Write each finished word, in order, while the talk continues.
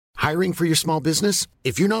Hiring for your small business?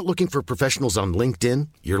 If you're not looking for professionals on LinkedIn,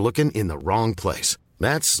 you're looking in the wrong place.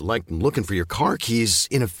 That's like looking for your car keys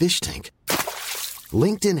in a fish tank.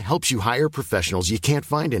 LinkedIn helps you hire professionals you can't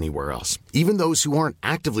find anywhere else, even those who aren't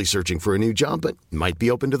actively searching for a new job but might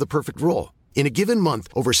be open to the perfect role. In a given month,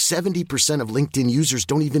 over 70% of LinkedIn users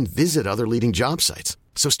don't even visit other leading job sites.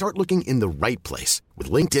 So start looking in the right place.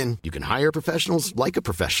 With LinkedIn, you can hire professionals like a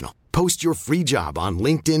professional. Post your free job on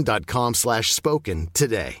linkedin.com/spoken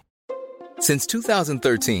today. Since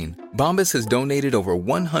 2013, Bombas has donated over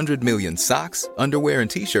 100 million socks, underwear, and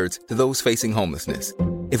T-shirts to those facing homelessness.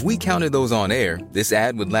 If we counted those on air, this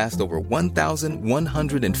ad would last over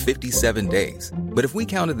 1,157 days. But if we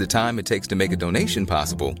counted the time it takes to make a donation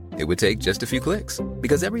possible, it would take just a few clicks.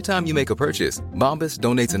 Because every time you make a purchase, Bombas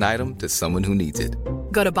donates an item to someone who needs it.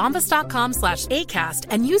 Go to bombas.com/ACAST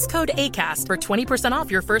and use code ACAST for 20% off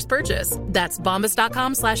your first purchase. That's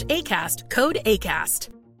bombas.com/ACAST, code ACAST.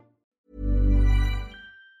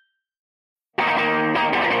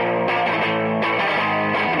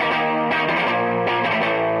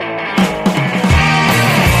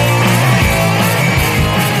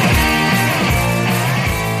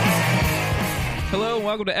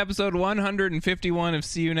 Welcome to episode 151 of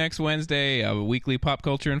See You Next Wednesday, a weekly pop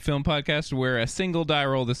culture and film podcast where a single die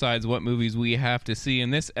roll decides what movies we have to see.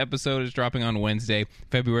 And this episode is dropping on Wednesday,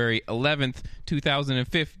 February 11th,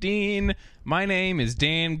 2015. My name is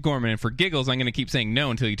Dan Gorman, and for giggles, I'm going to keep saying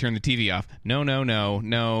no until you turn the TV off. No, no, no,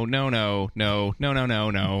 no, no, no, no, no, no,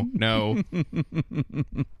 no, no, no.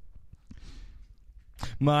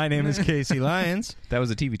 My name is Casey Lyons. That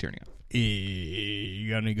was a TV turning off. You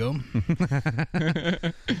got any go?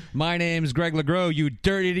 My name's Greg LeGros, you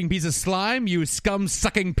dirt-eating piece of slime, you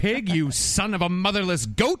scum-sucking pig, you son of a motherless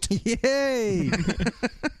goat. Yay!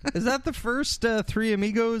 Is that the first Three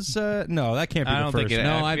Amigos? No, that can't be the first.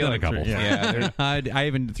 No, I've done a couple. Yeah. I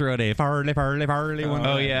even threw out a farley one.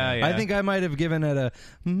 Oh, yeah. I think I might have given it a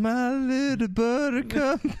My Little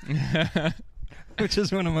Buttercup. Which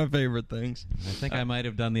is one of my favorite things. I think I might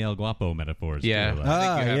have done the El Guapo metaphors. Yeah. Too. I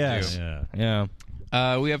think you have yes. to.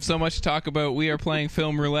 Yeah. We have so much to talk about. We are playing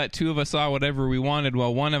Film Roulette. Two of us saw whatever we wanted,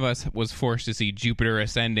 while one of us was forced to see Jupiter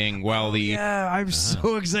Ascending, while I'm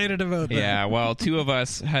so excited about that. Yeah, while two of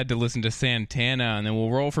us had to listen to Santana, and then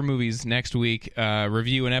we'll roll for movies next week,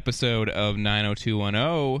 review an episode of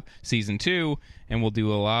 90210 Season 2, and we'll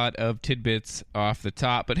do a lot of tidbits off the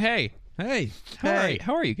top. But hey,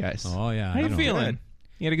 how are you guys? Oh, yeah. How you feeling? Good.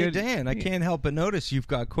 You had a good... Hey, Dan, I can't help but notice you've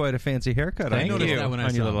got quite a fancy haircut. Thank I noticed you. that when I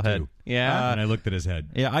on saw your little him, head. too. Yeah. When I looked at his head.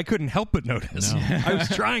 Yeah, I couldn't help but notice. No. I was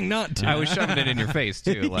trying not to. I was shoving it in your face,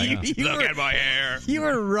 too. Like, Look at my hair. You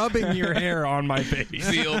were rubbing your hair on my face.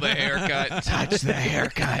 Feel the haircut. Touch the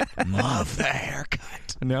haircut. Love the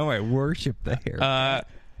haircut. Now I worship the haircut.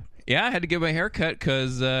 Yeah, I had to get my hair cut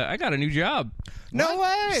because I got a new job. No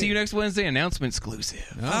way! See you next Wednesday. Announcement exclusive.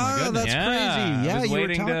 Oh, my goodness. That's Yeah, crazy. I Yeah, was you were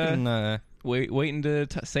waiting talking... waiting to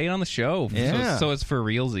say it on the show. Yeah. So it's for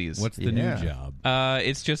realsies. What's the new job?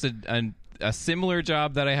 It's just a similar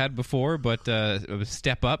job that I had before, but a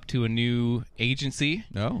step up to a new agency.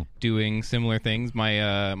 Oh. Doing similar things.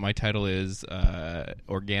 My title is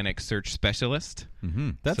Organic Search Specialist. Mm-hmm.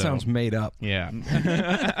 That So- sounds made up. Yeah.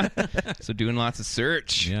 So doing lots of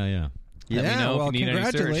search. Yeah. Let me know if you need any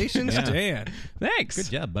search. congratulations, Yeah. Dan. Thanks.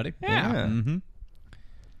 Good job, buddy. Yeah. Mm-hmm.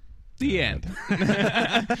 The end.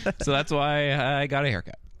 So that's why I got a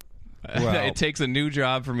haircut. Well. It takes a new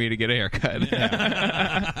job for me to get a haircut.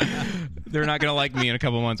 They're not going to like me in a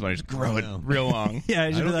couple months when I just grow it real long. Yeah,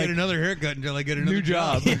 I don't get another haircut until I get another New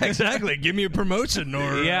job. Yeah, exactly. Give me a promotion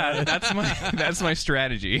or... Yeah, that's my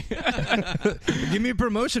strategy. Give me a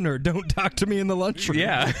promotion or don't talk to me in the lunchroom.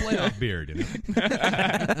 Yeah. Playoff beard. You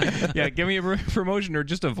know? Yeah, give me a promotion or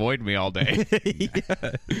just avoid me all day.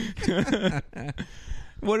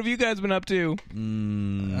 What have you guys been up to?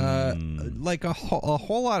 Like a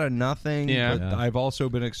whole lot of nothing. Yeah. But I've also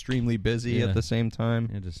been extremely busy Yeah. at the same time.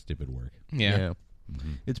 Yeah, just stupid work. Yeah.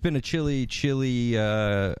 It's been a chilly week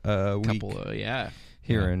Couple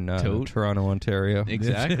here in Tote. Toronto, Ontario.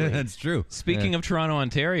 Exactly. That's true. Speaking of Toronto,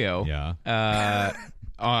 Ontario. Yeah.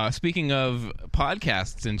 Speaking of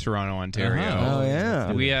podcasts in Toronto, Ontario. Oh,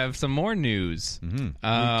 yeah. We have some more news.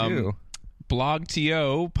 Mm-hmm. We do.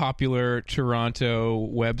 BlogTO, popular Toronto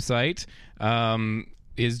website,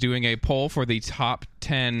 is doing a poll for the top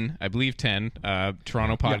 10, I believe 10,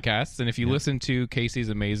 Toronto podcasts. And if you listen to Casey's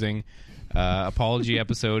amazing apology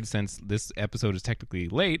episode, since this episode is technically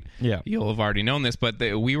late, you'll have already known this, but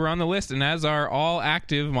we were on the list, and as are all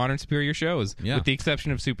active Modern Superior shows, with the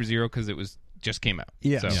exception of Super Zero, because it was just came out.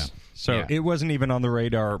 Yes. So yeah. it wasn't even on the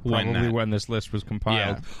radar probably that- when this list was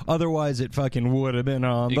compiled. Yeah. Otherwise, it fucking would have been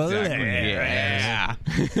on the Exactly.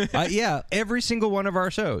 list. Yeah. Yeah, every single one of our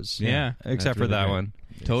shows. Yeah. Except for really that great. one.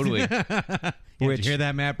 Totally. Did you hear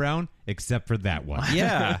that, Matt Brown? Except for that one.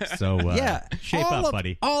 Yeah. So Yeah. shape all up, of,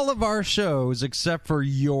 buddy. All of our shows except for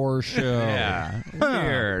your show. Yeah.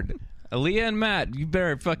 Weird. Aaliyah and Matt, you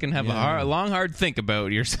better fucking have a long, hard think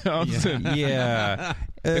about yourselves and Yeah.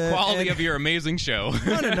 the quality and of your amazing show.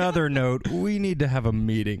 on another note, we need to have a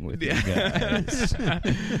meeting with you guys.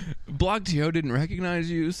 BlogTO didn't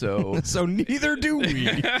recognize you, so So neither do we.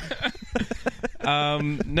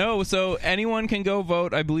 no. So anyone can go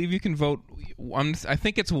vote. I believe you can vote. I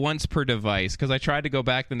think it's once per device because I tried to go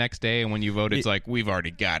back the next day, and when you vote, it's like we've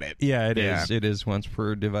already got it. Yeah, it is. It is once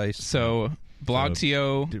per device. So Vote from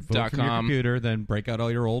your blogto.com. computer, then break out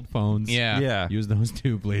all your old phones. Yeah. Yeah. Use those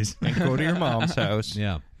too, please. And go to your mom's house.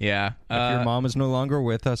 Yeah. Yeah. If your mom is no longer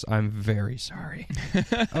with us, I'm very sorry.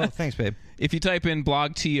 Oh, thanks, babe. If you type in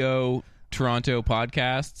BlogTO Toronto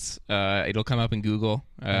podcasts, it'll come up in Google.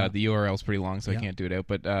 The URL's pretty long, so I can't do it out.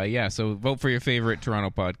 But so vote for your favorite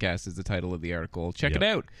Toronto podcast is the title of the article. Check it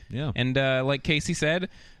out. Yeah. And like Casey said,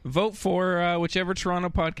 vote for whichever Toronto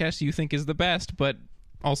podcast you think is the best, but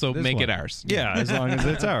also This make one. it ours. Yeah, as long as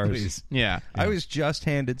it's ours. Please. Yeah. I was just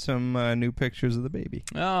handed some new pictures of the baby.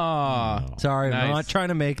 Oh. Sorry, Nice. I'm not trying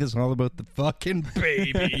to make this all about the fucking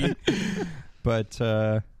baby. But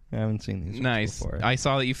I haven't seen these ones Nice. before. I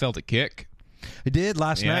saw that you felt a kick. I did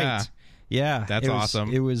last Yeah. night. Yeah, That's it was-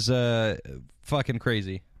 awesome. It was fucking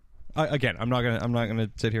crazy. Again, I'm not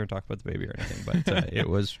gonna sit here and talk about the baby or anything, but it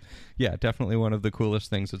was, definitely one of the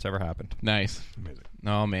coolest things that's ever happened. Nice. Amazing.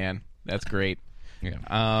 Oh, man. That's great. Yeah.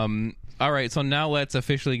 All right, so now let's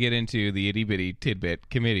officially get into the itty bitty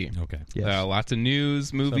tidbit committee. Okay. Yes. Lots of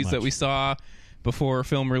news, movies that much. we saw before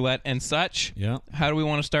film roulette and such. Yeah. How do we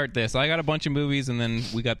want to start this? I got a bunch of movies, and then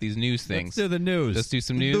we got these news things. Let's do the news. Let's do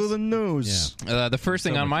some Do news. the news. The first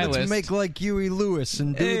thing on my Let's list. make like Huey Lewis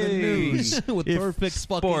and do the Hey. news. With If- perfect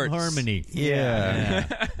sports. fucking harmony. Yeah.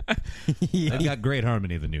 They've got great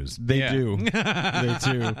harmony, the news. They Yeah. do. They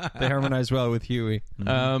do. They harmonize well with Huey.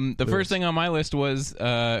 The first thing on my list was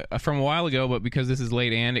from a while ago, but because this is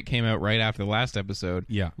late and it came out right after the last episode,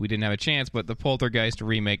 Yeah. we didn't have a chance. But the Poltergeist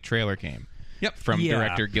remake trailer came. Yep. From Yeah.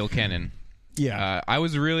 director Gil Kennan. Yeah. I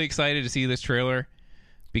was really excited to see this trailer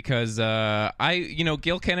because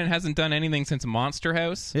Gil Kennan hasn't done anything since Monster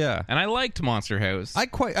House. Yeah. And I liked Monster House.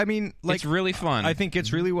 I mean, like, it's really fun. I think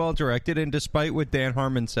it's really well directed, and despite what Dan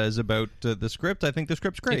Harmon says about the script, I think the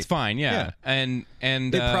script's great. it's fine, yeah. And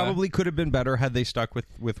It probably could have been better had they stuck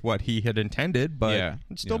with what he had intended, but Yeah.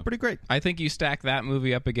 it's still pretty great. I think you stack that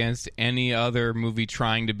movie up against any other movie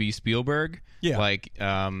trying to be Spielberg. Yeah. Like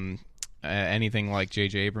anything like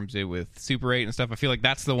J.J. Abrams did with Super 8 and stuff. I feel like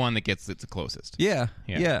that's the one that gets it the closest. Yeah.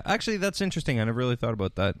 Yeah. Actually, that's interesting. I never really thought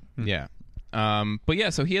about that. Yeah. But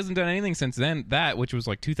yeah, so he hasn't done anything since then, which was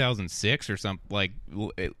like 2006 or something, like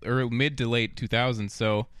or mid to late 2000s.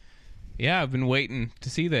 So yeah, I've been waiting to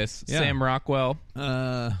see this. Yeah. Sam Rockwell,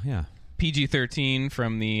 Yeah. PG-13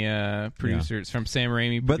 from the producers, from Sam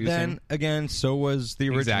Raimi But producing. then again, so was the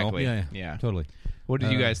original. Exactly. Yeah. Yeah. Totally. What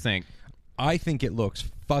did you guys think? I think it looks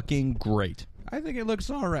fucking great. I think it looks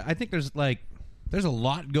all right. I think there's a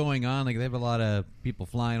lot going on. Like they have a lot of people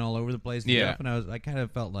flying all over the place. And Yeah. stuff, and I kind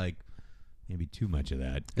of felt like maybe too much of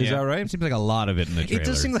that. Is Yeah. that right? It seems like a lot of it in the trailer. It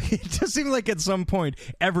does seem like at some point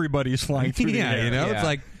everybody's flying through the yeah, air. you know, Yeah. it's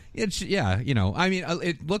like I mean,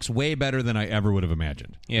 it looks way better than I ever would have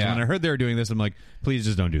imagined. 'Cause Yeah. when I heard they were doing this, I'm like, please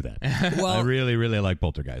just don't do that. I really, really like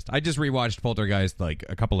Poltergeist. I just rewatched Poltergeist like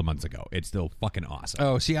a couple of months ago. It's still fucking awesome.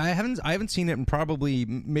 Oh, see, I haven't seen it in probably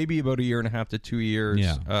maybe about a year and a half to 2 years.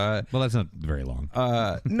 Yeah. Well, that's not very long.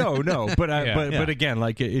 No, but Yeah. again,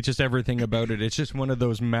 like it's just everything about it. It's just one of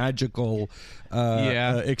those magical,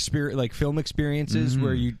 experience, like film experiences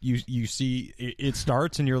where you see it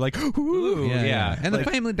starts and you're like, ooh, Yeah. And Like-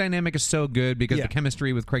 the family dynamic is so good because Yeah. the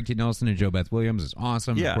chemistry with Craig T. Nelson and Joe Beth Williams is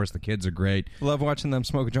awesome. Yeah. Of course, the kids are great. love watching them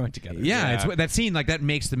smoke a joint together. Yeah, Yeah. it's that scene like that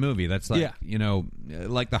makes the movie. That's like Yeah.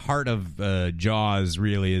 like the heart of Jaws.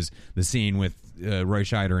 Really is the scene with Roy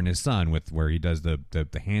Scheider and his son, with where he does the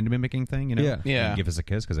hand mimicking thing. You know, Yeah. Yeah. Give us a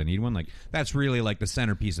kiss because I need one. Like that's really like the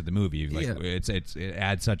centerpiece of the movie. Like Yeah. it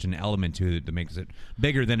adds such an element to it that makes it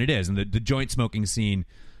bigger than it is. And the joint smoking scene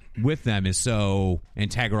with them is so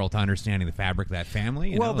integral to understanding the fabric of that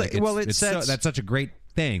family. You Well, know? Like it it's sets- that's such a great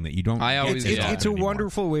thing that you don't. I always- It's a anymore.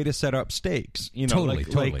 wonderful way to set up stakes. You know, Totally.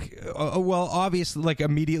 Well, obviously, like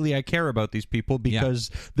immediately, I care about these people because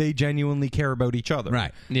they genuinely care about each other.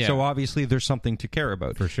 Right. Yeah. So obviously, there's something to care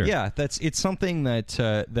about. For sure. Yeah, it's something that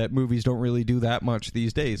that movies don't really do that much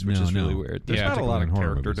these days, which No, is really no. weird. There's Yeah, not a lot particularly of in horror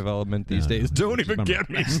character movies. development these No, days. no. Don't even get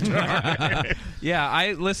me started. Yeah,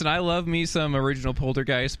 I love me some original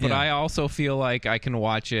Poltergeist, but Yeah. I also feel like I can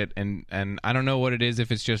watch it and I don't know what it is,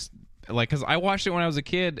 if it's just like, because I watched it when I was a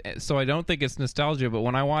kid, so I don't think it's nostalgia, but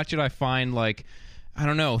when I watch it I find like, I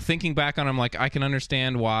don't know, thinking back on it, I'm like, I can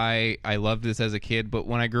understand why I loved this as a kid, but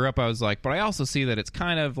when I grew up I was like, but I also see that it's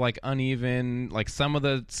kind of like uneven, like some of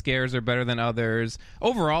the scares are better than others.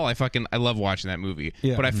 Overall, I love watching that movie.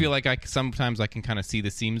 Yeah. But I feel like sometimes I can kind of see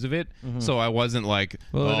the seams of it, so I wasn't like,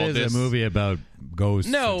 Well, oh, it is this a movie about ghosts.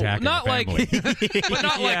 No, attacking not the like, family. but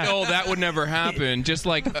not like, oh, that would never happen. Just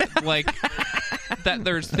like that.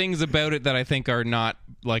 There's things about it that I think are not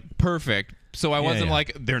like perfect. So I wasn't yeah.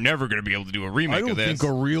 like, they're never going to be able to do a remake of this.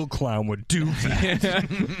 real clown would do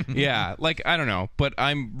that. Yeah, like I don't know, but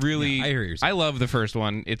I'm really. Yeah, I hear you saying. I love the first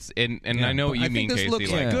one. It's and I know what you I mean, think this Casey.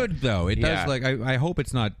 looks like, good though. It Yeah. does. Like I hope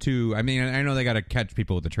it's not too. I mean, I know they got to catch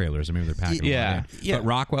people with the trailers. I mean, they're packing. Yeah. Yeah. But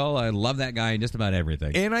Rockwell, I love that guy in just about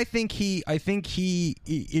everything. And I think he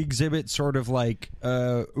exhibits sort of like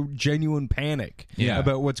genuine panic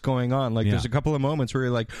about what's going on. Like there's a couple of moments where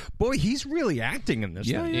you're like, boy, he's really acting in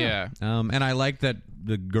this thing. Yeah. And I like that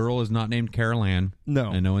the girl is not named Carol Ann. No.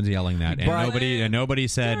 And no one's yelling that. And nobody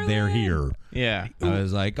said they're here. Yeah. I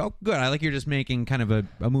was like, oh, good. I like you're just making kind of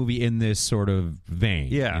a movie in this sort of vein.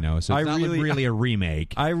 Yeah. You know, so it's not really a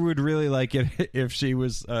remake. I would really like it if she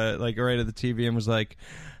was like right at the TV and was like,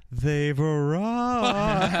 they've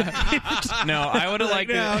arrived. No, I would have liked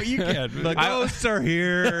No, it. you can't. The ghosts are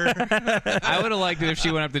here. I would have liked it if she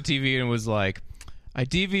went up to TV and was like, I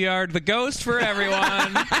DVR'd the ghost for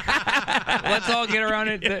everyone. Let's all get around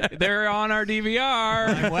it. They're on our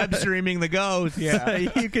DVR. I'm web streaming the ghosts. So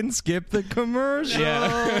you can skip the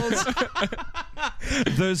commercials.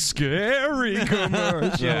 The scary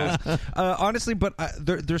commercials. Yeah. Honestly, but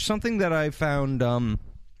there's something that I found.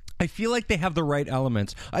 I feel like they have the right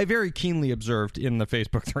elements. I very keenly observed in the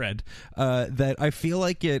Facebook thread that I feel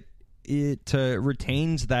like it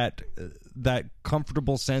retains that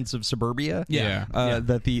comfortable sense of suburbia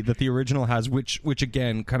that the original has, which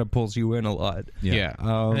again kind of pulls you in a lot. Yeah.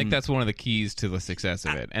 I think that's one of the keys to the success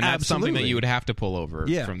of it, and that's something that absolutely. you would have to pull over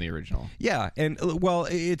Yeah. from the original. Yeah, and well,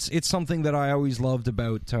 it's something that I always loved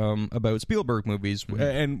about Spielberg movies,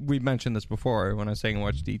 and we mentioned this before when I was saying I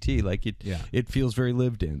watched D.T. Like it feels very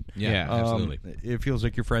lived in. Yeah, absolutely. It feels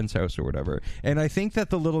like your friend's house or whatever. And I think that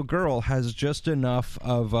the little girl has just enough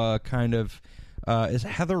of kind of is it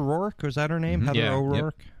Heather Rourke? Was that her name? Heather Yeah.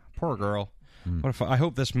 O'Rourke. Yep. Poor girl. What if I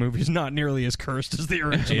hope this movie's not nearly as cursed as the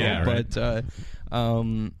original, Yeah, right.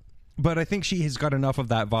 but I think she has got enough of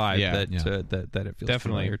that vibe that it feels Definitely.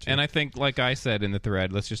 familiar to. And I think, like I said in the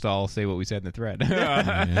thread, let's just all say what we said in the thread.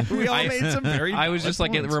 we all made some very I was valid just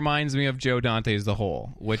like, it points. reminds me of Joe Dante's The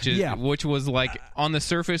Hole, which was like, on the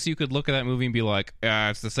surface, you could look at that movie and be like,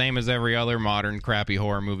 it's the same as every other modern crappy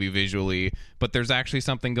horror movie visually, but there's actually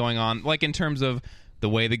something going on, like in terms of the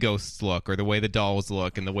way the ghosts look or the way the dolls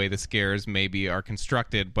look and the way the scares maybe are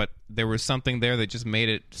constructed, but there was something there that just made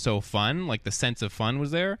it so fun, like the sense of fun was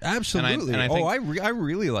there. Absolutely. And I think, I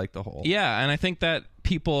really like the whole. yeah, and I think that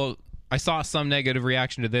people, I saw some negative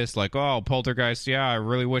reaction to this, like, oh, Poltergeist, yeah, I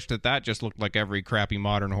really wish that just looked like every crappy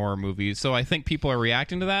modern horror movie. So I think people are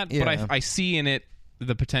reacting to that, but I see in it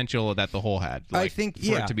the potential that the whole had. Like, I think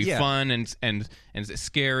for it to be fun and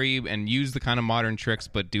scary and use the kind of modern tricks,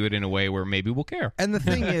 but do it in a way where maybe we'll care. And the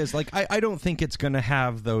thing is, like, I don't think it's going to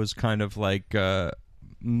have those kind of like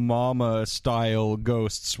Mama style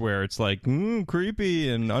ghosts where it's like creepy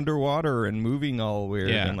and underwater and moving all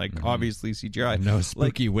weird and like obviously CGI. No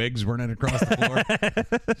spooky wigs running across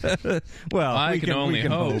the floor. Well, I we can only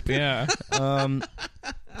hope. Yeah.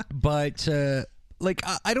 But like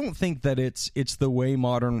I don't think that it's the way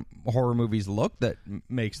modern horror movies look that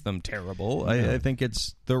makes them terrible. I think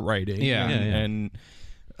it's the writing. And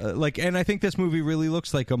and I think this movie really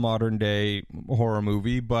looks like a modern day horror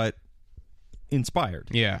movie, but inspired.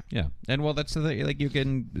 Yeah. Yeah, and well, that's the thing. Like, you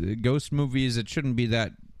can ghost movies. It shouldn't be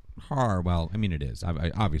that hard. Well, I mean, it is.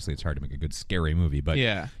 Obviously, it's hard to make a good scary movie, but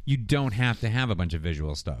you don't have to have a bunch of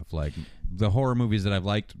visual stuff. Like the horror movies that I've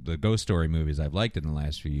liked, the ghost story movies I've liked in the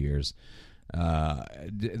last few years.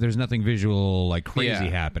 there's nothing visual like crazy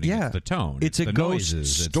happening. Yeah. It's the tone. It's a the ghost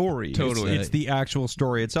noises. story. Totally. It's the actual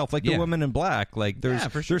story itself. Like The Woman in Black. Like there's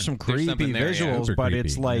for sure. there's some There's creepy something there, visuals, Super but creepy.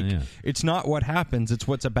 it's like it's not what happens. It's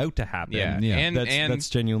what's about to happen. Yeah. And that's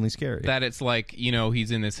genuinely scary. That it's like,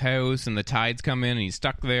 he's in this house and the tides come in and he's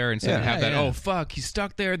stuck there, and so you have that, oh fuck, he's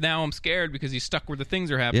stuck there, now I'm scared because he's stuck where the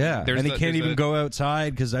things are happening. Yeah, and he can't even go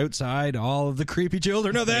outside because outside all of the creepy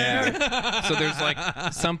children are there. Yeah. So there's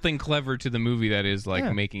like something clever to the movie that is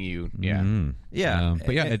like making you, But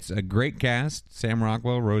it's a great cast. Sam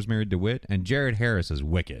Rockwell, Rosemary DeWitt, and Jared Harris is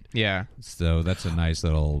wicked. Yeah. So that's a nice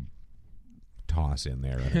little toss in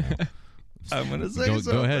there. I don't know. I'm gonna say Go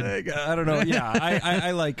something. ahead. I don't know. Yeah,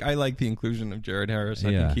 I like the inclusion of Jared Harris. I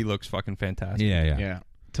think he looks fucking fantastic. Yeah.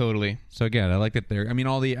 Totally. So again, I like that they're. I mean,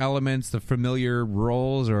 all the elements, the familiar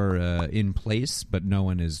roles are in place, but no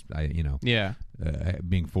one is,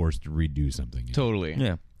 being forced to redo something. Totally.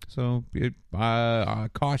 Yeah. So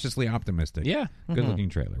cautiously optimistic. Yeah. Good looking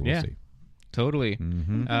trailer. We'll see. Totally.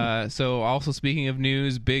 So also speaking of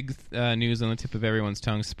news, big news on the tip of everyone's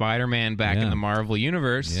tongue, Spider-Man back in the Marvel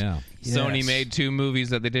Universe. Yeah. Sony made 2 movies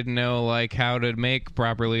that they didn't know like how to make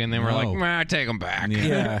properly, and they were like, take them back.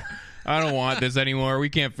 Yeah. I don't want this anymore. We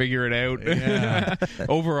can't figure it out. Yeah.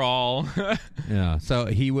 Overall. Yeah. So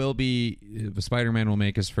he will be. Spider-Man will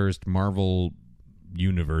make his first Marvel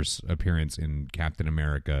Universe appearance in Captain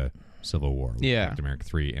America: Civil War. Captain America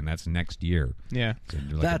 3, and that's next year. Yeah.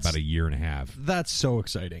 So that's about a year and a half. That's so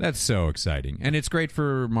exciting. That's so exciting, and it's great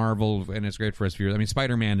for Marvel, and it's great for us viewers. I mean,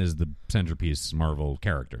 Spider-Man is the centerpiece Marvel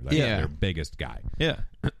character. That's their biggest guy. Yeah.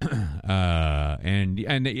 And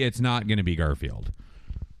it's not going to be Garfield.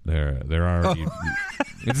 There are. I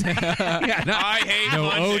hate no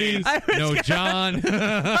Mondays. Odie, no John.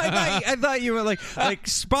 I thought you were like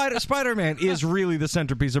Spider-Man is really the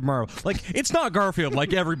centerpiece of Marvel. Like, it's not Garfield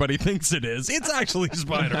like everybody thinks it is. It's actually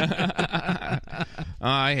Spider-Man.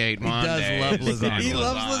 I hate Mondays. He does love lasagna. He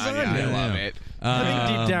loves lasagna. I love it. I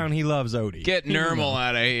think deep down he loves Odie. Get Nermal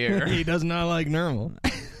out of here. He does not like Nermal.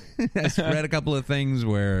 I read a couple of things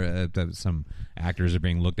where some actors are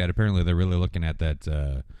being looked at. Apparently, they're really looking at that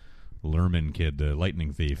Lerman kid, the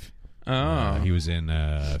lightning thief. Oh. He was in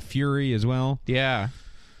Fury as well. Yeah.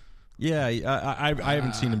 Yeah, I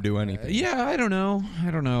haven't seen him do anything. Yeah, I don't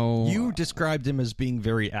know. You described him as being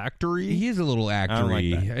very actory. He is a little actory. I don't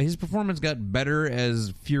like that. His performance got better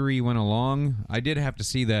as Fury went along. I did have to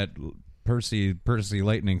see that Percy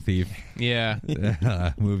Lightning Thief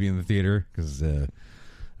movie in the theater because of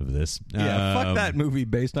this. Yeah, fuck that movie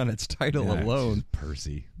based on its title alone.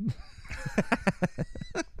 Percy.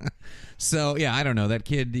 So yeah, I don't know that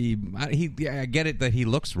kid. I get it that he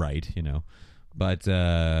looks right, but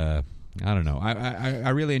I don't know. I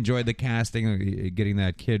really enjoyed the casting, getting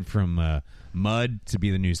that kid from Mud to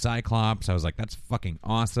be the new Cyclops. I was like, that's fucking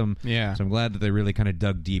awesome. Yeah. So I'm glad that they really kind of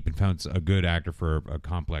dug deep and found a good actor for a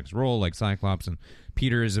complex role like Cyclops. And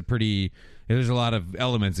Peter is there's a lot of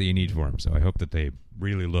elements that you need for him. So I hope that they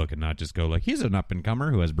really look and not just go like, he's an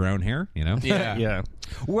up-and-comer who has brown hair, Yeah. Yeah.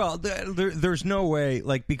 Well, there's no way,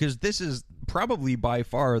 because this is probably by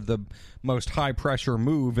far the most high-pressure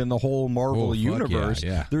move in the whole Marvel universe.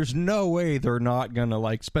 Yeah. There's no way they're not going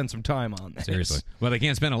to, spend some time on this. Seriously. Well, they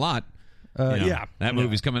can't spend a lot. Yeah. That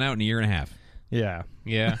movie's coming out in a year and a half. Yeah.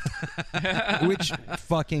 Yeah. Which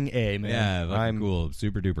fucking A, man. Yeah, I'm cool.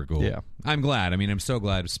 Super duper cool. Yeah. I'm glad. I mean, I'm so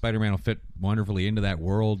glad Spider-Man will fit wonderfully into that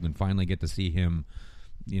world and finally get to see him.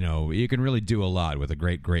 You can really do a lot with a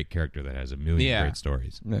great, great character that has a million great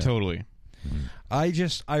stories. Yeah. Totally.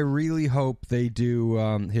 I really hope they do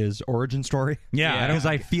his origin story. Yeah, because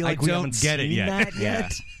I feel like we don't haven't get it seen yet. that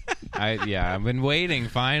yet. I've been waiting.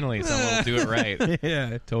 Finally, someone will do it right.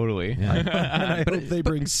 Yeah, totally. and I hope they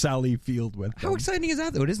bring Sally Field with them. How exciting is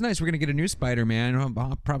that, though? It is nice. We're going to get a new Spider-Man,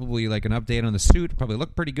 probably an update on the suit, probably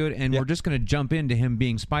look pretty good, and we're just going to jump into him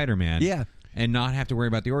being Spider-Man. Yeah. And not have to worry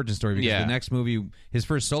about the origin story because the next movie, his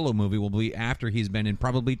first solo movie, will be after he's been in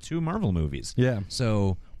probably 2 Marvel movies. Yeah.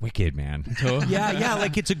 So, wicked, man. Yeah,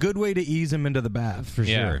 it's a good way to ease him into the bath. For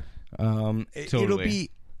sure.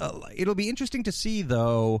 Totally. It'll be interesting to see,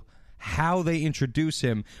 though, how they introduce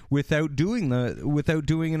him without doing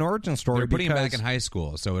an origin story. They're putting him back in high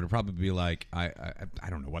school, so it'll probably be like I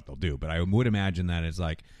don't know what they'll do, but I would imagine that it's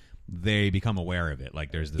like they become aware of it.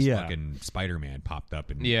 Like there's this fucking Spider-Man popped up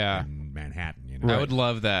in Manhattan. I would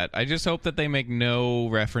love that. I just hope that they make no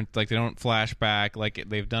reference, like they don't flashback, like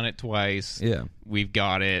they've done it twice. Yeah. we've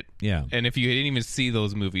got it. Yeah. And if you didn't even see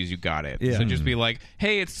those movies, you got it. Yeah. So just be like,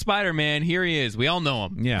 hey, it's Spider-Man. Here he is. We all know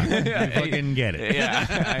him. Yeah. You fucking get it.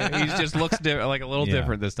 Yeah. He just looks like a little Yeah.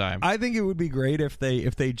 different this time. I think it would be great if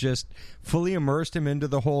they just fully immersed him into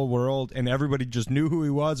the whole world and everybody just knew who he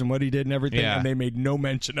was and what he did and everything, Yeah. and they made no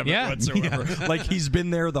mention of Yeah. it whatsoever. Like he's been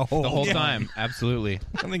there the whole time. Absolutely.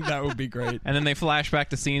 I think that would be great. And then they flash back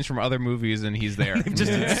to scenes from other movies, and he's there.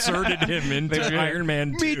 Just inserted him into Iron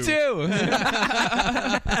Man 2. Me too.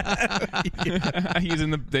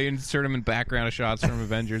 They insert him in background shots from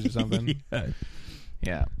Avengers or something.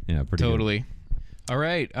 Yeah. Yeah, pretty Totally. All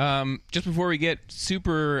right. Just before we get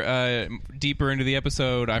super deeper into the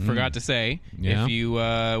episode, I forgot to say, Yeah. if you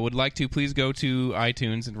would like to, please go to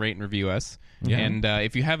iTunes and rate and review us. Yeah. And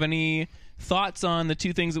if you have any thoughts on the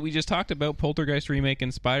two things that we just talked about, Poltergeist Remake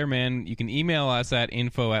and Spider-Man, you can email us at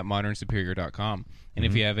info@modernsuperior.com. And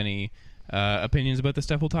if you have any opinions about the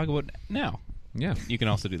stuff we'll talk about now, Yeah. you can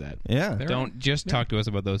also do that. Yeah. Don't just talk to us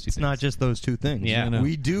about those two It's things. not just those two things. Yeah. No.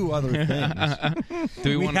 We do other things.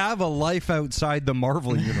 Do we wanna- have a life outside the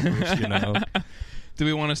Marvel universe, you know. Do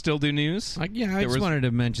we want to still do news? I There just was- wanted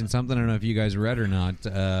to mention something. I don't know if you guys read or not.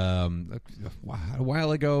 A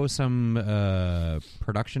while ago, some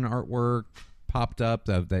production artwork popped up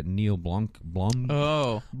of that Neil Blom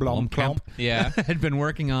Oh. Blomkamp Yeah. had been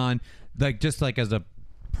working on, just as a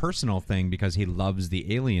personal thing because he loves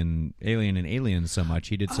the Alien and Aliens so much.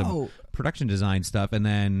 He did some production design stuff, and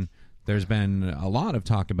then there's been a lot of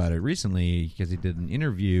talk about it recently because he did an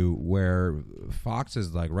interview where Fox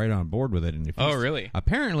is like right on board with it. And if Oh, he's- really?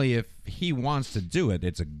 Apparently, if he wants to do it,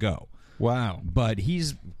 it's a go. Wow. But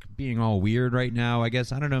he's being all weird right now. I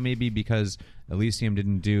guess I don't know. Maybe because Elysium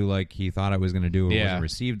didn't do like he thought it was going to do, or Yeah. wasn't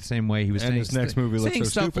received the same way. He was And saying his next movie looks saying so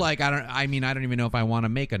stuff stupid. like I don't even know if I want to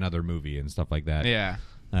make another movie and stuff like that. Yeah.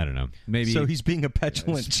 I don't know. Maybe So he's being a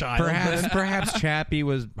petulant child. perhaps Chappie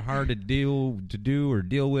was hard to deal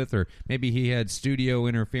with, or maybe he had studio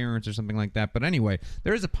interference or something like that. But anyway,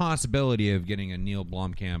 there is a possibility of getting a Neil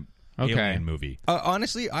Blomkamp Alien movie.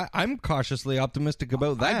 Honestly, I'm cautiously optimistic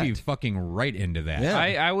about that. I'd be fucking right into that. Yeah.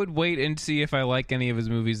 I would wait and see if I like any of his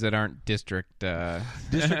movies that aren't District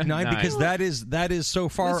District 9 because that is so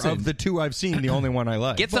far Listen. of the two I've seen the only one I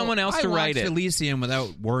like. Get someone else to I write watched it. Elysium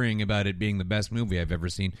without worrying about it being the best movie I've ever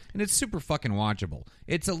seen, and it's super fucking watchable.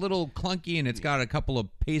 It's a little clunky and it's got a couple of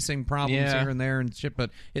pacing problems Yeah. here and there and shit, but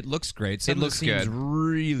it looks great. Some It of looks the scenes good.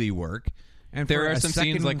 really work. And There for are a some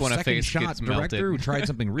scenes, like when a second face shot gets director melted. who tried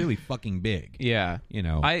something really fucking big. Yeah. You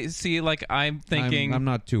know. I see, like, I'm thinking I'm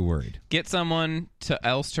not too worried. get someone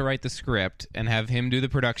else to write the script and have him do the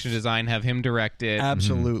production design, have him direct it.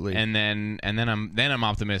 Absolutely. And then I'm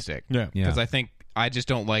optimistic. Yeah. Yeah. Because I think I just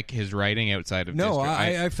don't like his writing outside of No, District.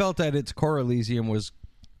 I felt at its core Elysium was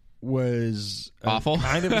Awful?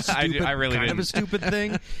 kind of a stupid, I really kind of a didn't. stupid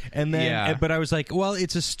thing. And then, Yeah. but I was like, well,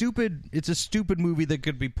 it's a stupid movie that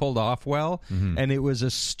could be pulled off well, and it was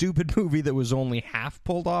a stupid movie that was only half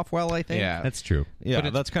pulled off well. I think. Yeah. That's true. Yeah,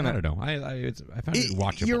 But that's kind I of. don't know. I found it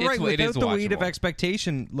watchable. You're right. It is Without the weight of watchable.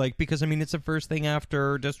 expectation, like because I mean, it's the first thing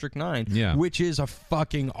after District 9, Yeah. which is a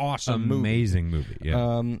fucking awesome movie. Amazing movie.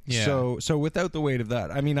 Yeah. Yeah. So without the weight of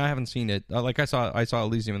that, I mean, I haven't seen it. Like I saw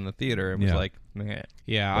Elysium in the theater and was Yeah. like, meh.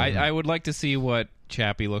 Yeah, I would like to see what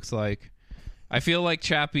Chappie looks like. I feel like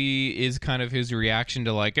Chappie is kind of his reaction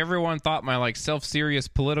to, like, everyone thought my, like, self-serious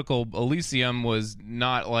political Elysium was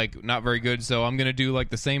not very good, so I'm gonna do like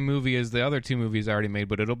the same movie as the other two movies I already made,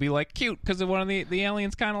 but it'll be like cute because one of the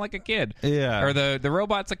aliens kind of like a kid, Yeah. or the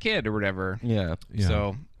robot's a kid or whatever. Yeah. Yeah.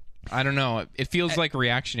 So I don't know. It feels like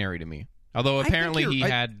reactionary to me. Although think apparently you're- he I-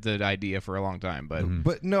 had the idea for a long time, but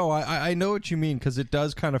But no, I know what you mean because it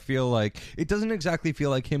does kind of feel like it doesn't exactly feel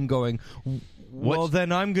like him going. Well,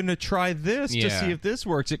 then I'm gonna try this to Yeah. see if this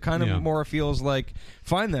works. It kind of Yeah. more feels like,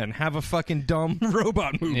 fine then, have a fucking dumb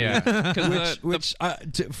robot movie. yeah, 'Cause Which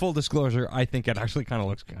full disclosure, I think it actually kind of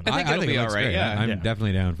looks kind of. I think it'll be it all looks right, great. yeah. I'm Yeah.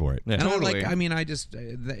 definitely down for it. Yeah. And Totally. I mean, I just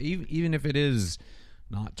even if it is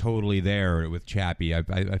not totally there with Chappie,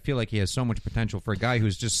 I feel like he has so much potential for a guy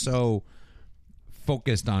who's just so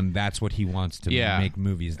focused on that's what he wants to Yeah. make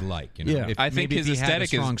movies like. You know? Yeah. If, I think maybe his if he had aesthetic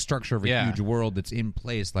a is- strong structure of a Yeah. huge world that's in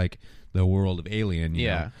place, like the world of Alien. You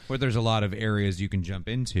Yeah. know, where there's a lot of areas you can jump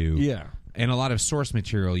into. Yeah. And a lot of source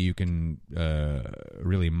material you can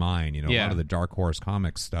really mine. You know, a Yeah. lot of the Dark Horse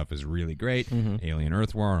Comics stuff is really great. Alien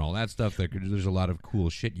Earthwar and all that stuff. There's a lot of cool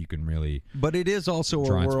shit you can really But it is also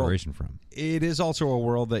draw a world. inspiration from. It is also a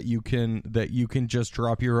world that you can just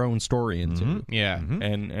drop your own story into, yeah.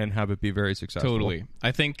 and have it be very successful. Totally.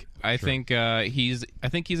 I think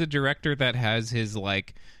he's a director that has his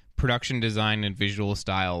like production design and visual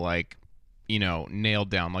style like nailed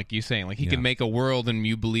down, like you saying. Like he can make a world and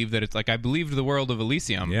you believe that it's like, I believed the world of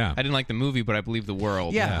Elysium. Yeah. I didn't like the movie, but I believed the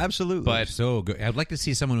world. Yeah, absolutely. But So good. I'd like to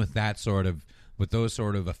see someone with those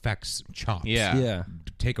sort of effects chops. Yeah.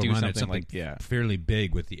 Take a Do run at something something like- yeah. fairly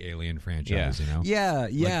big with the Alien franchise, Yeah. you know?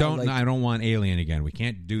 Yeah. I don't want Alien again. We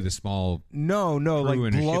can't do the small No, crew like in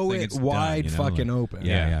a ship blow thing. it It's wide done, you know? fucking Like, open.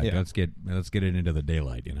 Yeah. Yeah. Let's get it into the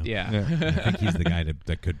daylight, you know? yeah. I think he's the guy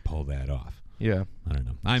that could pull that off. Yeah. I don't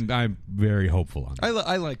know. I'm very hopeful on that.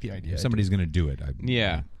 I like the idea. If somebody's going to do it.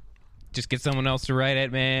 Yeah. Just get someone else to write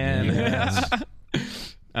it, man.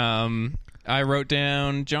 I wrote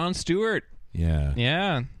down Jon Stewart. Yeah.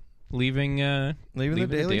 Yeah. Leaving the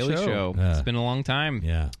Daily Show. It's been a long time.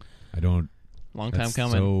 Yeah. I don't. Long time That's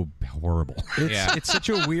coming. so horrible. It's such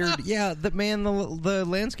a weird. Yeah, the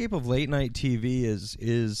landscape of late night TV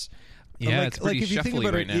is Yeah, like, it's pretty if you think shuffly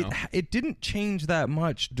about right it, now. it didn't change that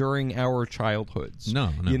much during our childhoods.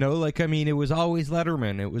 No. You know, like, I mean, it was always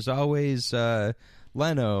Letterman. It was always Leno.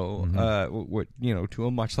 To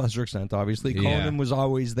a much lesser extent, obviously. Yeah. Conan was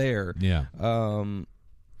always there. Yeah.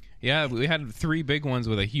 Yeah, we had 3 big ones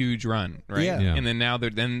with a huge run, right? Yeah. Yeah. And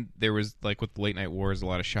then there was, like, with the Late Night Wars, a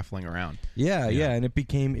lot of shuffling around. Yeah, and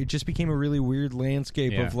it just became a really weird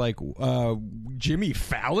landscape Yeah. of like Jimmy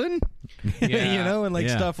Fallon, Yeah. and like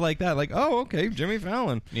Yeah. stuff like that. Like, oh, okay, Jimmy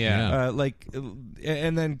Fallon. Yeah.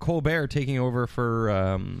 And then Colbert taking over for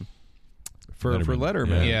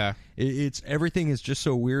Letterman. Yeah. It's everything is just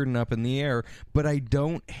so weird and up in the air. But I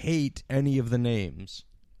don't hate any of the names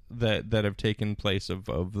that have taken place of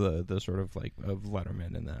the sort of like of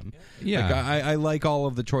Letterman and them. Yeah. Like, I like all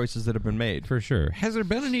of the choices that have been made. For sure. Has there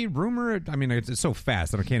been any rumor? I mean, it's so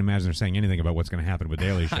fast that I can't imagine they're saying anything about what's going to happen with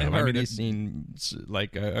Daily Show. I've I already mean, seen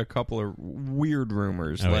like a couple of weird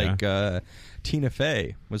rumors, Oh, like Tina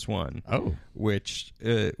Fey was one. Oh. which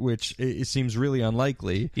it seems really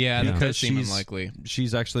unlikely. Yeah, that because does seem unlikely.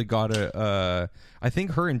 She's actually got I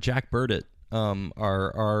think her and Jack Burdett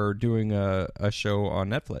are doing a show on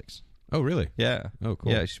Netflix. Oh, really? Yeah. Oh,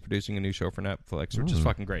 cool. Yeah, she's producing a new show for Netflix, which is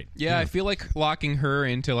fucking great. Yeah, I feel like locking her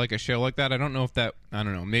into like a show like that. I don't know.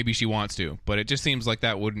 Maybe she wants to, but it just seems like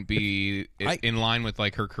that wouldn't be in line with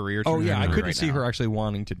like her career. Oh yeah, I couldn't right see now. her actually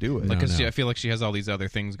wanting to do it. Because No. I feel like she has all these other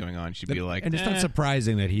things going on. She'd be like, And it's not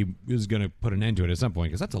surprising that he was going to put an end to it at some point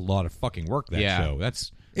because that's a lot of fucking work. That Yeah. show.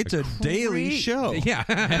 It's a daily show. Yeah.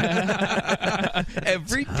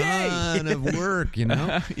 every day. Ton of work, you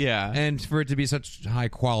know. Yeah. And for it to be such high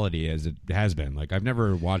quality as it has been, like I've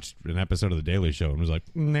never watched an episode of The Daily Show and was like,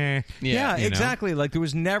 nah. Yeah, you know? exactly. Like there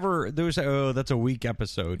was that's a weak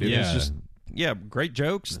episode. It was Yeah. just great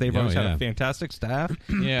jokes. They've always had yeah. a fantastic staff.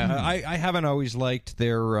 Yeah. I haven't always liked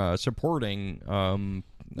their supporting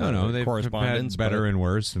No, they've correspondence. had better but- and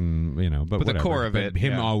worse, and but the whatever. core of But it,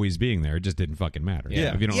 him yeah. always being there, it just didn't fucking matter.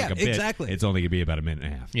 Yeah. If you don't Yeah, like a bit, exactly. it's only gonna be about a minute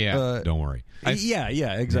and a half. Yeah. Don't worry. yeah,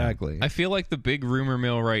 exactly. I feel like the big rumor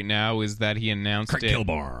mill right now is that he announced it.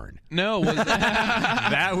 Kilborn. No, was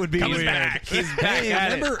that would be weird. back. He's back Hey,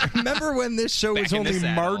 at it. remember when this show was in only the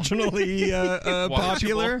saddle. marginally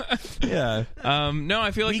popular? Yeah. No,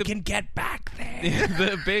 I feel like can get back there.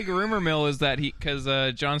 the big rumor mill is that because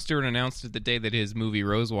Jon Stewart announced it the day that his movie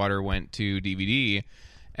Rosewater went to DVD,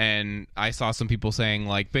 and I saw some people saying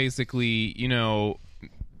like basically,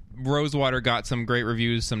 Rosewater got some great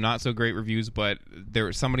reviews, some not so great reviews, but there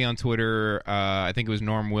was somebody on Twitter, I think it was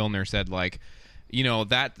Norm Wilner, said like,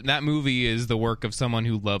 that movie is the work of someone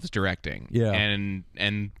who loves directing. Yeah.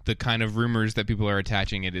 And the kind of rumors that people are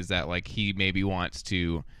attaching it is that like he maybe wants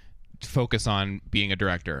to focus on being a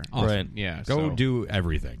director. Awesome. Right. Yeah. Go so- do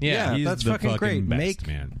everything. Yeah, He's that's the fucking great. best, Make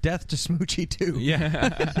man. Death to Smoochie too.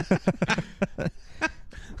 Yeah.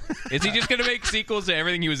 Is he just going to make sequels to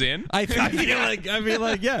everything he was in? I feel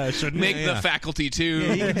like yeah, shouldn't Make he? The Faculty too.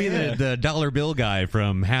 He could be the dollar bill guy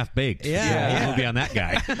from Half Baked. Yeah. We'll be on that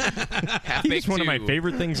guy. Half He's Baked one of my 2.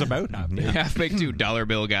 favorite things about him. Half Baked 2, $1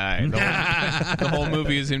 bill guy. The whole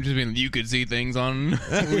movie is him just being, you could see things on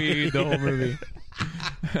weed, the whole movie.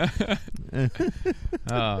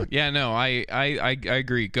 I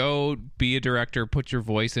agree. Go be a director, put your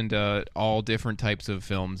voice into all different types of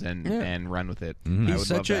films and run with it. I would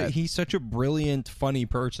love that. He's such a brilliant, funny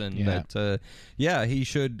person Yeah. that he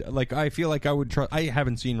should like. I feel like I would try. I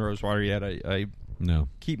haven't seen Rosewater yet. I No.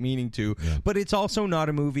 keep meaning to, Yeah. but it's also not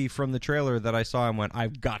a movie from the trailer that I saw and went,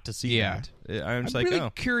 I've got to see Yeah. that. I'm just I'm like, really oh.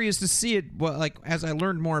 curious to see it. Well, like as I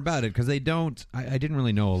learned more about it, because they don't. I didn't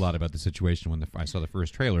really know a lot about the situation when I saw the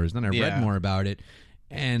first trailers. Then I Yeah. read more about it,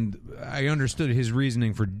 and I understood his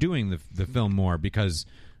reasoning for doing the film more because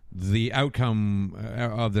the outcome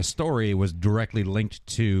of the story was directly linked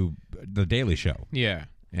to the Daily Show. Yeah.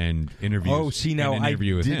 and interviews. Oh, see, now an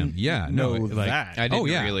interview I with him. didn't Yeah, know no, like, that. I didn't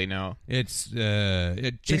yeah. really know. It's check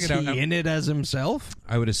Is it out. he in it as himself?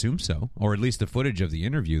 I would assume so, or at least the footage of the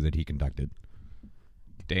interview that he conducted.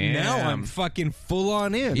 Damn. Now I'm fucking full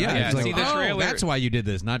on in. Yeah, Yeah, it's like, see, the trailer- that's why you did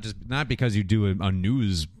this, not because you do a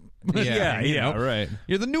news. You know? right.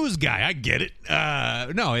 You're the news guy. I get it.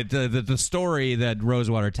 No, the story that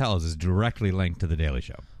Rosewater tells is directly linked to the Daily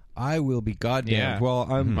Show. I will be goddamned. Yeah. Well,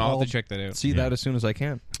 I'll have to check that out. See that as soon as I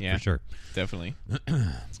can. Yeah, For sure. definitely.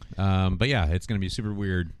 But yeah, it's going to be super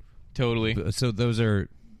weird. Totally. So those are,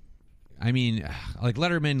 I mean, like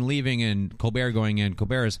Letterman leaving and Colbert going in.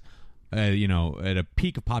 Colbert's, at a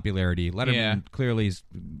peak of popularity. Letterman clearly is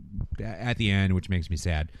at the end, which makes me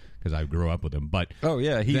sad because I grew up with him. But Oh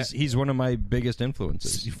yeah, he's one of my biggest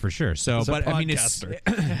influences. for sure. So, As a but I mean, it's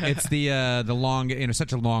the long,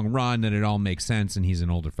 such a long run that it all makes sense, and he's an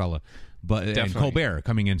older fella. But and Definitely. Colbert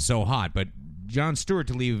coming in so hot, but Jon Stewart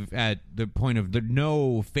to leave at the point of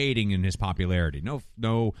no fading in his popularity,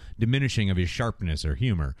 no diminishing of his sharpness or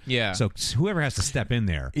humor. Yeah. So whoever has to step in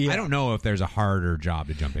there, Yeah. I don't know if there's a harder job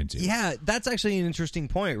to jump into. Yeah, that's actually an interesting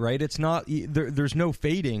point, right? It's not there's no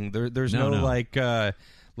fading. There's no.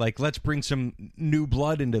 Like let's bring some new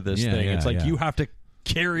blood into this Yeah, thing. yeah, It's like yeah. you have to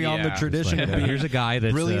carry on the Yeah. tradition Like, of being here's a guy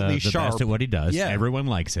that's brilliantly the sharp best at what he does. Yeah. Everyone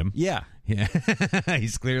likes him. Yeah. Yeah,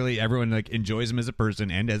 he's clearly everyone enjoys him as a person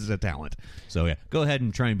and as a talent. So yeah, go ahead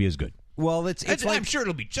and try and be as good. Well, it's like I'm sure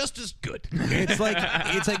it'll be just as good. it's like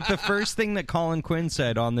the first thing that Colin Quinn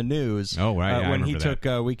said on the news. Oh, right, yeah, I when he remember took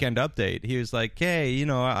a Weekend Update, he was like, "Hey,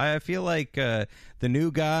 I feel like the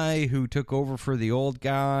new guy who took over for the old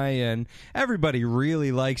guy, and everybody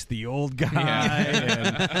really likes the old guy,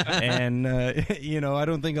 and I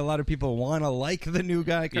don't think a lot of people want to like the new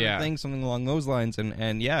guy kind of thing, something along those lines,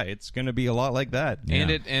 and yeah, it's going to be a lot like that."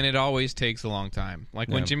 Yeah. And it always takes a long time. Like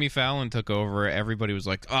when Jimmy Fallon took over, everybody was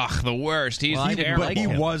like, "Ugh, the worst. He's terrible." But he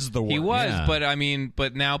was the worst. He was, Yeah.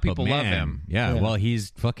 but now people love him. Yeah, Yeah. well,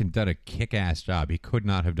 he's fucking done a kick-ass job. He could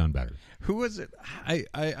not have done better. Who was it?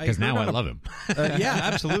 Because now I love him. Yeah,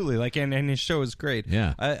 absolutely. Like, and his show is great.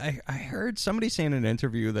 Yeah. I heard somebody say in an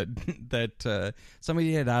interview that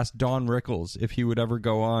somebody had asked Don Rickles if he would ever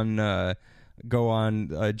go on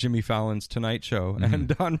Jimmy Fallon's Tonight Show, and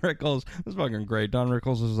Don Rickles was fucking great. Don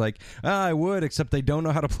Rickles was like, "I would, except they don't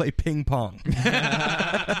know how to play ping pong,"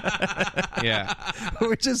 Yeah.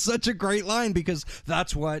 which is such a great line because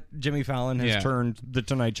that's what Jimmy Fallon has turned the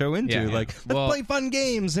Tonight Show into. Yeah. Like, let's play fun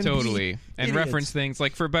games and Totally. be And idiots. reference things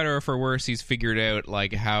like, for better or for worse, he's figured out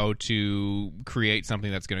like how to create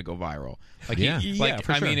something that's going to go viral. Like, Yeah. Yeah,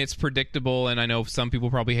 for I sure. mean, it's predictable, and I know some people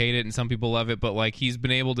probably hate it and some people love it, but like he's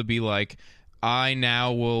been able to be like, I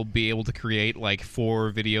now will be able to create like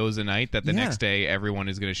 4 videos a night that the next day everyone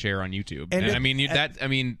is going to share on YouTube. And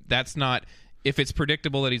And that's not. If it's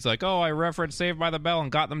predictable that he's like, oh, I referenced Saved by the Bell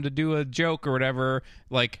and got them to do a joke or whatever,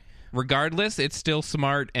 like, regardless, it's still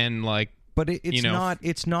smart and like. But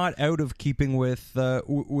it's not out of keeping with the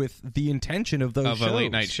intention of those Of shows. a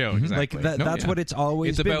late night show, exactly. Like that's what it's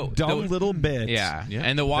always It's been. about Dumb the- little bits. Yeah.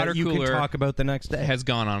 And the water that you cooler can talk about the next day. has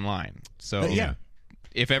gone online. So yeah.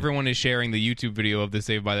 if everyone is sharing the YouTube video of the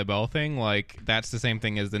Saved by the Bell thing, like that's the same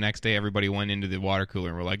thing as the next day everybody went into the water cooler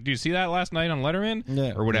and were like, "Do you see that last night on Letterman?"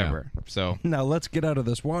 Yeah. Or whatever. So Now let's get out of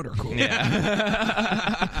this water cooler.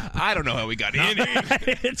 yeah, I don't know how we got in here.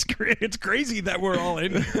 it's crazy that we're all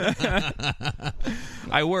in.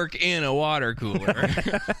 I work in a water cooler.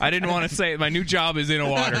 I didn't want to say it. My new job is in a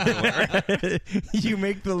water cooler. You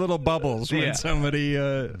make the little bubbles when Yeah. somebody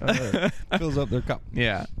fills up their cup.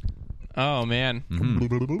 Yeah. Oh man.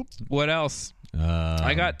 What else?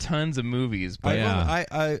 I got tons of movies, but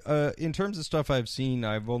I in terms of stuff I've seen,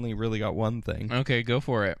 I've only really got one thing. okay, go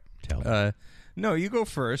for it. No, you go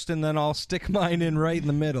first, and then I'll stick mine in right in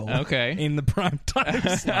the middle. Okay. In the prime time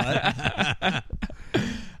slot.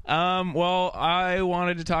 Well, I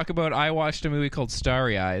wanted to talk about. I watched a movie called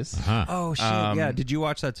Starry Eyes. Oh shit! Yeah, did you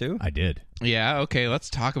watch that too? I did. Yeah, okay, let's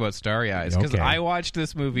talk about Starry Eyes. Because Okay. I watched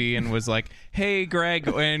this movie and was like, hey, Greg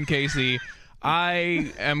and Casey,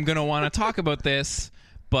 I am going to want to talk about this,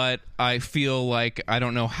 but I feel like I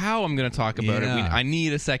don't know how I'm going to talk about it. Yeah. I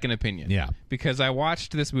need a second opinion. Yeah. Because I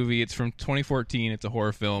watched this movie. It's from 2014. It's a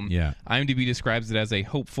horror film. Yeah. IMDb describes it as a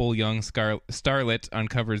hopeful young starlet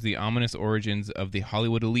uncovers the ominous origins of the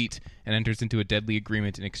Hollywood elite and enters into a deadly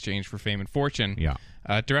agreement in exchange for fame and fortune. Yeah.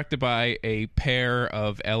 Directed by a pair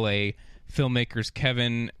of L.A. filmmakers,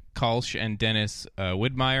 Kevin Kalsh and Dennis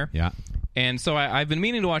Widmeyer. Yeah. And so I've been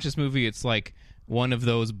meaning to watch this movie. It's like one of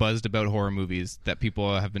those buzzed about horror movies that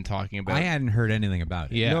people have been talking about. I hadn't heard anything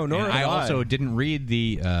about it. Yeah. No, nor And had I I. also didn't read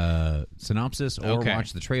the synopsis or Okay.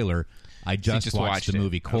 watch the trailer. I just watched the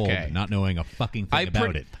movie Cold, not knowing a fucking thing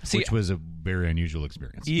about it, which was a very unusual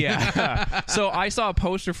experience. Yeah. So I saw a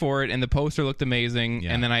poster for it, and the poster looked amazing,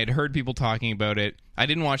 and then I had heard people talking about it. I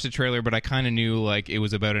didn't watch the trailer, but I kind of knew like it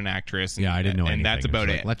was about an actress. And, I didn't know anything. And that's about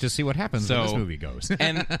it. Let's just see what happens when this movie goes.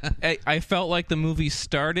 And I felt like the movie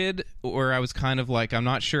started where I was kind of like, I'm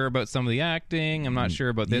not sure about some of the acting. I'm not sure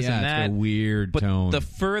about this and that. It's got a weird tone. The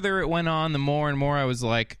further it went on, the more and more I was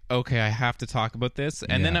like, okay, I have to talk about this.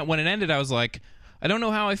 And then when it ended, I was like, I don't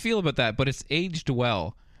know how I feel about that, but it's aged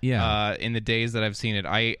well. Yeah. In the days that I've seen it,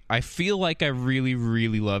 I feel like I really,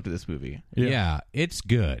 really loved this movie. Yeah, it's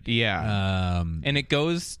good. Yeah. And it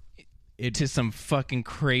goes to some fucking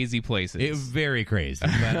crazy places. It's very crazy.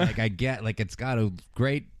 But like I get, like it's got a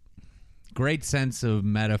great sense of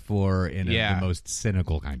metaphor in the most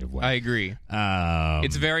cynical kind of way. I agree.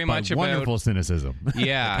 It's very much about wonderful cynicism.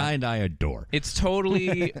 Yeah. The kind I adore. It's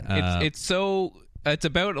totally it's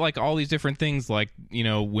about like all these different things, like, you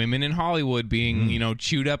know, women in Hollywood being, you know,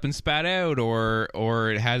 chewed up and spat out,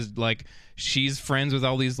 or it has like she's friends with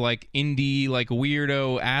all these like indie like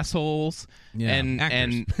weirdo assholes and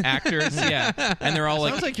actors, and they're all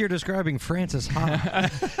like, sounds like you're describing Frances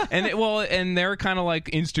Ha. and they're kind of like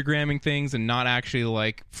Instagramming things and not actually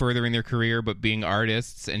like furthering their career, but being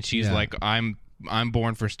artists. And she's like, I'm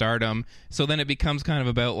born for stardom. So then it becomes kind of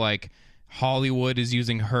about like Hollywood is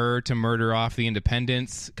using her to murder off the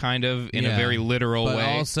independents, kind of in a very literal way. But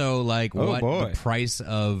also, like, the price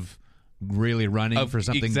of really running for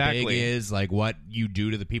something big is, like, what you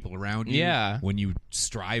do to the people around you when you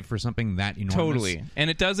strive for something that enormous. Totally. And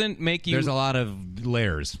it doesn't make you... There's a lot of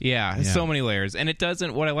layers. Yeah, so many layers. And it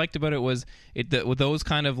doesn't... What I liked about it was with those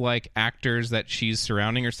kind of, like, actors that she's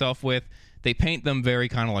surrounding herself with, they paint them very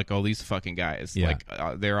kind of like, oh, these fucking guys. Yeah.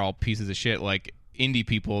 Like, they're all pieces of shit, like indie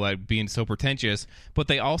people that being so pretentious, but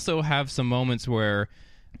they also have some moments where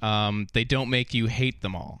they don't make you hate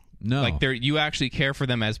them all. No, like you actually care for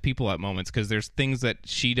them as people at moments, because there's things that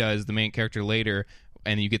she does, the main character, later,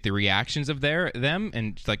 and you get the reactions of them,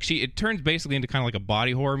 and like it turns basically into kind of like a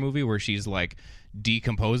body horror movie where she's like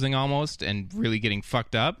decomposing almost and really getting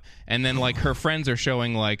fucked up, and then like her friends are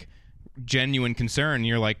showing like genuine concern, and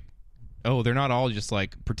you're like, oh, they're not all just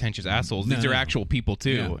like pretentious assholes. These are actual people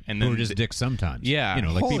too. Yeah. And then who are just dicks sometimes. Yeah. You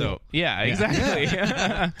know, like people. So, yeah, exactly.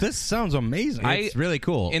 This sounds amazing. It's really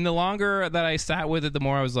cool. In the longer that I sat with it, the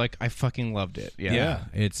more I was like, I fucking loved it. Yeah.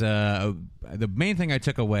 It's the main thing I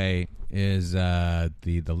took away is the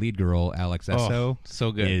lead girl, Alex Esso.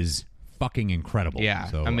 So good. Is fucking incredible. Yeah,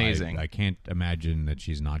 so amazing. I can't imagine that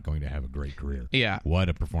she's not going to have a great career. Yeah. What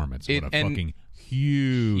a performance. What a fucking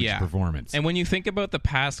huge performance. And when you think about the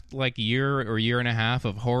past like year or year and a half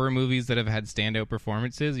of horror movies that have had standout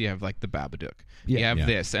performances, you have like The Babadook. You have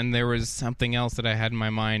this, and there was something else that I had in my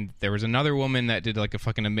mind. There was another woman that did like a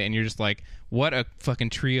fucking, and you're just like, what a fucking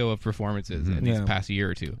trio of performances in these past year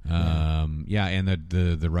or two. And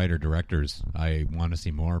the writer directors, I want to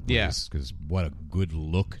see more, please, because what a good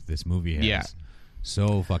look this movie has. Yeah.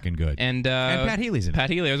 So fucking good. And Pat Healy's in it.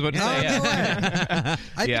 Pat Healy, I was about to say.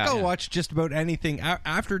 I think I'll watch just about anything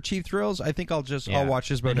after Cheap Thrills. I think I'll watch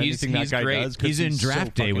just about anything that guy does. He's in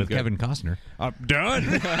Draft Day with Kevin Costner. I'm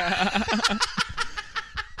done.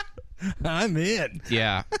 I'm in.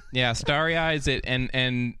 Yeah. Starry Eyes.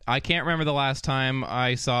 And I can't remember the last time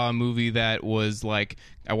I saw a movie that was like,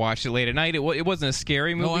 I watched it late at night. It wasn't a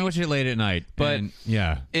scary movie. No, I watched it late at night. But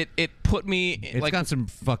it put me... It's like, got some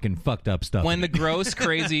fucking fucked up stuff. When the gross,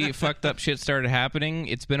 crazy, fucked up shit started happening,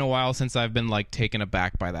 it's been a while since I've been like taken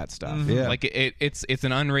aback by that stuff. Mm-hmm. Yeah. Like it's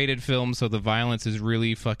an unrated film, so the violence is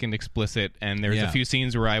really fucking explicit, and there's a few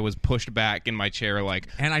scenes where I was pushed back in my chair like...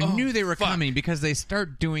 And I knew they were coming because they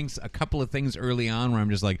start doing a couple of things early on where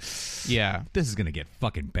I'm just like, yeah, this is going to get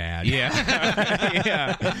fucking bad. Yeah.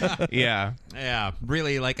 Yeah,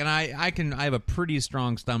 really, like, and I have a pretty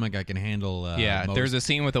strong stomach. I can handle there's a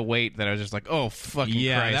scene with a weight that I was just like, oh fucking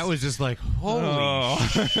Christ. That was just like, holy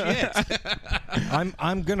shit.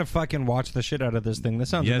 I'm gonna fucking watch the shit out of this thing. This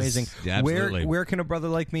sounds amazing. Absolutely. Where can a brother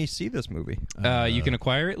like me see this movie? You can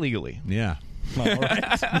acquire it legally. Yeah. All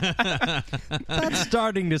right. That's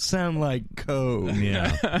starting to sound like code.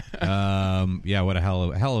 Yeah. What a hell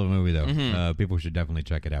of a movie though. Mm-hmm. People should definitely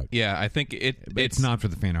check it out. Yeah, I think it's not for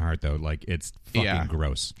the faint of heart though. Like, it's fucking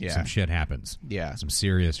gross. Yeah. Some shit happens. Yeah. Some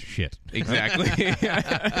serious shit. Exactly.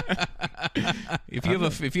 If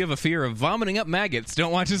you have a fear of vomiting up maggots,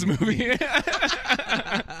 don't watch this movie.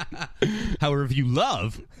 However, if you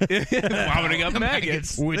love vomiting up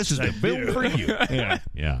maggots, this is the film for you. Yeah.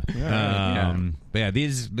 But yeah,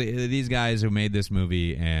 these guys who made this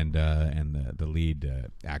movie and the lead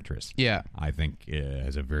actress, I think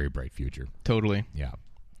has a very bright future. Totally. Yeah.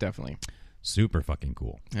 definitely. Super fucking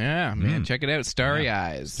cool. Yeah, man, check it out. Starry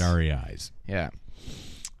Eyes. Starry Eyes. Yeah.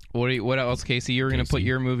 What else, Casey? You were going to put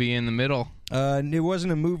your movie in the middle. It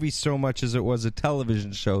wasn't a movie so much as it was a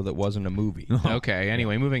television show that wasn't a movie. Okay,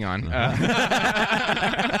 anyway, moving on.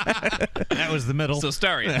 That was the middle. So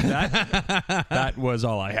Starry. That was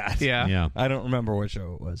all I had. Yeah. Yeah. I don't remember what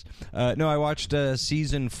show it was. No, I watched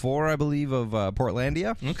season 4, I believe, of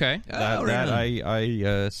Portlandia. Okay.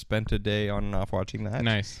 I spent a day on and off watching that.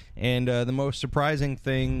 Nice. And the most surprising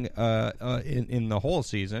thing in the whole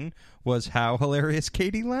season was how hilarious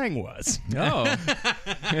Katie Lang was. Oh.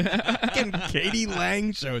 And Katie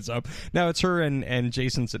Lang shows up. Now it's her and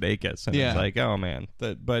Jason Sudeikis. And Yeah. it's like, oh, man.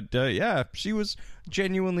 But yeah, she was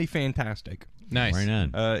genuinely fantastic. Nice. Right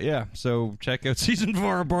on. Yeah, so check out season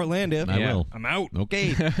 4 of Portlandia. I will. I'm out.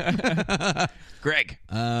 Okay. Greg.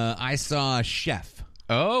 I saw Chef.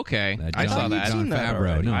 Oh, okay. I saw that. John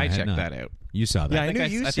Favreau. No, I had checked not. that out. You saw that. Yeah, I think knew I-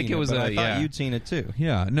 you'd I seen think it was but a- I thought yeah. you'd seen it too.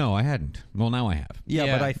 Yeah, no, I hadn't. Well, now I have. Yeah,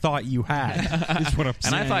 Yeah. but I thought you had. Is what I'm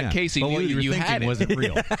And I saying. thought Yeah. Casey But knew what you were you thinking had it. wasn't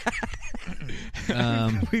real.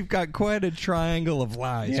 We've got quite a triangle of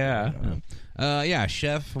lies. Yeah. going on. Yeah,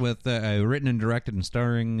 Chef with written and directed and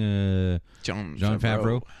starring John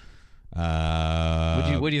Favreau.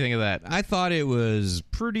 What do you think of that? I thought it was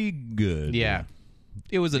pretty good. Yeah.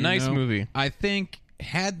 It was a You nice know, movie. I think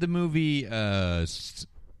had the movie,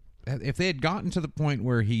 if they had gotten to the point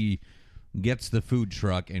where he gets the food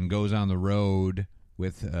truck and goes on the road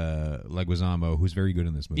with Leguizamo, who's very good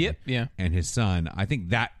in this movie, Yep, yeah. and his son, I think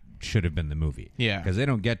that should have been the movie. Yeah. because they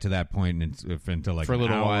don't get to that point until like For a an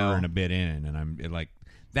little hour while. and a bit in, and I'm like.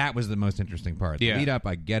 That was the most interesting part. The Yeah. lead up,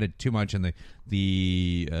 I get it too much, and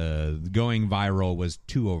the going viral was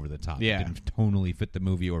too over the top. Yeah. It didn't tonally fit the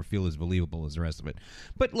movie or feel as believable as the rest of it.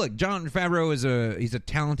 But look, Jon Favreau he's a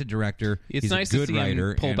talented director. It's he's nice a to good see him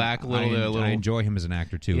writer. pull and back a little- I enjoy him as an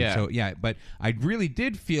actor too. Yeah. So yeah, but I really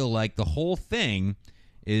did feel like the whole thing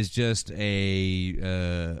is just a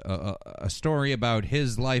story about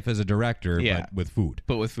his life as a director, Yeah. but with food.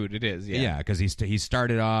 But with food, it is. Yeah. Yeah, because he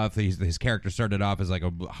started off. His character started off as like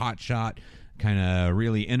a hot shot, kind of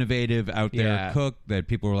really innovative out there Yeah. cook that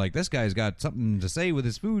people were like, this guy's got something to say with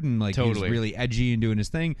his food, and like Totally. he's really edgy and doing his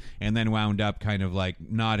thing, and then wound up kind of like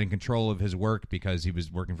not in control of his work because he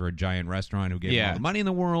was working for a giant restaurant who gave him Yeah. all the money in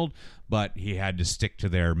the world, but he had to stick to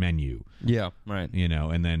their menu. Yeah, right. You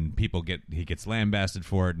know, and then he gets lambasted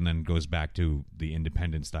for it, and then goes back to the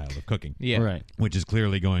independent style of cooking. Yeah. Right. Which is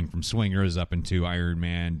clearly going from Swingers up into Iron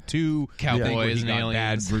Man 2. Cowboys I think, where he and got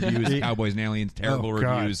Aliens. Bad reviews, Cowboys and Aliens, terrible Oh,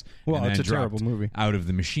 God. reviews. Well, and then it's a terrible dropped movie. out of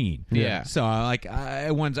the machine. Yeah. So I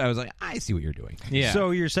was like, I see what you're doing. Yeah.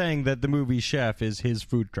 So you're saying that the movie Chef is his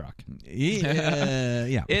food truck?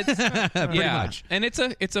 Yeah. It's Pretty yeah. much. And it's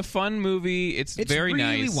a fun movie. It's very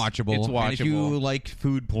really nice. watchable. It's watchable. And if you like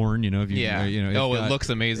food porn, if you, Yeah. it's Oh, it got- looks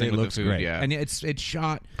amazing It with the looks food, great. yeah. And it's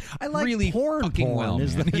shot I like really porn. fucking well.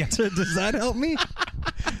 Is man. that, Yeah. does that help me?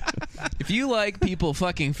 If you like people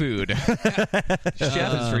fucking food,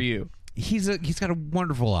 Chef is for you. He's got a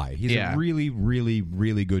wonderful eye. He's Yeah. a really, really,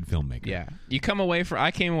 really good filmmaker. Yeah.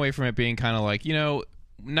 I came away from it being kind of like,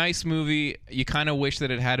 nice movie. You kind of wish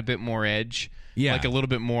that it had a bit more edge. Yeah. Like a little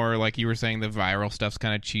bit more, like you were saying, the viral stuff's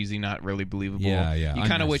kind of cheesy, not really believable. Yeah, yeah, You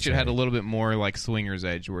kind of wish it had a unnecessary. little bit more like Swingers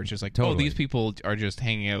edge, where it's just like, Totally. oh, these people are just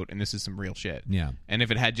hanging out and this is some real shit. Yeah. And if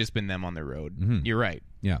it had just been them on the road, you're right.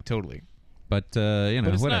 Yeah. Totally. But it's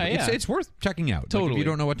whatever. not- yeah. It's worth checking out. Like, if Totally. you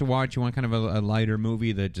don't know what to watch, you want kind of a lighter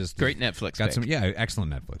movie that just Great Netflix got pick. some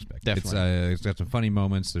excellent Netflix pick. Definitely. It's got some funny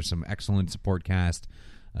moments. There's some excellent support cast.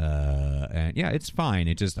 And yeah, it's fine.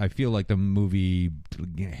 It just I feel like the movie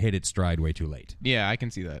hit its stride way too late. Yeah, I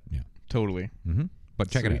can see that. Yeah. Totally. But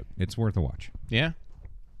check it Sweet. out. It's worth a watch. Yeah.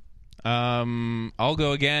 I'll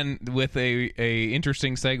go again with a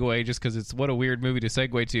interesting segue, just because it's what a weird movie to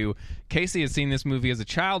segue to. Casey has seen this movie as a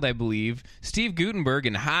child, I believe. Steve Guttenberg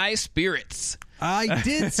in High Spirits. I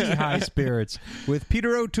did see High Spirits with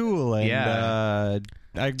Peter O'Toole and Yeah.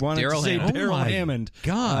 I wanted Daryl to say Hammond. Daryl Hammond.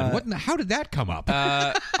 God, how did that come up?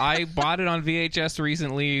 I bought it on VHS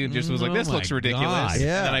recently. Just was like, Oh this my looks ridiculous. God.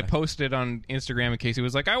 Yeah. And then I posted on Instagram, and Casey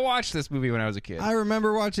was like, I watched this movie when I was a kid. I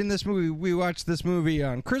remember watching this movie. We watched this movie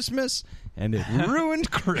on Christmas, and it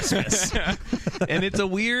ruined Christmas. And it's a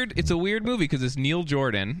weird movie because it's Neil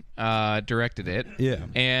Jordan directed it. Yeah.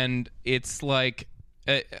 And it's like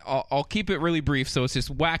I'll keep it really brief. So it's this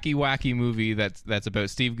wacky movie that's about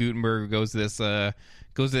Steve Guttenberg, who goes to this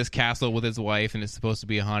goes to this castle with his wife, and it's supposed to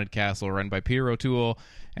be a haunted castle run by Peter O'Toole,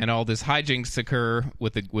 and all this hijinks occur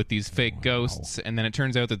with these fake ghosts, and then it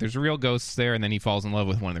turns out that there's real ghosts there, and then he falls in love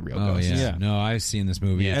with one of the real Oh ghosts. yeah. No, I've seen this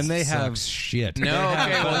movie. And they sucks have- shit. No,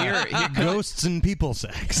 okay, well here Ghosts and people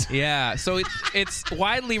sex. yeah, so it's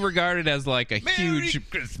widely regarded as like a huge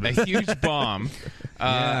bomb.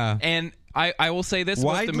 Yeah. And I will say this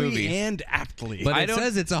about the Widely movie. and aptly. But I it don't-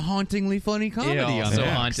 says it's a hauntingly funny comedy. Yeah, on so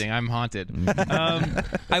Max. haunting. I'm haunted.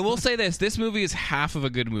 I will say this movie is half of a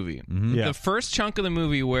good movie. Yeah. The first chunk of the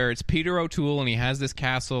movie where it's Peter O'Toole and he has this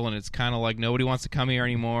castle and it's kind of like nobody wants to come here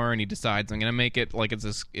anymore, and he decides I'm going to make it like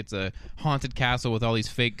it's a haunted castle with all these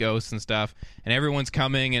fake ghosts and stuff, and everyone's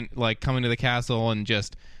coming to the castle, and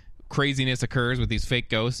just craziness occurs with these fake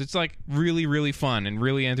ghosts. It's like really, really fun and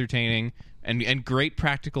really entertaining. And great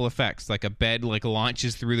practical effects, like a bed like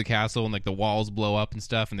launches through the castle and like the walls blow up and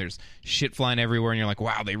stuff, and there's shit flying everywhere, and you're like,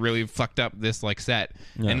 wow, they really fucked up this like set,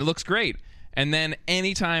 and it looks great. And then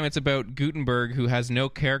anytime it's about Gutenberg, who has no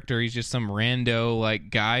character, he's just some rando like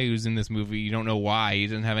guy who's in this movie. You don't know why he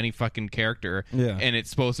doesn't have any fucking character. Yeah. And it's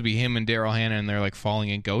supposed to be him and Daryl Hannah, and they're like falling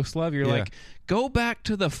in ghost love. You're like, go back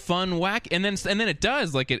to the fun whack, and then it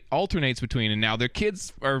does, like it alternates between, and now their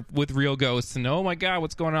kids are with real ghosts, and oh my god,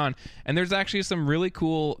 what's going on? And there's actually some really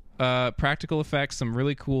cool practical effects, some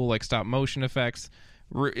really cool like stop motion effects.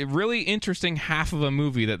 Really interesting half of a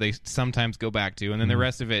movie that they sometimes go back to, and then the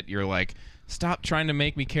rest of it you're like, stop trying to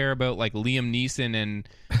make me care about like Liam Neeson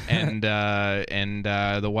and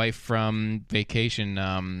the wife from Vacation,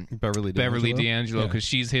 Beverly D'Angelo, because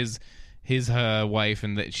she's his wife,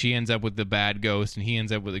 and that she ends up with the bad ghost and he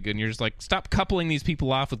ends up with a good, and you're just like, stop coupling these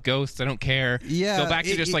people off with ghosts. I don't care. Yeah, go back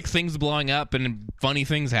to just like things blowing up and funny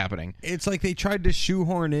things happening. It's like they tried to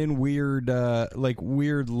shoehorn in weird love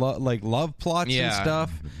plots and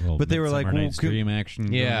stuff, Well, but they were like, Midsummer well, Night's Dream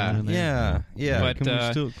action. Yeah. going on in there. yeah. But,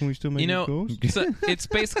 can we still make it ghost? so it's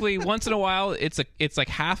basically once in a while it's like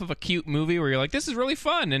half of a cute movie where you're like, this is really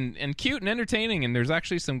fun and cute and entertaining, and there's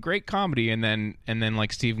actually some great comedy, and then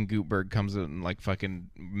like Steven Gutberg comes in and like fucking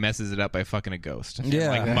messes it up by fucking a ghost. And, Yeah.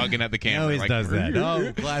 like mugging at the He camera. always like, does that.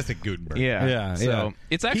 Oh, classic Gutenberg. Yeah. So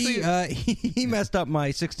it's actually he messed up my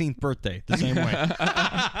 16th birthday the same way.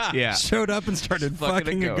 yeah. Showed up and started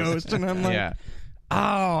fucking a ghost, and I'm like, Yeah.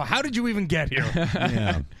 oh, how did you even get here?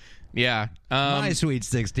 Yeah. Yeah. My sweet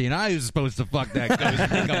 16. I was supposed to fuck that ghost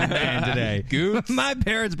and become a man today. My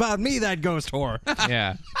parents bought me that ghost whore.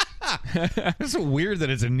 Yeah. It's so weird that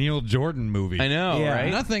it's a Neil Jordan movie. I know, Yeah.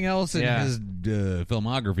 right? Nothing else in Yeah. his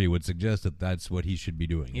filmography would suggest that that's what he should be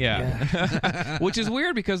doing. Yeah. Which is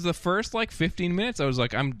weird because the first like 15 minutes I was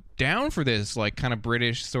like, I'm down for this like kind of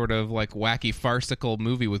British sort of like wacky farcical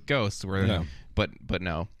movie with ghosts where Yeah. but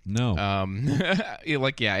no. No.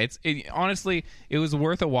 Honestly, it was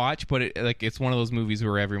worth a watch, but it's one of those movies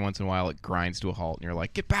where every once in a while it grinds to a halt and you're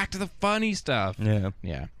like, get back to the funny stuff. Yeah.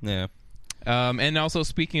 Yeah. And also,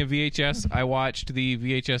 speaking of VHS, I watched the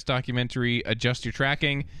VHS documentary Adjust Your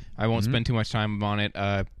Tracking. I won't spend too much time on it.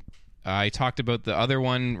 I talked about the other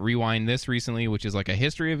one, Rewind This, recently, which is like a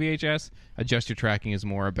history of VHS. Adjust Your Tracking is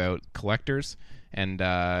more about collectors and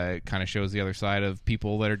kind of shows the other side of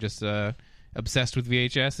people that are just obsessed with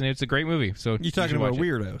VHS, and it's a great movie. So You're talking should about watch it.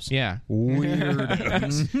 weirdos. Yeah.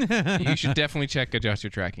 Weirdos. You should definitely check Adjust Your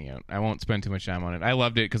Tracking out. I won't spend too much time on it. I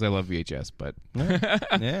loved it because I love VHS, but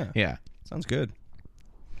Yeah. yeah. Sounds good.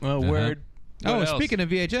 Well, word. Oh, What else? speaking of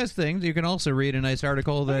VHS things, you can also read a nice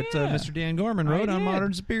article that Mr. Dan Gorman wrote on did.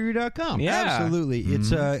 modernsuperior.com. Yeah. Absolutely.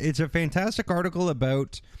 It's a fantastic article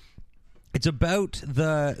about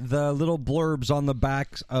the little blurbs on the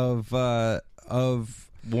backs of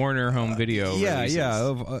Warner Home Video. releases.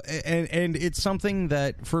 and it's something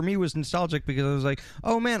that for me was nostalgic because I was like,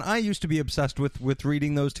 oh man, I used to be obsessed with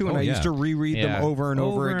reading those too, and Oh, I yeah. used to reread Yeah. them over and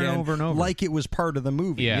over Over and again, over and over. like it was part of the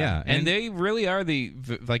movie. Yeah. Yeah, And and- they really are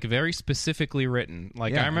like very specifically written.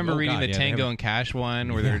 Like Yeah. I remember Oh, reading God, the yeah, Tango they have- and Cash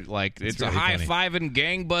one where they're like, it's a really high funny. five and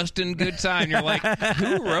gang busting good time. You're like,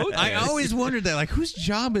 who wrote this? I always wondered that, like, whose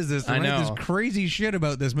job is this to I write know. this crazy shit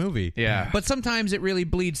about this movie? Yeah. But sometimes it really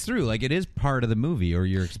bleeds through. Like, it is part of the movie or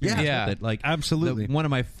your experience Yeah. with it. Like, Absolutely. one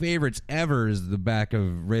of my favorites ever is the back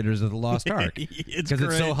of Raiders of the Lost Ark. It's Because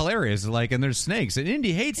it's so great. hilarious. Like, and there's snakes. And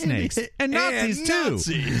Indy hates snakes. And Nazis, too.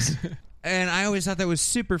 Nazis. And I always thought that was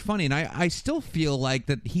super funny. And I still feel like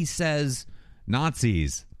that he says,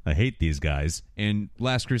 Nazis, I hate these guys. And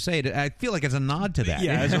Last Crusade, I feel like it's a nod to that.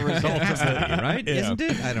 Yeah, as a result of that. Right? Yeah. Isn't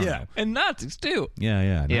it? I don't know. And Nazis too.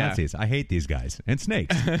 Yeah, Yeah. Nazis. I hate these guys and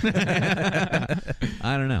snakes.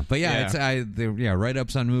 I don't know, but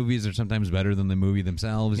write-ups on movies are sometimes better than the movie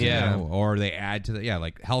themselves. Yeah. or they add to the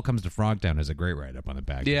Like Hell Comes to Frogtown is a great write-up on the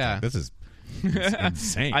back. It's Yeah. like, this is It's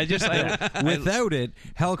insane. Without it,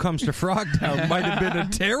 Hell Comes to Frogtown might have been a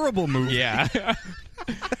terrible movie. Yeah.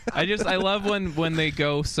 I love when they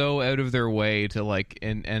go so out of their way to like,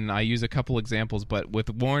 and I use a couple examples, but with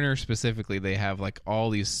Warner specifically, they have like all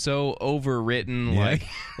these so overwritten,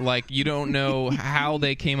 like you don't know how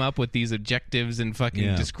they came up with these objectives and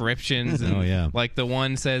fucking descriptions. And like the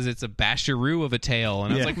one says it's a basharoo of a tale,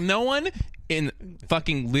 and I was like, no one in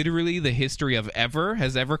fucking literally the history of ever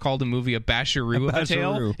has ever called a movie a basharoo of a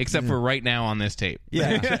tale, except for right now on this tape.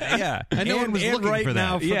 Yeah. And no one was looking right for that.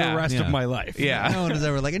 now for the rest of my life. Yeah. No one was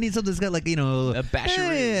ever like, I need something that's got like, you know, a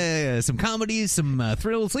basharoo. Some comedies, some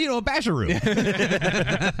thrills, you know, a basharoo.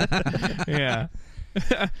 Yeah.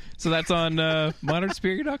 So that's on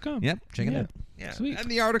modernspear.com. Yep, check it out. Yeah. Sweet. And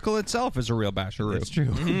the article itself is a real basharoo. It's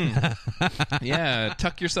true. Yeah,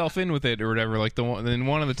 tuck yourself in with it or whatever. Like in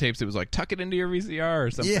one of the tapes, it was like tuck it into your VCR or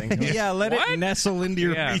something. Let it nestle into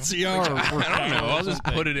your VCR. I don't know. I'll just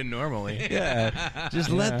put it in normally. Yeah, just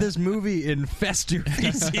let this movie infest your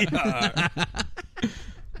VCR.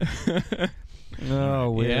 Oh,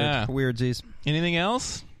 weird. Yeah. Weirdsies. Anything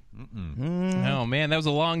else? Oh man, that was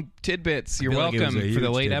a long tidbits. You're feel like it was welcome a for the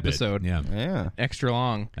huge late tidbit. episode. Yeah. Extra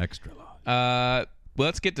long. Extra long.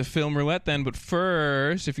 Let's get to Film Roulette then. But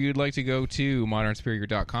first, if you'd like to go to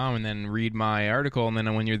modernsuperior.com and then read my article, and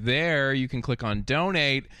then when you're there, you can click on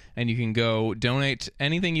Donate, and you can go donate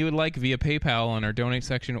anything you would like via PayPal on our Donate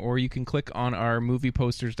section, or you can click on our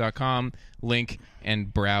movieposters.com link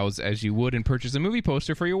and browse as you would and purchase a movie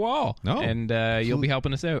poster for your wall. Oh. And you'll be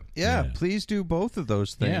helping us out. Yeah, please do both of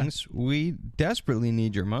those things. Yeah. We desperately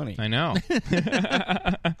need your money. I know.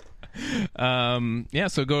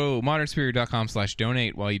 So go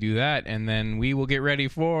modernsuperior.com/donate while you do that, and then we will get ready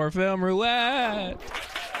for Film Roulette.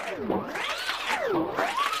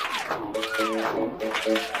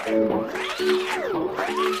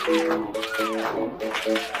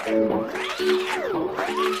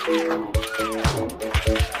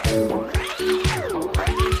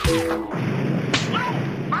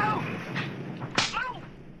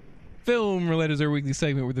 Film Roulette is our weekly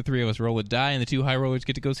segment where the three of us roll a die and the two high rollers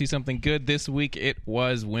get to go see something good. This week it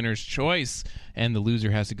was Winner's Choice, and the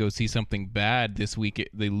loser has to go see something bad. This week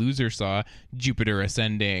the loser saw Jupiter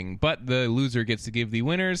Ascending, but the loser gets to give the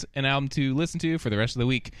winners an album to listen to for the rest of the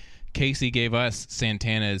week. Casey gave us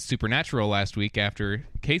Santana's Supernatural last week after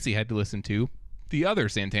Casey had to listen to the other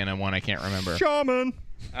Santana one I can't remember. Shaman.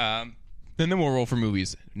 Then we'll roll for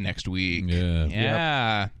movies next week.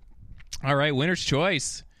 Yeah. All right, Winner's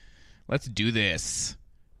Choice. Let's do this.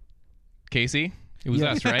 Casey, it was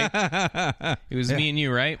us, right? It was me and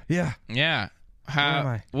you, right? Yeah. Yeah. am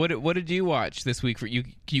I? What did you watch this week? For you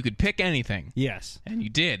could pick anything, Yes. and you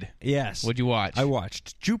did. Yes. What'd you watch? I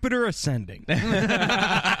watched Jupiter Ascending.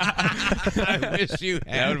 I wish you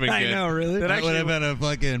That would have been good. I know, really. That would have been a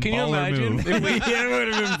fucking Can you baller imagine? move. It would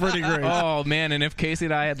have been pretty great. Oh man! And if Casey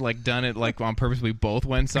and I had like done it like on purpose, we both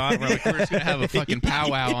went and saw it. We're like, we're just gonna have a fucking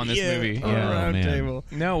powwow on this movie. On a round man. table.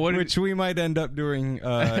 No, what? Which we might end up doing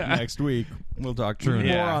next week. We'll talk more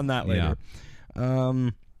Yeah. on that later.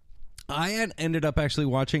 I had ended up actually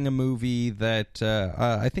watching a movie that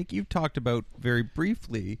I think you've talked about very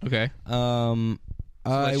briefly. Okay.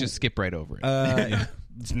 Let's just skip right over it.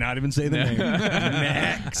 Let's not even say the name.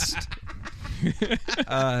 Next.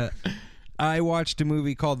 I watched a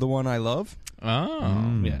movie called The One I Love.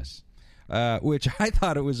 Oh. Yes. Which I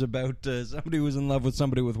thought it was about somebody who was in love with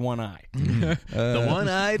somebody with one eye. The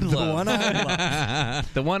one-eyed love. The one-eyed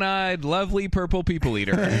love. The one-eyed, lovely purple people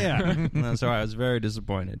eater. Yeah. So I was very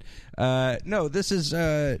disappointed. No, this is...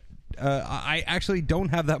 I actually don't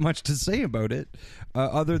have that much to say about it,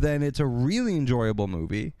 other than it's a really enjoyable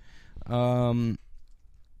movie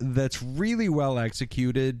that's really well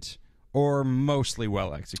executed, or mostly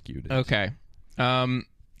well executed. Okay.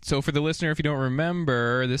 So for the listener, if you don't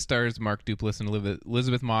remember, this stars Mark Duplass and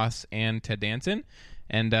Elizabeth Moss and Ted Danson.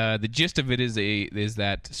 And the gist of it is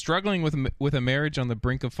that struggling with a marriage on the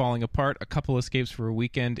brink of falling apart, a couple escapes for a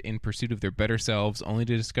weekend in pursuit of their better selves, only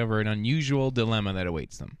to discover an unusual dilemma that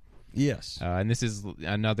awaits them. Yes. And this is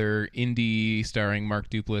another indie starring Mark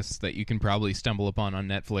Duplass that you can probably stumble upon on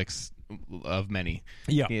Netflix of many.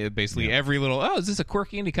 Yeah. Basically every little, is this a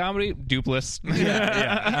quirky indie comedy? Duplass.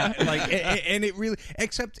 And it really,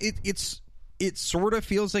 except it sort of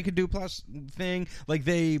feels like a Duplass thing, like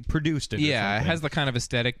they produced it. or Yeah, it something. has the kind of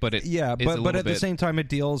aesthetic, but it Yeah, is a but at bit, the same time, it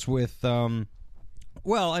deals with.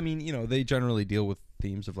 Well, I mean, they generally deal with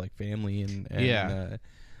themes of like family and Yeah.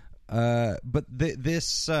 But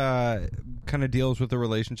this kind of deals with a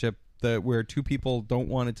relationship where two people don't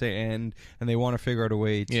want it to end, and they want to figure out a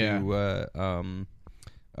way to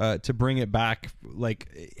bring it back, like,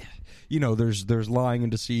 there's lying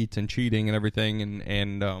and deceit and cheating and everything,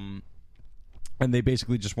 and they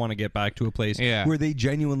basically just want to get back to a place where they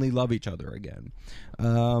genuinely love each other again.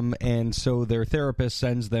 And so their therapist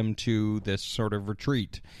sends them to this sort of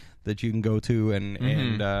retreat that you can go to,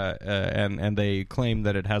 and they claim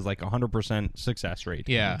that it has like 100% success rate.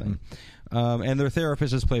 Yeah. And their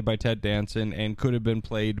therapist is played by Ted Danson and could have been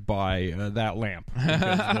played by that lamp.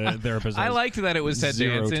 The therapist I liked that it was Ted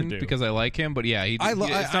Danson because I like him, but yeah,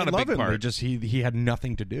 it's not a love big him. part. He had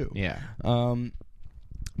nothing to do. Yeah.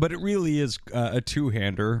 But it really is a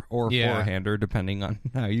two-hander or four-hander, depending on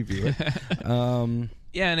how you view it.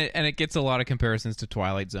 Yeah, and it gets a lot of comparisons to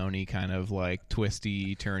Twilight Zone-y, kind of like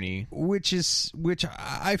twisty, turny. Which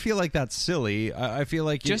I feel like that's silly. I feel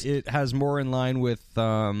like it has more in line with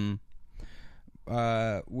I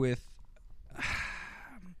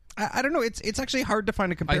don't know. It's actually hard to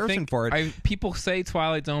find a comparison for it. People say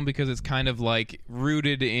Twilight Zone because it's kind of like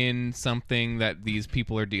rooted in something that these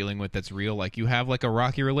people are dealing with that's real. Like you have like a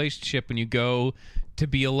rocky relationship and you go to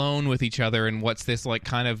be alone with each other, and what's this like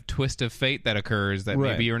kind of twist of fate that occurs that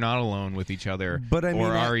maybe you're not alone with each other, but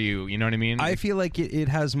are you? You know what I mean? I feel like it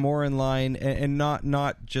has more in line, and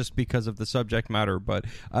not just because of the subject matter, but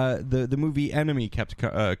the movie Enemy kept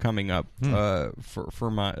coming up to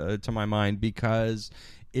my mind because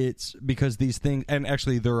these things, and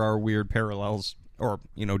actually there are weird parallels, or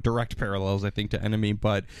direct parallels, I think, to Enemy,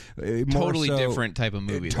 but totally different type of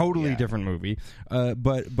movie. Totally different movie.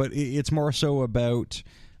 But it's more so about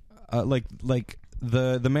like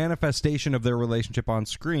the manifestation of their relationship on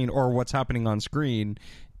screen, or what's happening on screen.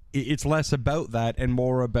 It's less about that and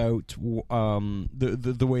more about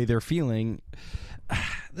the way they're feeling.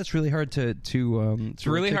 That's really hard to it's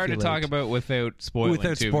really hard to talk about without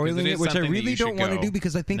spoiling it, which I really don't want to do,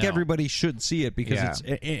 because I think everybody should see it, because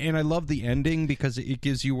and I love the ending because it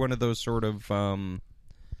gives you one of those sort of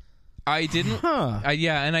I didn't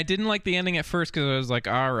and I didn't like the ending at first because I was like,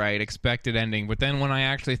 all right, expected ending, but then when I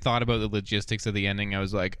actually thought about the logistics of the ending, I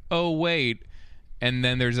was like, oh wait, and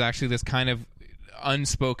then there's actually this kind of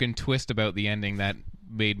unspoken twist about the ending that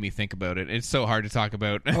made me think about it. It's so hard to talk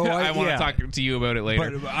about. I want to talk to you about it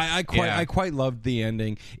later. But I quite loved the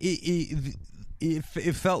ending. It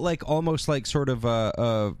felt like almost like sort of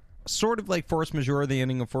like Force Majeure, the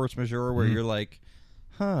ending of Force Majeure, where you're like,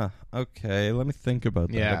 okay, let me think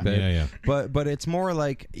about that a bit. Yeah. But it's more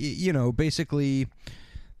like, basically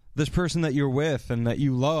this person that you're with and that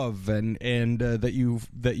you love and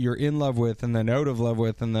that you're in love with and then out of love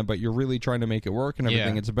with, and then but you're really trying to make it work and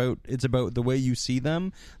everything. It's about the way you see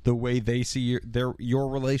them, the way they see your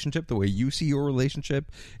relationship, the way you see your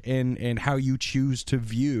relationship, and how you choose to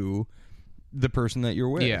view the person that you're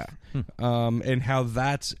with, and how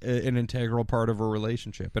that's an integral part of a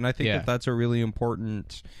relationship. And I think that's a really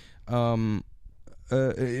important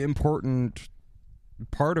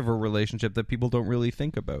part of a relationship that people don't really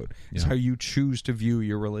think about. Is how you choose to view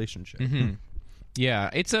your relationship. Yeah,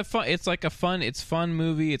 it's fun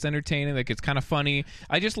movie. It's entertaining. Like, it's kind of funny.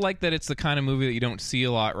 I just like that it's the kind of movie that you don't see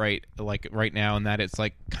a lot right now, and that it's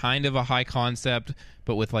like kind of a high concept,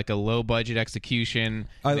 but with like a low budget execution.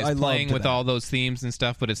 It's playing with all those themes and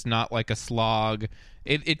stuff, but it's not like a slog.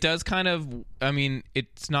 It does kind of, I mean,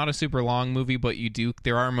 it's not a super long movie, but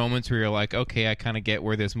there are moments where you're like, okay, I kind of get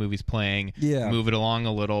where this movie's playing. Move it along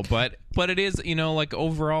a little, but it is, like,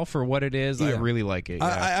 overall for what it is, I really like it.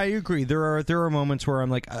 I agree. There are moments where I'm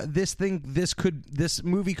like, this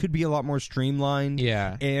movie could be a lot more streamlined,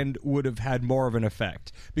 and would have had more of an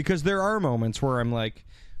effect, because there are moments where I'm like,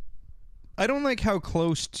 I don't like how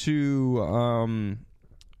close to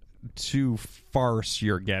farce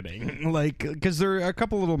you're getting, like, because there are a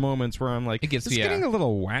couple little moments where I'm like, it's getting a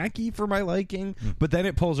little wacky for my liking, but then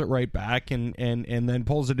it pulls it right back and then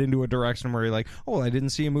pulls it into a direction where you're like, oh, I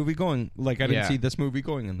didn't see a movie going, like, I didn't see this movie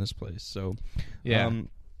going in this place. So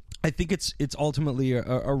I think it's ultimately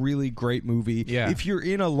a really great movie. If you're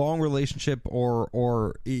in a long relationship,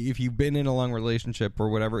 or if you've been in a long relationship or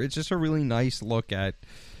whatever, it's just a really nice look at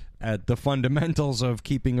the fundamentals of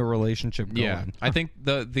keeping a relationship going. Yeah, I think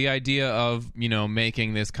the idea of,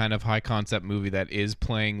 making this kind of high concept movie that is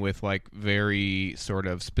playing with like very sort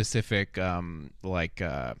of specific like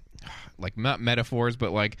not metaphors,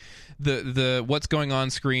 but like the what's going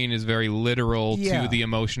on screen is very literal to the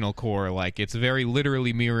emotional core. Like, it's very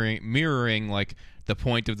literally mirroring like the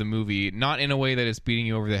point of the movie, not in a way that it's beating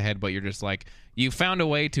you over the head, but you're just like, you found a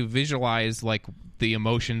way to visualize like the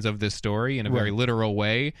emotions of this story in a very literal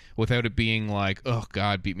way without it being like, oh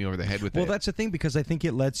God, beat me over the head with it. Well, that's the thing, because I think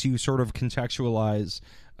it lets you sort of contextualize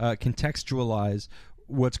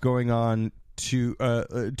what's going on to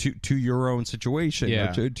your own situation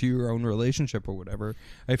Yeah. or to your own relationship or whatever.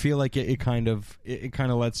 I feel like it kind of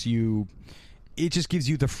lets you. It just gives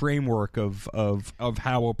you the framework of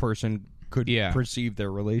how a person could perceive their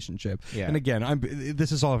relationship. Yeah. And again,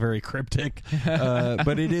 this is all very cryptic,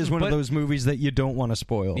 but it is one of those movies that you don't want to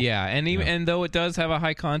spoil. Yeah, and even and though it does have a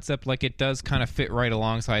high concept, like it does kind of fit right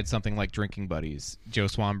alongside something like Drinking Buddies, Joe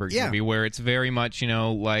Swanberg's movie, where it's very much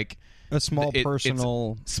like a small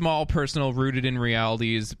personal, rooted in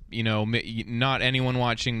realities. Not anyone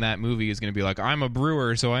watching that movie is going to be like, I'm a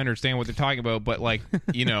brewer, so I understand what they're talking about. But like,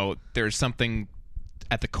 there's something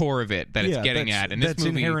at the core of it that it's getting at, and this that's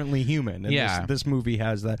movie inherently human. And this movie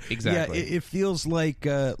has that exactly. Yeah, it feels like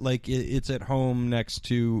it's at home next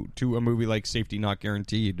to a movie like Safety Not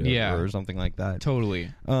Guaranteed, or something like that.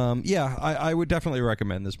 Totally. I would definitely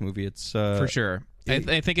recommend this movie. It's for sure.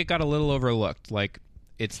 I think it got a little overlooked. Like,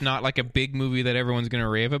 it's not like a big movie that everyone's going to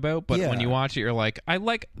rave about, but when you watch it, you're like, I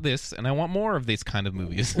like this, and I want more of these kind of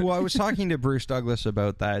movies. Well, I was talking to Bruce Douglas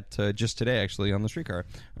about that just today, actually, on the streetcar.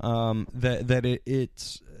 I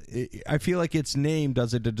feel like its name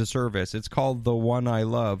does it a disservice. It's called The One I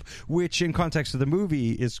Love, which, in context of the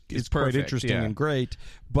movie, is quite interesting and great.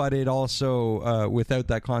 But it also, without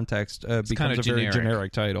that context, becomes a very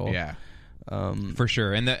generic title. Yeah. For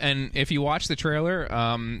sure. And if you watch the trailer,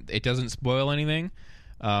 it doesn't spoil anything.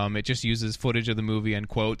 It just uses footage of the movie and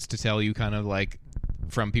quotes to tell you kind of like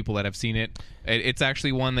from people that have seen it. It's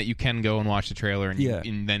actually one that you can go and watch the trailer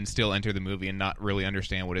and then still enter the movie and not really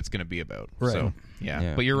understand what it's going to be about. Right. So,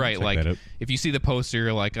 yeah. But you're right. Like, if you see the poster,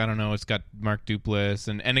 you're like, I don't know, it's got Mark Duplass.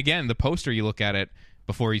 And again, the poster, you look at it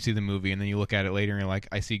before you see the movie, and then you look at it later and you're like,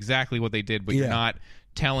 I see exactly what they did, but you're not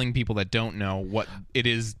telling people that don't know what it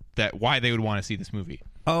is why they would want to see this movie.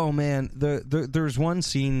 Oh man, there's one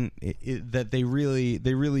scene that they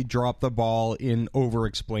really dropped the ball in over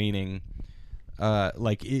explaining.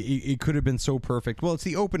 Like it could have been so perfect. Well, it's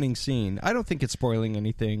the opening scene. I don't think it's spoiling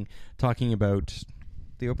anything. Talking about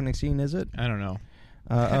the opening scene, is it? I don't know.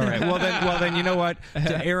 All right. Well then, you know what?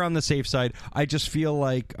 To err on the safe side, I just feel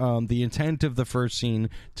like the intent of the first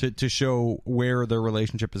scene to show where their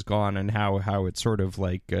relationship has gone and how it's sort of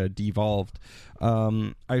like devolved.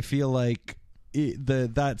 I feel like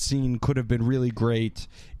that scene could have been really great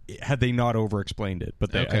had they not over-explained it,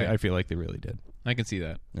 but I feel like they really did. I can see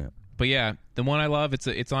that. Yeah. But yeah, The One I Love, it's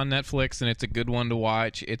on Netflix, and it's a good one to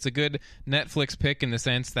watch. It's a good Netflix pick in the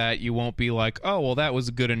sense that you won't be like, oh, well, that was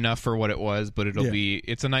good enough for what it was, but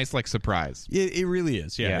it's a nice like surprise. It really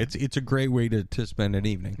is. Yeah. It's a great way to spend an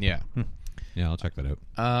evening. Yeah. Yeah, I'll check that out.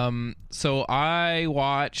 So I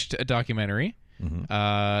watched a documentary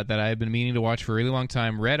that I've been meaning to watch for a really long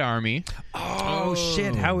time, Red Army. Oh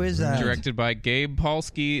shit, how is that? Directed by Gabe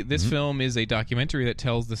Polsky. This film is a documentary that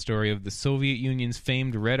tells the story of the Soviet Union's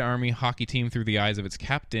famed Red Army hockey team through the eyes of its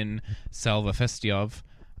captain, Slava Festyov.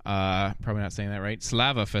 Probably not saying that right.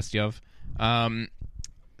 Slava Festyov.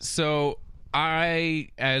 So I,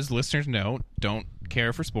 as listeners know, don't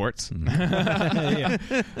care for sports. Yeah,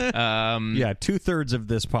 2/3 of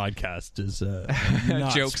this podcast is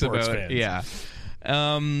not jokes sports about fans. Yeah.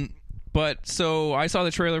 But so I saw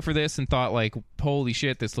the trailer for this and thought, like, holy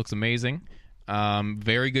shit, this looks amazing.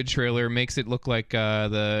 Very good trailer. Makes it look like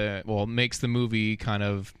makes the movie kind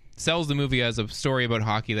of sells the movie as a story about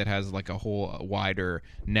hockey that has like a whole wider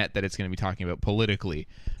net that it's going to be talking about politically.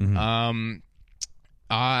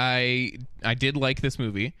 I did like this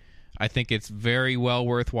movie. I think it's very well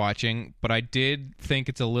worth watching, but I did think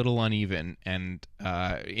it's a little uneven, and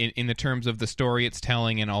in the terms of the story it's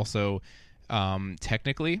telling, and also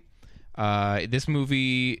technically, this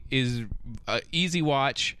movie is an easy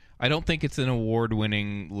watch. I don't think it's an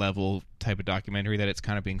award-winning level type of documentary that it's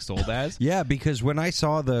kind of being sold as. Yeah, because when I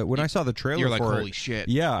saw the trailer, you're like, for holy it, shit!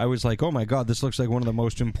 Yeah, I was like, oh my god, this looks like one of the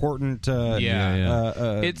most important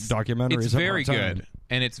documentaries. It's very of our time. good,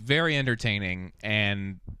 and it's very entertaining,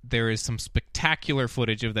 and there is some spectacular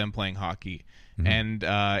footage of them playing hockey. And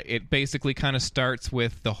it basically kind of starts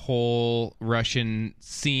with the whole Russian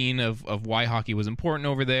scene of why hockey was important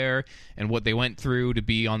over there and what they went through to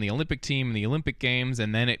be on the Olympic team in the Olympic Games,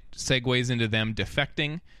 and then it segues into them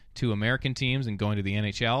defecting to American teams and going to the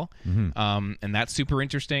NHL, and that's super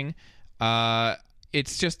interesting.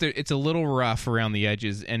 It's just it's a little rough around the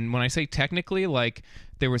edges, and when I say technically, like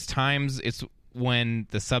there was times it's when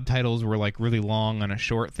the subtitles were like really long on a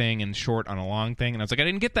short thing and short on a long thing, and I was like, I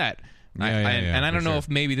didn't get that. And I don't know if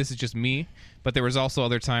maybe this is just me, but there was also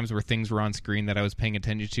other times where things were on screen that I was paying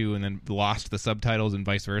attention to and then lost the subtitles and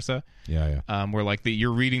vice versa. Where like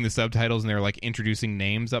you're reading the subtitles and they're like introducing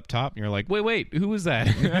names up top and you're like, wait, who was that?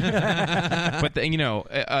 But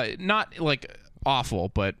not like awful,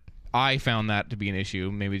 but I found that to be an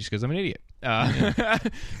issue, maybe just because I'm an idiot.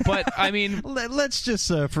 But I mean, let's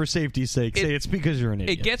just for safety's sake say it's because you're an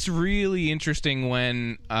idiot. It gets really interesting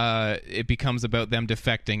when it becomes about them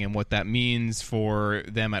defecting and what that means for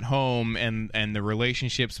them at home and the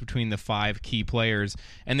relationships between the 5 key players,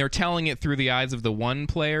 and they're telling it through the eyes of the one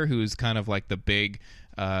player who's kind of like the big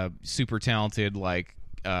super talented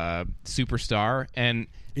superstar. And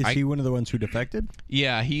is he one of the ones who defected?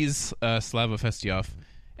 Yeah, he's Slava Festiev,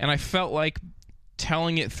 and I felt like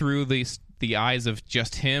telling it through the eyes of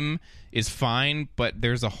just him is fine, but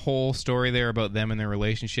there's a whole story there about them and their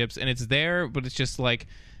relationships, and it's there, but it's just like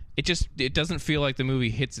it doesn't feel like the movie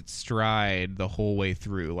hits its stride the whole way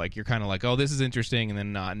through. Like you're kind of like, oh, this is interesting, and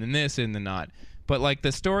then not, and then this, and then not. But like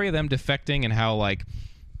the story of them defecting and how like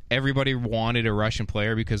everybody wanted a Russian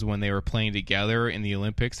player because when they were playing together in the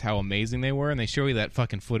Olympics, how amazing they were. And they show you that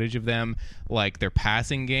fucking footage of them, like their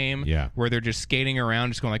passing game, where they're just skating around,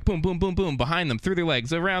 just going like boom, boom, boom, boom, behind them, through their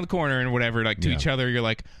legs, around the corner and whatever, like to each other. You're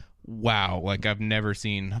like, wow, like I've never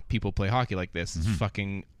seen people play hockey like this. It's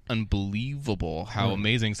fucking unbelievable how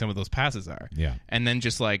amazing some of those passes are. Yeah. And then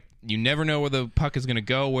just like you never know where the puck is going to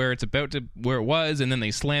go, where it was, and then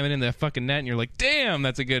they slam it in the fucking net, and you're like, damn,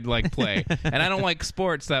 that's a good like play. And I don't like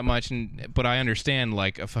sports that much, but I understand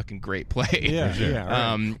like a fucking great play. Yeah, sure.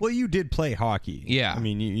 Yeah. Right. Well, you did play hockey. Yeah. I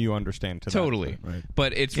mean, you understand totally. That, right?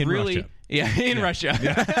 But it's in really Russia. Yeah, in Russia.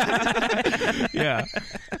 Yeah. Yeah.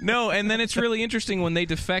 No, and then it's really interesting when they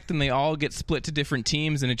defect and they all get split to different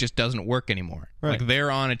teams and it just doesn't work anymore. Right. Like they're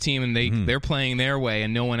on a team and they're playing their way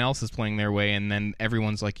and no one else is playing their way, and then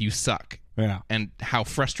everyone's like, you suck. Yeah. And how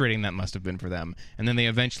frustrating that must have been for them. And then they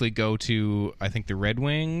eventually go to, I think, the Red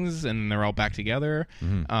Wings, and they're all back together.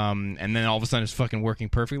 And then all of a sudden it's fucking working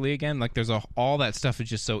perfectly again. Like there's all that stuff is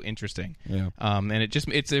just so interesting. Yeah. And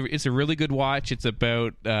it's a really good watch. It's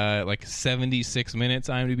about like 76 minutes,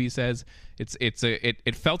 IMDb says.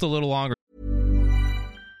 It felt a little longer.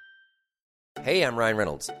 Hey, I'm Ryan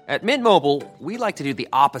Reynolds. At Mint Mobile, we like to do the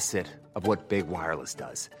opposite of what Big Wireless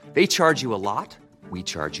does. They charge you a lot. We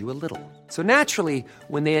charge you a little. So naturally,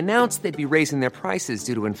 when they announced they'd be raising their prices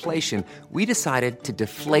due to inflation, we decided to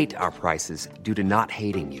deflate our prices due to not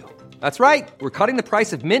hating you. That's right. We're cutting the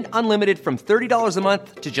price of Mint Unlimited from $30 a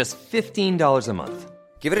month to just $15 a month.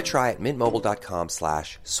 Give it a try at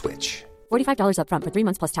mintmobile.com/switch. $45 up front for 3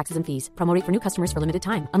 months plus taxes and fees. Promo rate for new customers for limited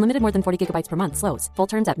time. Unlimited more than 40 gigabytes per month. Slows full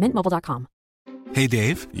terms at mintmobile.com. Hey,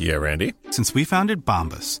 Dave. Yeah, Randy. Since we founded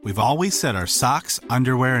Bombas, we've always said our socks,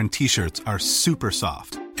 underwear, and T-shirts are super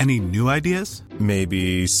soft. Any new ideas?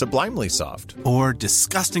 Maybe sublimely soft. Or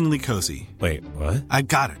disgustingly cozy. Wait, what? I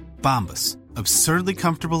got it. Bombas. Absurdly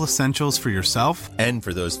comfortable essentials for yourself and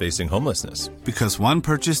for those facing homelessness. Because one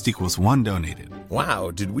purchased equals one donated.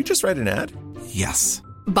 Wow, did we just write an ad? Yes.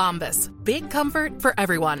 Bombas. Big comfort for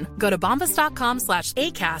everyone. Go to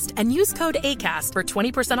bombas.com/ACAST and use code ACAST for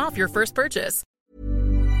 20% off your first purchase.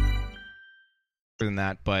 Than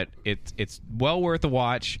that, but it's well worth a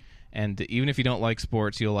watch, and even if you don't like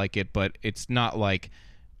sports, you'll like it. But it's not like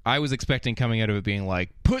I was expecting coming out of it being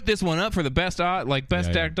like, put this one up for the best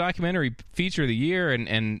documentary feature of the year,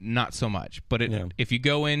 and not so much. But if you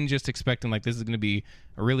go in just expecting like this is going to be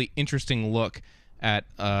a really interesting look at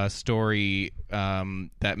a story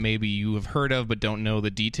that maybe you have heard of but don't know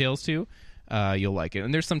the details to, you'll like it.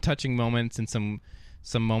 And there's some touching moments and some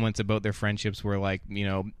moments about their friendships where, like, you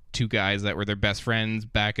know, two guys that were their best friends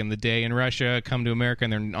back in the day in Russia come to America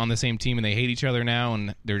and they're on the same team and they hate each other now,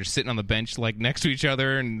 and they're just sitting on the bench like next to each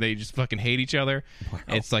other and they just fucking hate each other. Wow.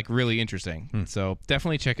 It's like really interesting. So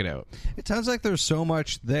definitely check it out. It sounds like there's so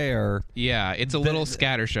much there. Yeah, it's a little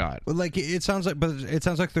scattershot. Like it sounds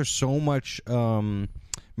like there's so much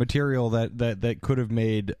material that could have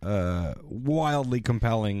made a wildly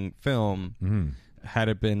compelling film. Had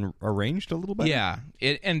it been arranged a little better? Yeah,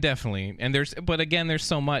 and definitely. And there's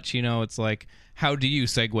so much, you know, it's like, how do you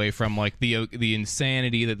segue from like the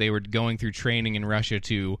insanity that they were going through training in Russia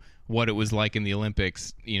to what it was like in the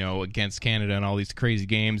Olympics, you know, against Canada and all these crazy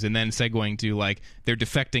games, and then segueing to like they're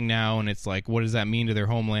defecting now, and it's like, what does that mean to their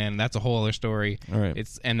homeland? That's a whole other story. All right.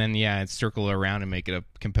 It's circle around and make it a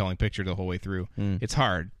compelling picture the whole way through. It's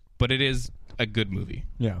hard, but it is a good movie.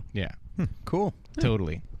 Yeah. Yeah. Cool.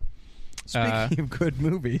 Totally. Speaking of good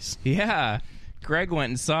movies. Yeah. Greg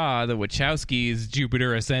went and saw the Wachowskis'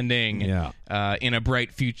 Jupiter Ascending. Yeah. In a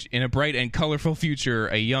bright and colorful future,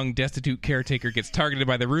 a young, destitute caretaker gets targeted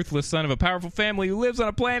by the ruthless son of a powerful family who lives on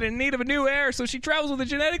a planet in need of a new heir, so she travels with a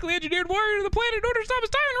genetically engineered warrior to the planet in order to stop his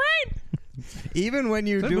tyrant reign. Even when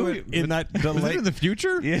you do it in that delay. Was it in the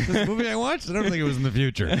future? Yeah. This movie I watched? I don't think it was in the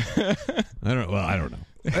future. I don't know.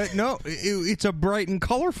 No, it's a bright and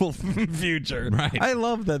colorful future. Right. I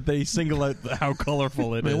love that they single out how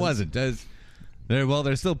colorful it is. It wasn't.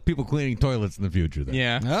 There's still people cleaning toilets in the future, though.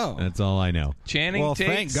 Yeah. Oh. That's all I know. Channing Well,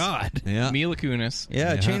 Tatum. thank God. Yeah. Mila Kunis.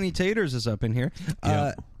 Yeah, Channing Taters is up in here.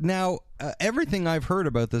 Yeah. Now, everything I've heard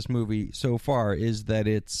about this movie so far is that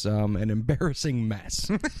it's an embarrassing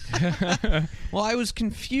mess. Well, I was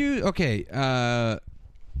confused. Okay,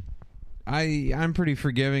 I'm pretty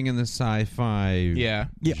forgiving in the sci-fi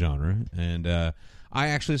genre, and I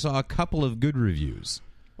actually saw a couple of good reviews.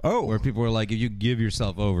 Oh, where people were like, if you give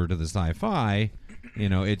yourself over to the sci-fi,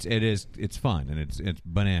 it's fun and it's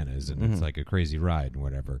bananas and it's like a crazy ride and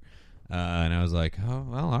whatever. And I was like, oh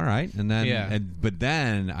well, all right. And then, but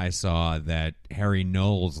then I saw that Harry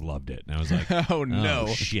Knowles loved it, and I was like, Oh, no.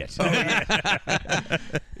 shit,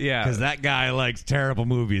 Yeah. because that guy likes terrible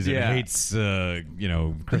movies and hates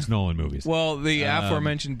Chris Nolan movies. Well, the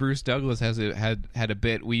aforementioned Bruce Douglas had a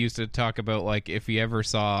bit. We used to talk about, like, if he ever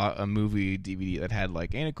saw a movie DVD that had,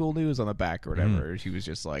 like, ain't it cool news on the back or whatever, he was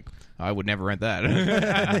just like, I would never rent that.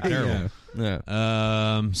 Terrible.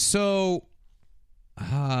 Yeah. So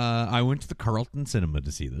I went to the Carlton Cinema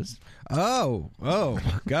to see this. Oh,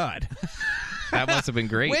 God. That must have been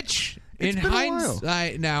great. Which, It's in been a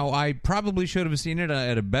hindsight, now I probably should have seen it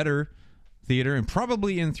at a better theater and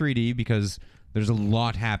probably in 3D because there's a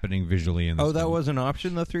lot happening visually in this. Oh, that film. was an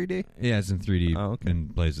option, the 3D? Yeah, it's in 3D in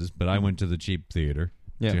places, but I went to the cheap theater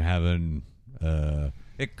to have an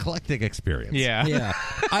eclectic experience. Yeah. Yeah.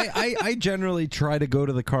 I generally try to go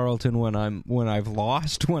to the Carlton when I'm going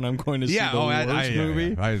to see the worst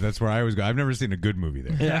movie. That's where I always go. I've never seen a good movie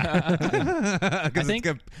there. Yeah. Because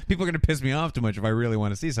people are going to piss me off too much if I really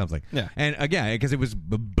want to see something. Yeah. And again, because it was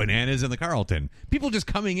bananas in the Carlton. People just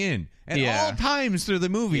coming in at all times through the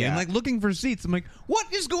movie and like looking for seats. I'm like, what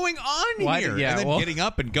is going on here? Yeah, and then getting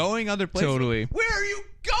up and going other places. Totally. Where are you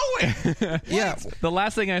going? Yeah. The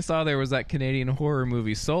last thing I saw there was that Canadian horror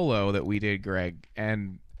movie Solo that we did, Greg,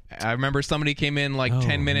 and I remember somebody came in like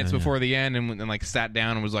 10 minutes before the end and like sat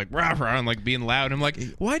down and was like rah, rah, and like being loud. And I'm like,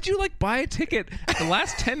 why'd you like buy a ticket at the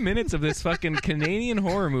last 10 minutes of this fucking Canadian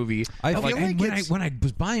horror movie? I feel Like, like when I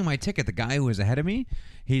was buying my ticket, the guy who was ahead of me,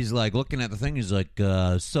 he's like looking at the thing. He's like,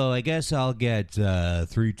 so I guess I'll get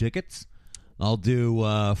 3 tickets. I'll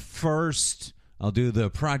do first. I'll do the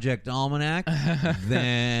Project Almanac,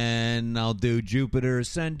 then I'll do Jupiter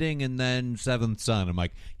Ascending, and then Seventh Son. I'm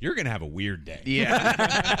like, you're going to have a weird day.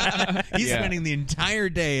 Yeah. He's spending the entire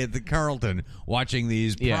day at the Carlton watching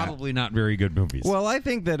these probably not very good movies. Well, I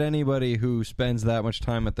think that anybody who spends that much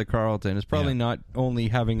time at the Carlton is probably not only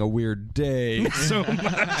having a weird day so much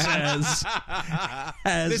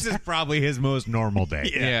as this is probably his most normal day.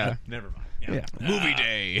 Yeah. Never mind. Yeah. Movie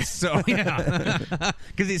day. So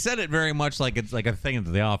because he said it very much like it's like a thing that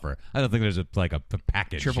they offer. I don't think there's a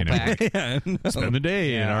package, Triple you know? pack. Spend the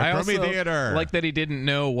day in our I crummy also theater. like that he didn't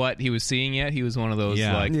know what he was seeing yet. He was one of those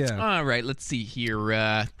all right, let's see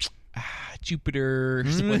here. Jupiter,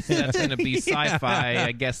 that's going to be sci-fi.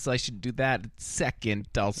 I guess I should do that second.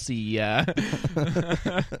 I'll see. Yeah.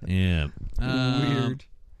 weird.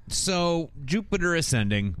 So Jupiter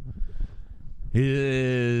Ascending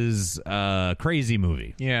is a crazy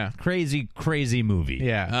movie. Yeah. Crazy movie.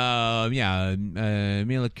 Yeah.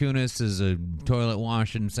 Mila Kunis is a toilet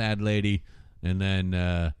washing sad lady, and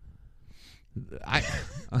then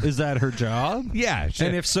Is that her job? yeah.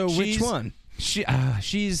 And if so, which one?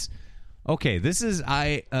 She's okay. This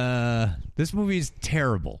movie's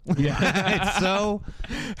terrible. Yeah, it's so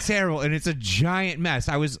terrible, and it's a giant mess.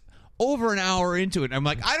 I was over an hour into it, and I'm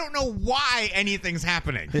like, I don't know why anything's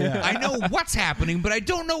happening. Yeah. I know what's happening, but I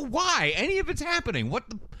don't know why any of it's happening.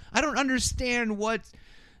 I don't understand what.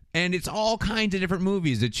 And it's all kinds of different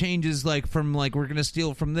movies. It changes from we're gonna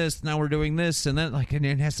steal from this, now we're doing this, and then and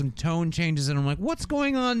it has some tone changes, and I'm like, what's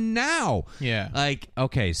going on now? Yeah.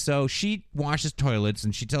 Okay, so she washes toilets,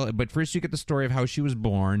 and but first you get the story of how she was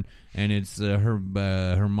born, and it's her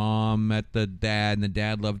mom met the dad, and the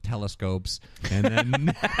dad loved telescopes, and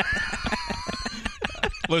then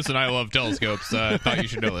Listen, I love telescopes. I thought you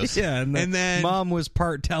should know this. Yeah, and then mom was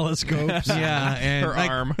part telescopes. yeah, and her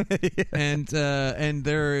arm, and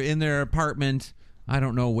they're in their apartment. I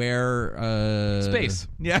don't know where. Space.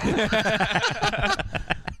 Yeah.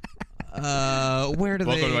 Where do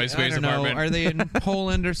Welcome they? to my space I don't know. apartment. Are they in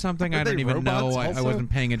Poland or something? I don't even know. I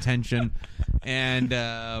wasn't paying attention. And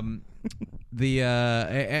and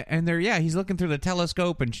he's looking through the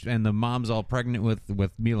telescope, and the mom's all pregnant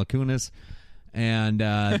with Mila Kunis. And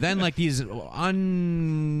then these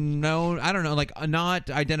unknown, I don't know, not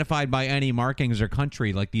identified by any markings or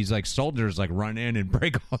country, these soldiers run in and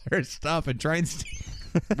break all their stuff and try and steal.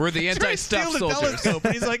 We're the anti-stuff steal the soldiers. telescope,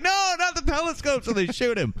 and he's like, "No, not the telescope!" So they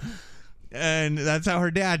shoot him, and that's how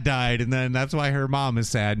her dad died, and then that's why her mom is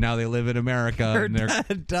sad. Now they live in America. Her and they're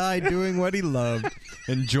dad died doing what he loved,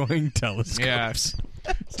 enjoying telescopes. Yes.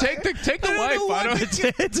 Take the wife. I don't.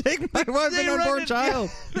 Take my wife and unborn child.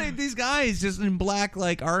 These guys just in black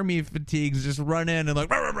like army fatigues just run in and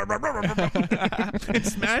like and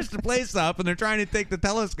smash the place up, and they're trying to take the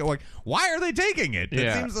telescope. Like, why are they taking it?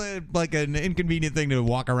 It seems like an inconvenient thing to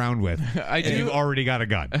walk around with. You've already got a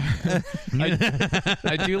gun.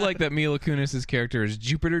 I do like that Mila Kunis's character is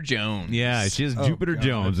Jupiter Jones. Yeah, she is Jupiter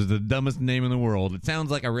Jones. It's the dumbest name in the world. It sounds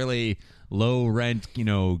like a really low rent,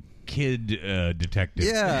 kid detective.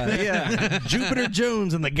 Yeah. Jupiter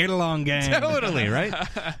Jones and the Get Along Gang. Totally, right?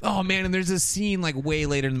 Oh, man, and there's a scene like way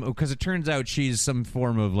later, because it turns out she's some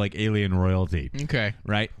form of like alien royalty. Okay.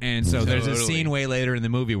 Right? And so there's a scene way later in the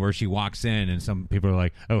movie where she walks in and some people are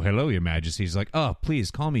like, "Oh, hello, Your Majesty." She's like, "Oh, please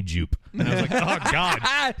call me Jupe." And I was like, "Oh,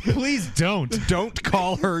 God, please don't. Don't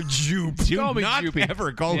call her Jupe. Do Call me not Jupey.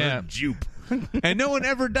 ever call her Jupe." And no one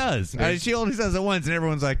ever does. She only says it once, and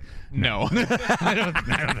everyone's like, No. I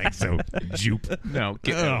don't think so. Jupe. No.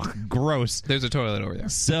 Gross. There's a toilet over there.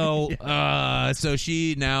 So, so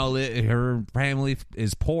she now her family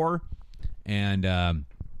is poor, and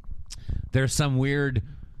there's some weird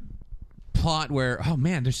plot where, oh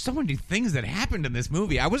man, there's so many things that happened in this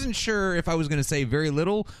movie. I wasn't sure if I was going to say very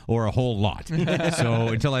little or a whole lot. So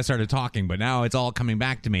until I started talking, but now it's all coming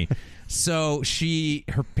back to me. So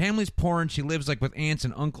her family's poor, and she lives like with aunts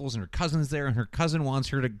and uncles, and her cousin's there, and her cousin wants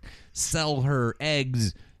her to sell her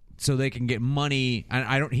eggs so they can get money.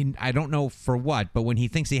 I don't know for what, but when he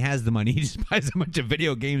thinks he has the money, he just buys a bunch of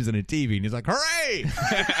video games and a TV, and he's like, "Hooray!"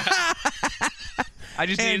 I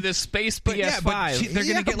just needed this space PS5. They're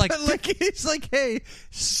gonna get like it's like, hey,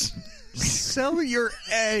 sell your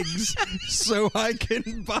eggs so I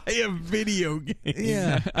can buy a video game.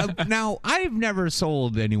 Yeah. Now, I've never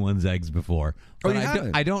sold anyone's eggs before. But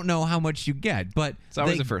I don't know how much you get, but it's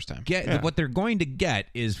always the first time. What they're going to get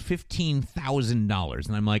is $15,000,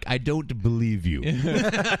 and I'm like, I don't believe you.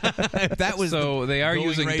 If that was so they are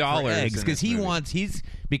using dollars because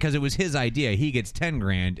because it was his idea. He gets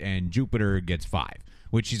 $10,000, and Jupiter gets $5,000,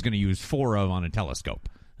 which he's going to use 4 of on a telescope.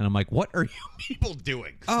 And I'm like, what are you people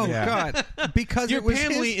doing? Oh God! Because your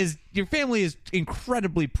family is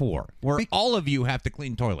incredibly poor, where all of you have to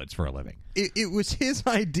clean toilets for a living. It was his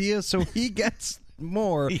idea, so he gets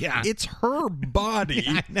more. Yeah. It's her body.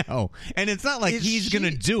 I know, and it's not like he's going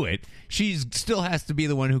to do it. She still has to be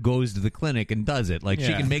the one who goes to the clinic and does it. Like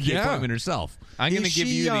she can make the appointment herself. I'm going to give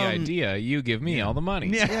you the idea. You give me all the money.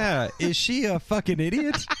 Yeah. Is she a fucking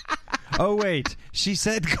idiot? Oh, wait. She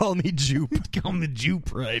said, call me Jupe. Call me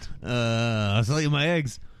Jupe. Right. I'll sell you my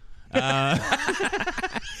eggs.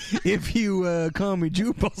 If you call me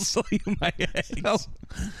Jupe, I'll sell you my eggs.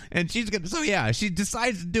 And she's going to... So, yeah, she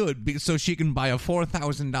decides to do it so she can buy a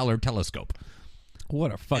 $4,000 telescope.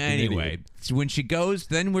 What a fucking idiot. So when she goes,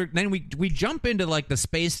 then we jump into like the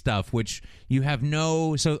space stuff, which you have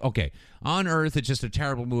no... So, okay, on Earth, it's just a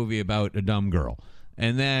terrible movie about a dumb girl.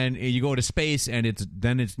 And then you go to space, and it's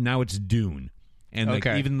Dune, and like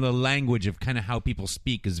even the language of kind of how people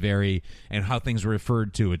speak is very, and how things are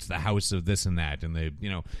referred to. It's the house of this and that, and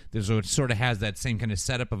so it sort of has that same kind of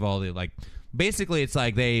setup of all the like. Basically, it's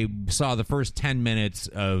like they saw the first 10 minutes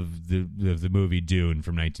of the movie Dune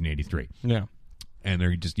from 1983. Yeah, and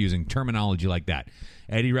they're just using terminology like that.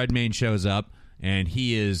 Eddie Redmayne shows up, and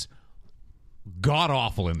he is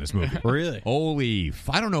god-awful in this movie. Really? Holy...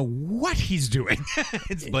 I don't know what he's doing,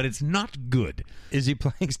 but it's not good. Is he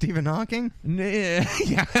playing Stephen Hawking? Yeah.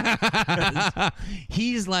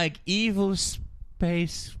 He's like evil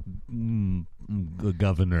space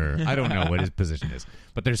governor. I don't know what his position is.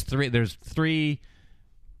 But there's three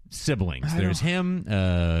siblings. There's him,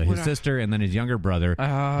 his sister, and then his younger brother.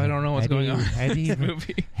 I don't know what's going on in the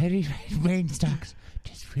movie. Eddie Redmayne talks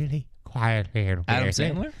just really quietly. Adam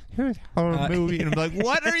Sandler? Here's the whole movie. And I'm like,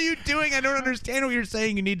 what are you doing? I don't understand what you're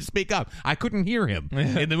saying. You need to speak up. I couldn't hear him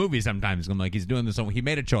in the movie sometimes. I'm like, he's doing this. So he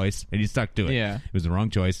made a choice, and he stuck to it. Yeah. It was the wrong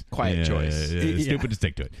choice. Quiet choice. Stupid to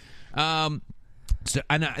stick to it. So,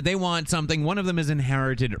 and they want something. One of them is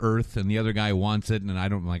inherited Earth, and the other guy wants it. And I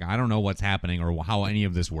don't know what's happening or how any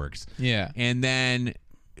of this works. Yeah. And then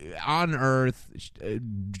on Earth,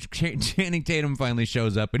 Channing Tatum finally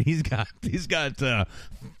shows up, and he's got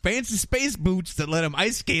fancy space boots that let him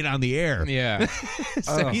ice skate on the air. Yeah,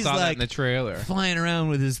 so he's saw like that in the trailer, flying around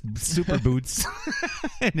with his super boots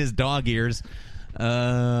and his dog ears.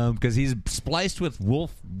 because he's spliced with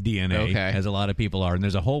wolf DNA, as a lot of people are, and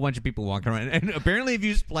there's a whole bunch of people walking around. And apparently, if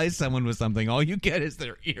you splice someone with something, all you get is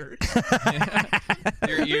their ears.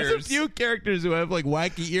 Your ears. There's a few characters who have like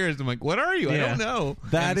wacky ears. I'm like, what are you? I don't know.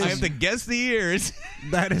 That is. I have to guess the ears.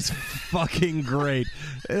 That is fucking great.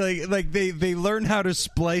 Like they learn how to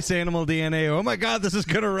splice animal DNA. Oh my god, this is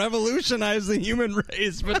going to revolutionize the human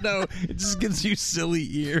race. But no, it just gives you silly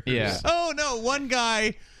ears. Yeah. Oh no, one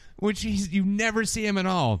guy, which you never see him at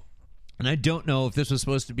all, and I don't know if this was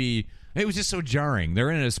supposed to be. It was just so jarring.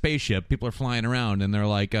 They're in a spaceship, people are flying around, and they're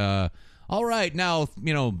like, "All right, now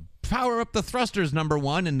power up the thrusters, number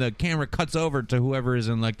one," and the camera cuts over to whoever is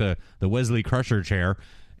in like the Wesley Crusher chair,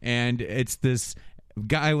 and it's this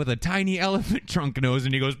guy with a tiny elephant trunk nose,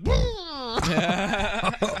 and he goes,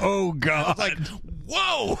 "Oh god!" Like,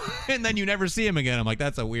 whoa! And then you never see him again. I'm like,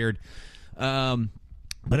 that's a weird.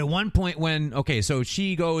 But at one point so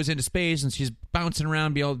she goes into space and she's bouncing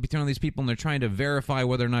around between all these people, and they're trying to verify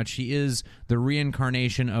whether or not she is the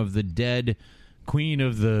reincarnation of the dead queen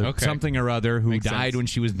of the something or other who Makes died sense. when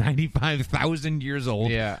she was 95,000 years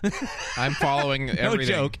old. Yeah. I'm following No everything.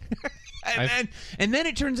 joke. And then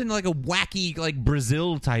it turns into like a wacky like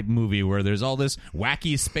Brazil type movie where there's all this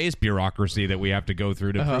wacky space bureaucracy that we have to go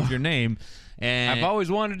through to prove your name. And I've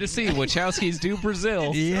always wanted to see Wachowski's do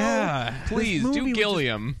Brazil. Yeah. Please This movie do was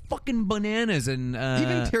Gilliam. fucking bananas. And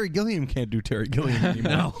Even Terry Gilliam can't do Terry Gilliam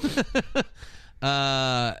anymore.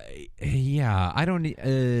 yeah, I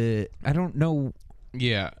don't know.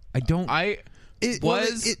 Yeah. I don't.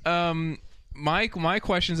 My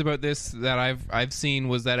questions about this that I've seen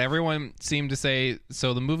was that everyone seemed to say,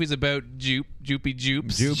 so the movie's about Joopy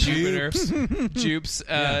Joops, Jupiter,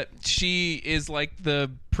 Joops. She is like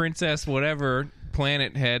the princess whatever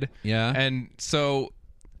planet head. Yeah. And so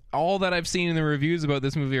all that I've seen in the reviews about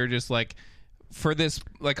this movie are just like, for this,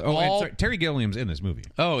 like, Oh, and sorry, Terry Gilliam's in this movie.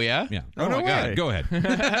 Oh, yeah? Yeah. Oh, no my way. God. Go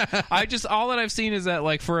ahead. All that I've seen is that,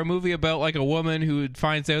 like, for a movie about, like, a woman who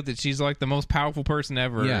finds out that she's, like, the most powerful person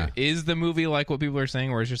ever, is the movie like what people are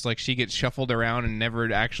saying, where it's just, like, she gets shuffled around and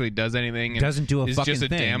never actually does anything? And Doesn't do a is fucking just a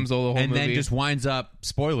thing. damsel the whole and movie? then just winds up,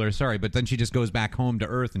 spoiler, sorry, but then she just goes back home to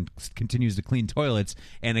Earth and continues to clean toilets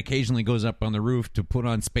and occasionally goes up on the roof to put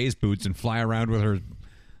on space boots and fly around with her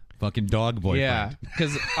fucking dog boyfriend. Yeah,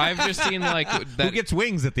 because I've just seen, like, that... Who gets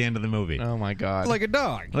wings at the end of the movie. Oh, my God. Like a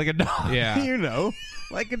dog. Like a dog. Yeah. You know,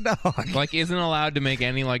 like a dog. Like, isn't allowed to make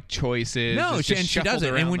any, like, choices. No, It's she just does shuffled it,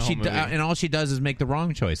 around and when the she whole movie. and all she does is make the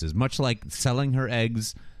wrong choices, much like selling her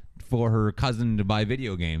eggs for her cousin to buy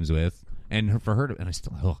video games with, and for her to, and I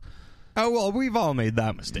still. Ugh. Oh, well, we've all made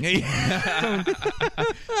that mistake.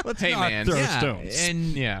 Let's Hey, not man. throw Yeah, stones.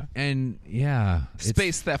 and it's-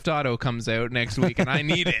 Space Theft Auto comes out next week, and I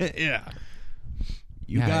need it. Yeah.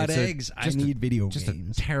 You got it's eggs. I need video just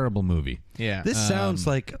games. a terrible movie. Yeah. This sounds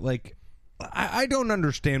like I don't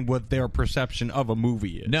understand what their perception of a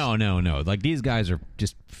movie is. No. Like these guys are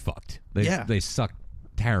just fucked. They suck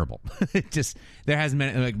terrible. There hasn't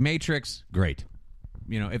been like Matrix. Great.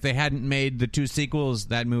 If they hadn't made the 2 sequels,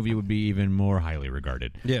 that movie would be even more highly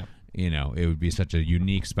regarded. Yeah. It would be such a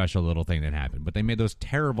unique, special little thing that happened. But they made those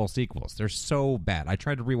terrible sequels. They're so bad. I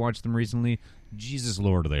tried to rewatch them recently. Jesus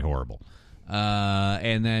Lord, are they horrible.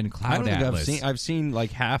 And then Cloud I don't think Atlas. I've seen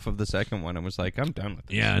like half of the second one and was like, I'm done with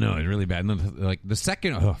this. Yeah, no, it's really bad. And then, the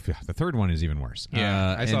second, the third one is even worse.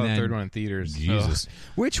 Yeah, I saw and the then- third one in theaters. Jesus.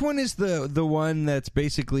 Which one is the one that's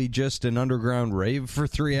basically just an underground rave for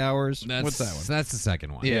 3 hours? What's that one? That's the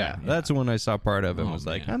second one. Yeah. That's the one I saw part of and Oh, was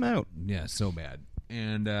like, man. I'm out. Yeah, so bad.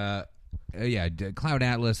 And Cloud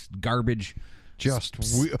Atlas, garbage. Just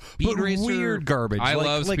Speed Racer- weird garbage. I Like-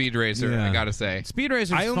 love like- Speed Racer, Yeah. I gotta say. Speed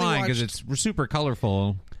Racer's I only fine because watched- it's super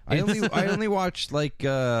colorful. I only watched like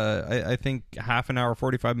I think half an hour,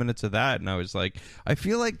 45 minutes of that, and I was like, I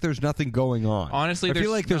feel like there's nothing going on. Honestly, I feel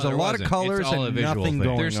like there's a there lot of wasn't. colors It's all a and visual nothing thing.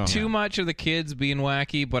 going There's on. too much of the kids being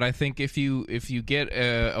wacky, but I think if you get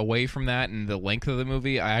away from that and the length of the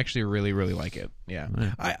movie, I actually really, really like it. Yeah.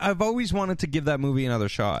 I've always wanted to give that movie another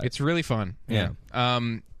shot. It's really fun. Yeah.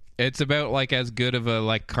 It's about like as good of a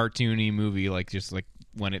like cartoony movie, like just like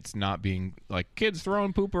when it's not being like kids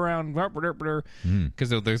throwing poop around because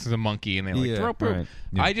there's a monkey and they like Yeah, throw poop. right.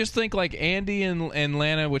 I just think like Andy and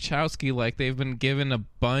Lana Wachowski, like they've been given a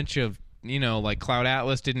bunch of like Cloud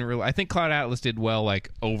Atlas didn't really. I think Cloud Atlas did well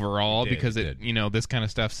like overall because it this kind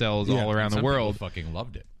of stuff sells all around the Some world. people fucking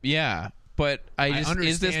loved it. Yeah, but I just understand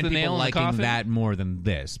is this the people nail in the liking coffin? that more than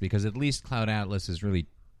this because at least Cloud Atlas is really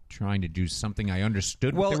trying to do something. I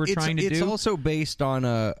understood what they were trying to do. It's also based on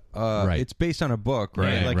a it's based on a book,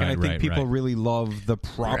 right? Yeah, and I think people really love the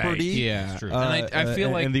property. Yeah, and I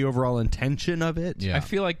feel like and the overall intention of it. Yeah. I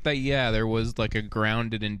feel like that. Yeah, there was like a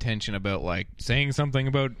grounded intention about like saying something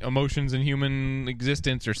about emotions and human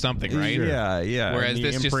existence or something, right? Yeah. Whereas And the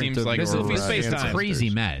this just imprint seems of like your, movie's based on ancestors. crazy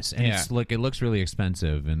mess, and Yeah. it looks really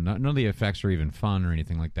expensive, and none of the effects are even fun or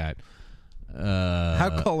anything like that.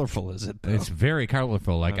 How colorful is it, though? It's very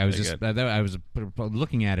colorful. Like I was Okay, just, I was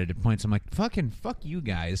looking at it at points. I'm like, fuck you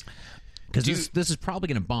guys, because this is probably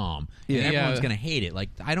going to bomb, and everyone's going to hate it. Like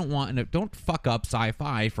I don't fuck up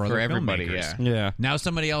sci-fi for other everybody. filmmakers. Yeah. Now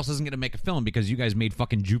somebody else isn't going to make a film because you guys made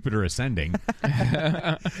fucking Jupiter Ascending.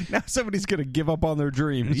 Now somebody's going to give up on their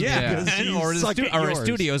dreams. Yeah, because you or suck at a yours.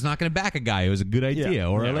 studio is not going to back a guy who has a good idea,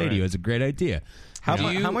 or a lady who has a great idea.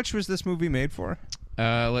 How much was this movie made for?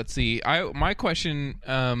 Let's see. My question,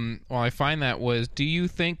 while I find that was, do you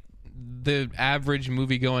think the average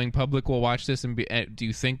movie-going public will watch this, and do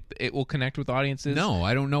you think it will connect with audiences? No,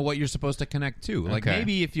 I don't know what you're supposed to connect to. Like Okay.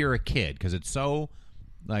 maybe if you're a kid, because it's so.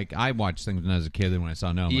 Like I watched things when I was a kid, and when I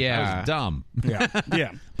saw that was dumb.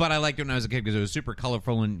 Yeah. But I liked it when I was a kid because it was super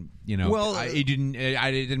colorful, and Well, it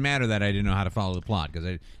didn't matter that I didn't know how to follow the plot because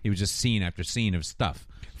it was just scene after scene of stuff.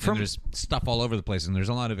 And there's stuff all over the place, and there's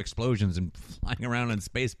a lot of explosions and flying around in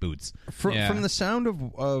space boots. From the sound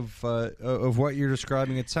of what you're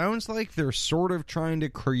describing, it sounds like they're sort of trying to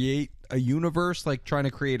create a universe, like trying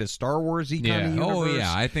to create a Star Wars-y kind of universe. Oh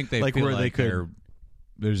yeah, I think they like feel where like they could.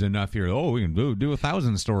 there's enough here. Oh, we can do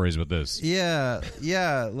 1,000 stories with this. Yeah,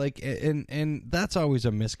 like and that's always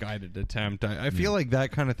a misguided attempt. I feel like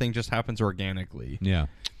that kind of thing just happens organically. Yeah.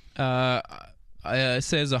 It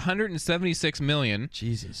says 176 million.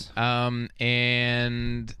 Jesus. And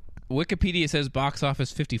Wikipedia says box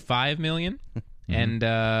office 55 million. And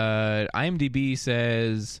IMDb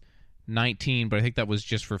says 19, but I think that was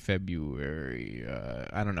just for February.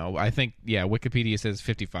 I don't know. I think, Wikipedia says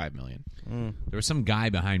 55 million. There was some guy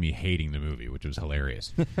behind me hating the movie, which was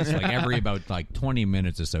hilarious. It's like every about 20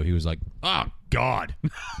 minutes or so, he was like, "Oh God,"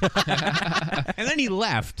 and then he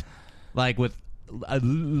left, like with a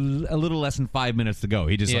little less than 5 minutes to go.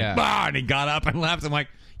 He just like, bah, and he got up and left. I'm like,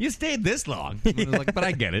 you stayed this long. I was like, but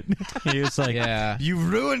I get it. He was like, you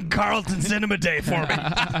ruined Carlton Cinema Day for me.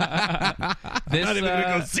 I'm not even going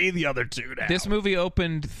to go see the other two now. This movie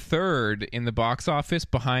opened third in the box office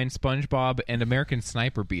behind SpongeBob, and American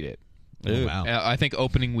Sniper beat it. Oh, wow. I think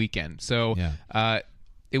opening weekend. So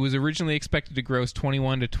it was originally expected to gross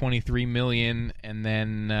 21 to 23 million, and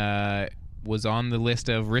then was on the list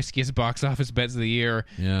of riskiest box office bets of the year.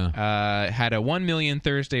 Had a 1 million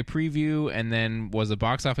Thursday preview, and then was a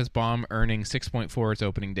box office bomb, earning 6.4 its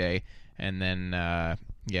opening day, and then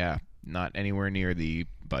not anywhere near the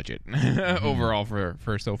budget overall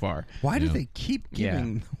for so far. Why do they keep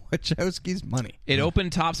giving Wachowskis money? It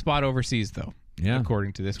opened top spot overseas, though.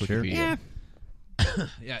 According to this Wikipedia.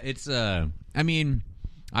 Yeah, it's I mean,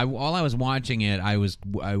 while I was watching it, I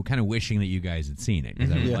kind of wishing that you guys had seen it,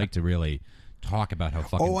 because I would like to really talk about how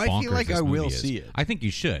fucking bonkers I feel like this I movie will is. see it. I think you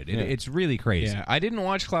should. It's really crazy. Yeah, I didn't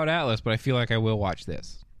watch Cloud Atlas, but I feel like I will watch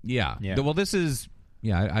this. Yeah. Well, this is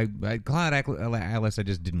I Cloud Atlas I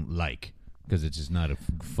just didn't like, because it's just not a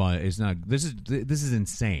fun. It's not. This is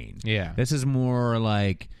insane. Yeah. This is more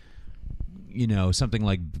like, something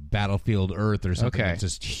like Battlefield Earth or something that's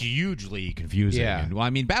just hugely confusing. Yeah. And, well, I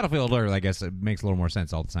mean, Battlefield Earth, I guess it makes a little more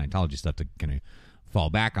sense, all the Scientology stuff to kind of fall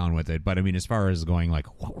back on with it. But, I mean, as far as going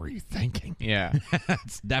like, what were you thinking? Yeah.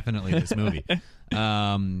 It's definitely this movie.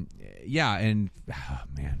 And, oh,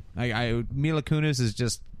 man. Mila Kunis is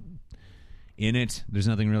just in it. There's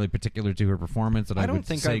nothing really particular to her performance that I don't would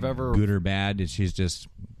think say I've ever- good or bad. She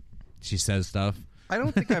says stuff. I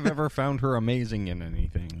don't think I've ever found her amazing in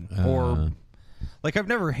anything, or like I've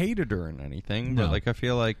never hated her in anything. But No. like I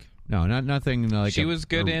feel like No, nothing like She was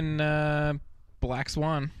good in Black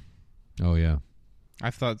Swan. Oh yeah, I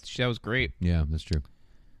thought that was great. yeah, that's true.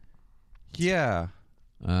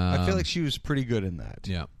 I feel like she was pretty good in that.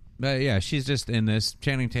 Yeah. Yeah, she's just in this.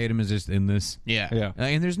 Channing Tatum is just in this. Yeah.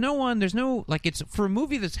 And there's no, like, it's for a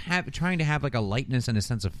movie that's trying to have like a lightness and a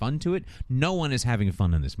sense of fun to it. No one is having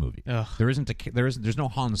fun in this movie. Ugh. There's no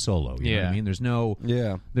Han Solo. You know what I mean? There's no.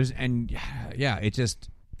 Yeah. It just.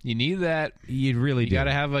 You need that. You really do. You got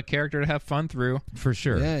to have a character to have fun through. For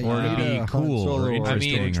sure. Yeah, you or to need be a Han cool Solo or or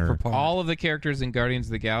interesting. George Or, Papard. All of the characters in Guardians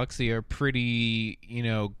of the Galaxy are pretty,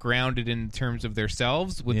 grounded in terms of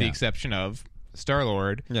themselves, with the exception of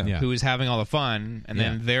Star-Lord, who is having all the fun, and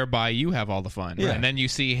then thereby you have all the fun. Yeah. And then you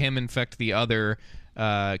see him infect the other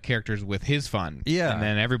characters with his fun. Yeah. And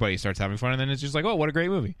then everybody starts having fun, and then it's just like, oh, what a great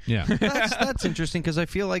movie. Yeah. That's interesting because I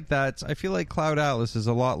feel like Cloud Atlas is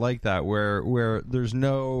a lot like that, where there's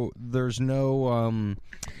no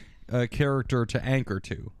character to anchor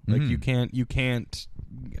to. Like you can't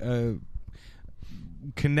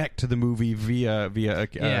connect to the movie via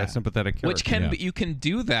a sympathetic character. Which can be, you can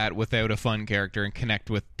do that without a fun character and connect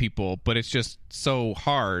with people, but it's just so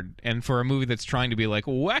hard. And for a movie that's trying to be like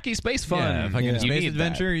wacky space fun, Yeah, fucking you space need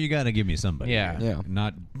adventure, you got to give me somebody. Yeah.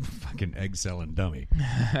 Not fucking egg selling dummy.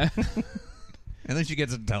 And then she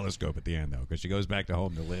gets a telescope at the end, though, because she goes back to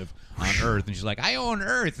home to live on Earth, and she's like, I own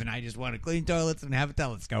Earth, and I just want to clean toilets and have a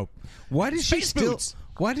telescope. Why does she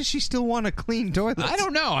still want to clean toilets? I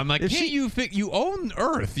don't know. I'm like, If can't she- you own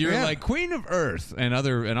Earth? You're Yeah. like queen of Earth and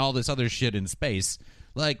all this other shit in space.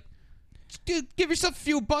 Like, give yourself a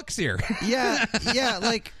few bucks here. yeah,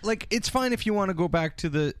 like it's fine if you want to go back to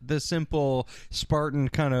the simple Spartan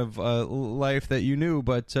kind of life that you knew,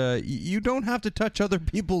 but you don't have to touch other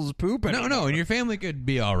people's poop anymore. No, and your family could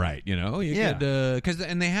be all right, you know. You Yeah. could,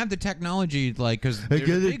 and they have the technology, like, because I got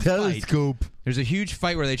a telescope. There's a huge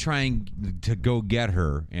fight where they try to go get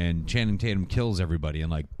her, and Channing Tatum kills everybody, and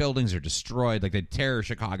like buildings are destroyed, like they tear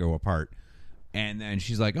Chicago apart. And then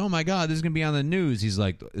she's like, oh, my God, this is going to be on the news. He's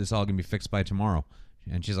like, this is all going to be fixed by tomorrow.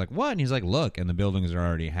 And she's like, what? And he's like, look. And the buildings are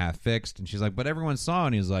already half fixed. And she's like, but everyone saw.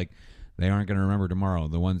 And he's like, they aren't going to remember tomorrow.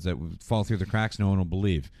 The ones that fall through the cracks, no one will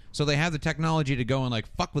believe. So they have the technology to go and, like,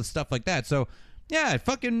 fuck with stuff like that. So, yeah,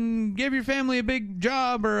 fucking give your family a big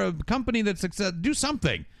job or a company that's success. Do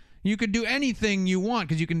something. You could do anything you want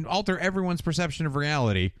because you can alter everyone's perception of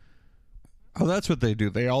reality. Oh, that's what they do.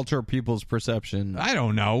 They alter people's perception. I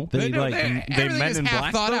don't know. They everything Men is in half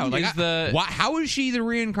Black thought them? out. Like, Is how is she the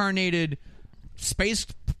reincarnated space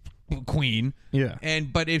queen? Yeah.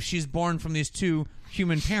 But if she's born from these two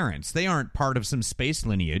human parents, they aren't part of some space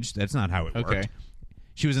lineage. That's not how it worked. Okay.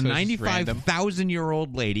 She was a So it's just random.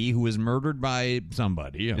 95,000-year-old lady who was murdered by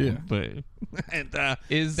somebody. You know, Yeah. But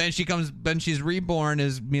then she's reborn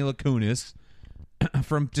as Mila Kunis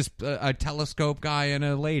from just a telescope guy and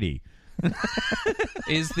a lady.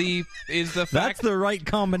 Is the fact That's the right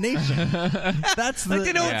combination. That's the, Like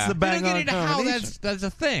they don't, that's the they bang don't get on into how combination. that's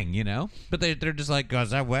a thing, you know. But they're just like,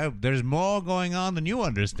 "Cause well, there's more going on than you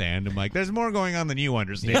understand." I'm like, "There's more going on than you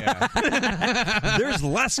understand." There's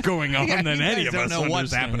less going on Yeah, than you any guys of don't us know what's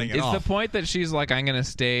understand. happening at Is all. the point that she's like, I'm gonna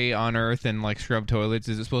stay on Earth and like scrub toilets?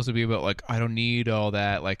 Is it supposed to be about like, I don't need all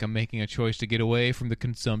that? Like, I'm making a choice to get away from the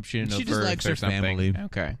consumption She of just Earth likes or her something. family.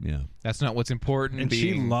 Okay, Yeah. that's not what's important. And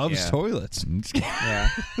she being- loves yeah. toilets. Yeah.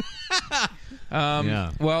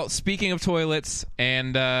 Yeah. Well, speaking of toilets,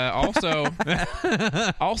 and also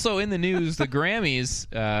in the news, the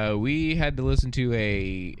Grammys. We had to listen to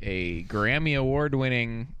a Grammy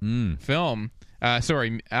award-winning film.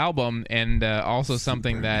 Album, and also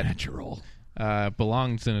something that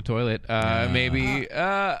belongs in a toilet. Maybe.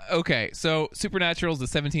 Okay, so Supernatural is the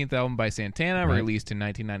 17th album by Santana, released in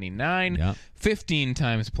 1999. Yep. 15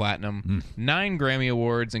 times platinum, 9 Grammy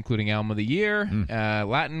Awards, including Album of the Year,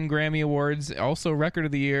 Latin Grammy Awards, also Record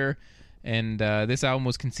of the Year. And this album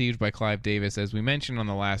was conceived by Clive Davis, as we mentioned on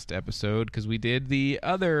the last episode, because we did the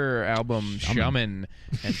other album, Shaman.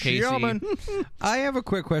 And Casey. I have a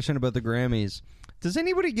quick question about the Grammys. Does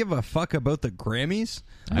anybody give a fuck about the Grammys?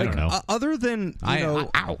 I don't know. Other than,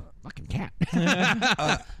 ow, fucking cat.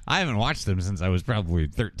 I haven't watched them since I was probably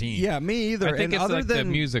 13. yeah, me either. I think and it's other like than,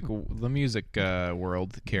 the music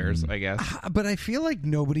world cares, I guess. But I feel like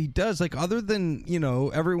nobody does. Like, other than,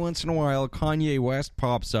 every once in a while, Kanye West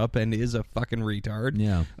pops up and is a fucking retard.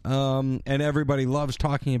 Yeah. And everybody loves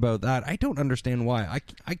talking about that. I don't understand why.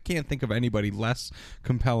 I can't think of anybody less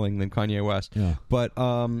compelling than Kanye West. Yeah. But,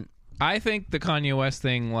 I think the Kanye West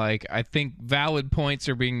thing, like, I think valid points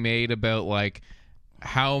are being made about, like,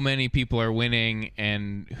 how many people are winning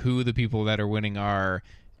and who the people that are winning are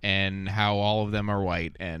and how all of them are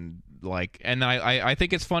white. And, like, and I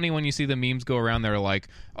think it's funny when you see the memes go around there, like,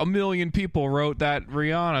 1 million people wrote that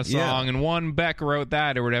Rihanna song and one Beck wrote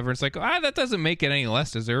that or whatever. It's like, that doesn't make it any less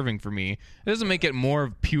deserving for me. It doesn't make it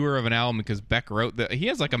more pure of an album because Beck wrote that. He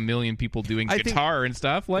has like 1 million people doing guitar and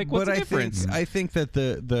stuff. Like, what's the difference? I think that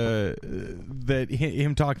that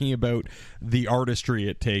him talking about the artistry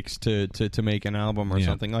it takes to make an album or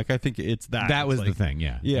something, like, I think it's that. That was It's the like, thing,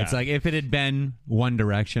 yeah. Yeah. It's like if it had been One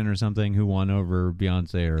Direction or something who won over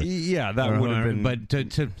Beyonce or Yeah, that or would have whoever, been. But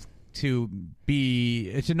to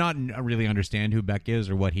not really understand who Beck is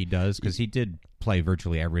or what he does, because he did play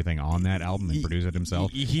virtually everything on that album and produce it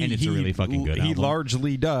himself, and it's a really fucking good album. He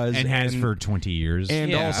largely does, and has for 20 years.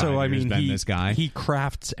 And also, I mean, this guy. he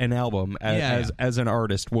crafts an album as an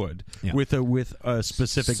artist would, with a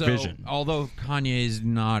specific vision. Although Kanye is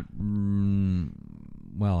not.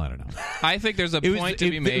 Well, I don't know. I think there's a point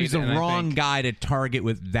to be made. He was the wrong guy to target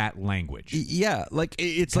with that language. Yeah, like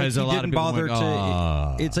it's like he a lot didn't of people bother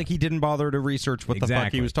went, to. It's like he didn't bother to research what the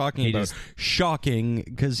fuck he was talking about. Shocking,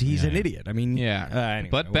 because he's an idiot. I mean, anyway,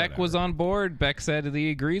 but Beck was on board. Beck said that he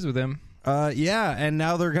agrees with him. And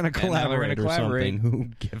now they're going to collaborate or something. Who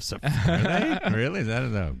gives a fuck? Are they? Really? Is that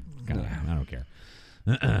I don't care.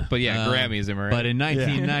 But Grammys, am I right? But in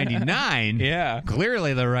 1999,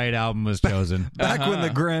 clearly the right album was chosen. Back when the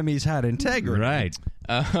Grammys had integrity. Right.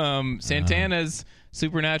 Santana's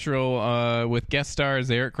Supernatural with guest stars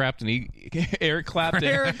Eric Clapton. Eric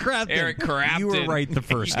Clapton. You were right the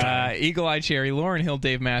first time. Eagle Eye Cherry, Lauryn Hill,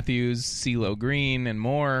 Dave Matthews, CeeLo Green, and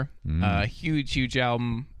more. Huge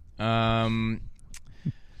album.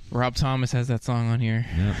 Rob Thomas has that song on here.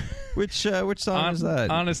 Yep. Which song is that?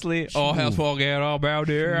 Honestly, I'll forget all about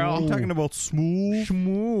it. I'm talking about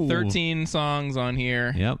Smooth. 13 songs on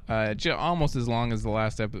here. Yep. Almost as long as the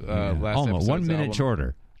last episode. Almost 1 minute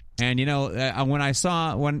shorter. And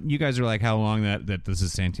when you guys are like, how long that this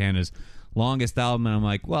is Santana's longest album, and I'm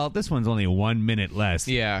like, well, this one's only 1 minute less.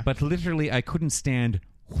 Yeah. But literally, I couldn't stand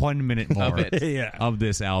 1 minute more of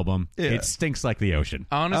this album. Yeah. It stinks like the ocean.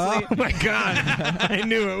 Honestly, oh my god, I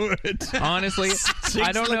knew it would. Honestly,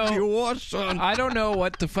 I don't know. You wash on. I don't know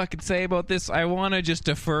what to fucking say about this. I want to just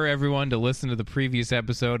defer everyone to listen to the previous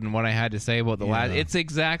episode and what I had to say about the last. It's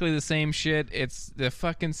exactly the same shit. It's the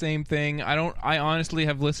fucking same thing. I honestly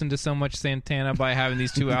have listened to so much Santana by having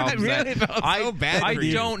these two albums. so bad. I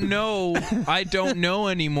don't know. I don't know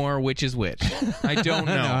anymore which is which. I don't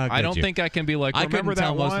know. I don't think I can be like. Remember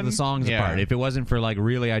that most of the songs apart. If it wasn't for like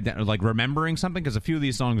really like remembering something, because a few of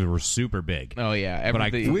these songs were super big. Oh yeah, but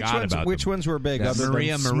I forgot about which ones were big?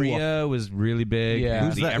 Maria was really big.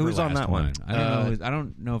 Yeah, who's on that one? I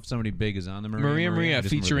don't know if somebody big is on the Maria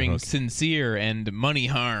featuring Sincere and Money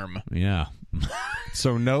Harm. Yeah.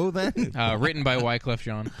 So no, then written by Wyclef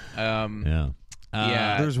Jean.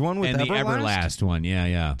 There's one with and Everlast? the Everlast one.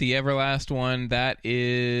 Yeah. The Everlast one, that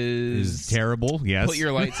is terrible. Yes. Put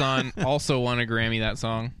Your Lights On. Also won a Grammy, that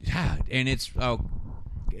song. Yeah, and it's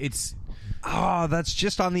that's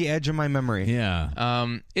just on the edge of my memory.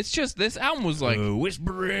 Yeah. It's just this album was like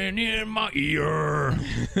whispering in my ear.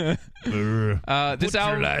 This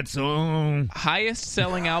album, lights on. highest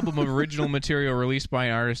selling album of original material released by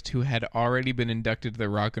an artist who had already been inducted to the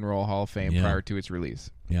Rock and Roll Hall of Fame prior to its release.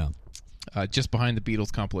 Yeah. Just behind the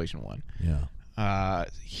Beatles compilation one. Yeah.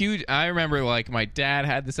 Huge. I remember like my dad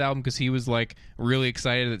had this album because he was like really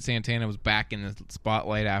excited that Santana was back in the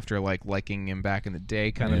spotlight after like liking him back in the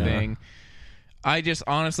day kind of thing. I just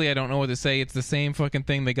honestly I don't know what to say. It's the same fucking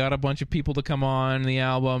thing. They got a bunch of people to come on the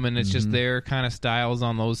album, and it's just their kind of styles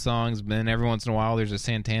on those songs. But then every once in a while, there's a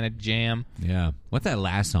Santana jam. Yeah. What's that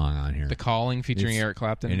last song on here? The Calling, featuring Eric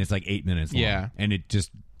Clapton, and it's like 8 minutes long. Yeah, and it just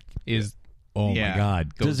is. Oh my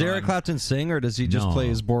god! Does Eric Clapton sing, or does he just play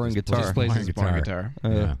his boring guitar? Just plays his boring guitar.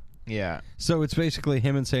 Yeah. So it's basically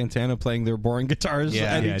him and Santana playing their boring guitars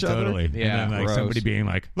at each other. Totally. Yeah, and then, like somebody being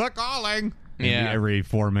like, "The Calling." Every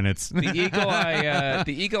 4 minutes. The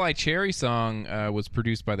Eagle Eye Cherry song was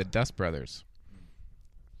produced by the Dust Brothers,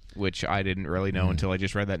 which I didn't really know until I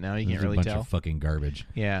just read that now. You can't really tell. A bunch of fucking garbage.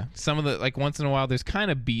 Yeah, some of the like once in a while there's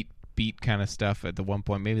kind of beat kind of stuff at the one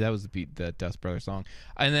point. Maybe that was the Dust Brothers song.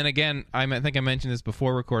 And then again, I think I mentioned this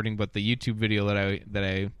before recording, but the YouTube video that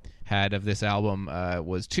I had of this album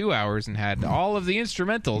was 2 hours and had all of the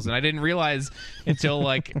instrumentals, and I didn't realize until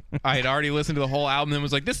like I had already listened to the whole album and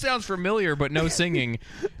was like, this sounds familiar, but no singing.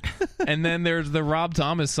 And then there's the Rob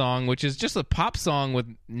Thomas song, which is just a pop song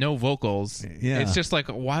with no vocals. Yeah. It's just like,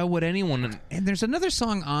 why would anyone? And there's another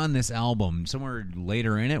song on this album somewhere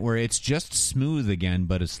later in it where it's just smooth again,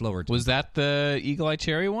 but a slower tempo. Was that the Eagle Eye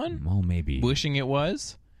Cherry one? Oh, maybe. Wishing It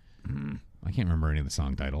Was? I can't remember any of the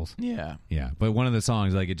song titles. Yeah. But one of the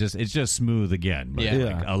songs, like it's just smooth again, but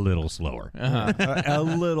like a little slower. A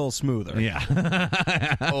little smoother. Yeah.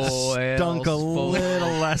 Stunk a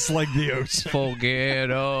little less like the ocean. Forget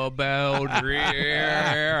about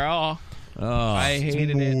real. I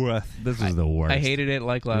hated it. This is the worst. I hated it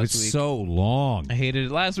like last week. It's so long. I hated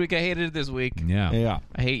it last week. I hated it this week. Yeah.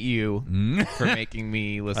 I hate you for making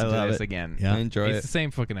me listen to this again. Yeah. I enjoy it. It's the same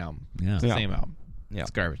fucking album. Yeah. It's the same album. Yeah.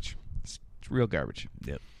 It's garbage. It's real garbage.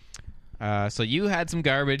 Yep. So you had some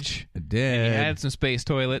garbage. I did. And you had some space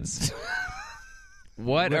toilets.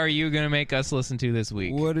 What are you going to make us listen to this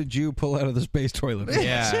week? What did you pull out of the space toilet?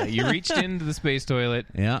 Yeah, you reached into the space toilet.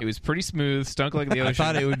 Yeah. It was pretty smooth, stunk like the ocean. I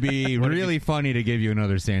thought it would be really funny to give you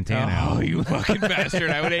another Santana Oh, album. you fucking bastard.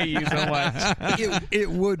 I would hate you so much. It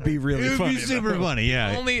would be really It would funny. be super funny,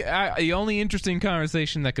 yeah. The only interesting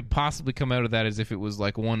conversation that could possibly come out of that is if it was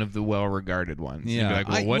like one of the well-regarded ones. You'd be like,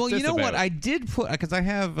 well, what's this you know what? about? I did put, because I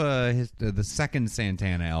have the second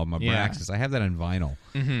Santana album, Abraxas. I have that on vinyl.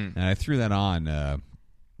 Mm-hmm. And I threw that on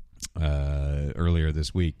earlier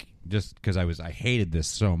this week just because I hated this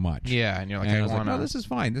so much. Yeah, and you're like, And I I was like, want no, this is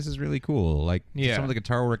fine. This is really cool. Like, Yeah. some of the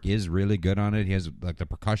guitar work is really good on it. He has, like, the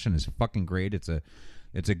percussion is fucking great. It's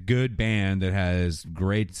a good band that has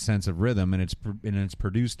great sense of rhythm, and it's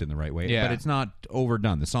produced in the right way. Yeah. But it's not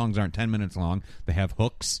overdone. The songs aren't 10 minutes long. They have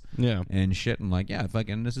hooks and shit. And like, yeah,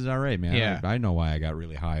 fucking, this is all right, man. Yeah. I know why I got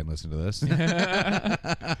really high and listened to this.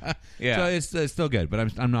 Yeah. So it's still good, but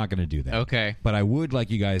I'm not going to do that. Okay. But I would like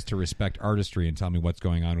you guys to respect artistry and tell me what's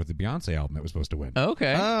going on with the Beyonce album that was supposed to win.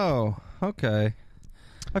 Okay. Oh, okay.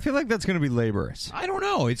 I feel like that's going to be laborious. I don't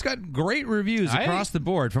know. It's got great reviews across the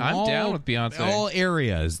board from I'm down with Beyonce. all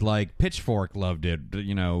areas. Like Pitchfork loved it.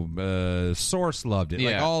 You know, Source loved it.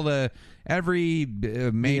 Like Yeah. every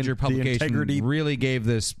major publication integrity. really gave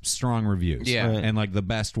this strong reviews. Yeah. Right. And like the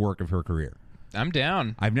best work of her career. I'm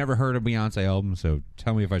down. I've never heard a Beyonce album, so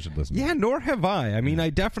tell me if I should listen. to Yeah, it. nor have I. I mean, I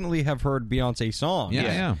definitely have heard Beyonce songs.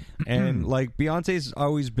 Yeah. And, like, Beyonce's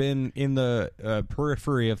always been in the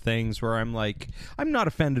periphery of things where I'm like, I'm not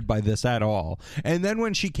offended by this at all. And then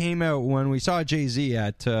when she came out, when we saw Jay-Z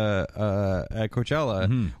at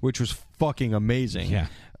Coachella, which was fucking amazing. Yeah.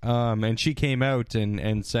 And she came out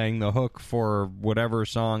and sang the hook for whatever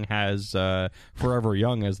song has Forever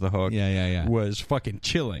Young as the hook. Yeah. Was fucking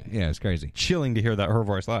chilling. Yeah, it's crazy. Chilling to hear that her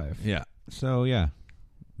voice live. Yeah. So yeah,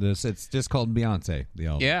 it's just called Beyonce. The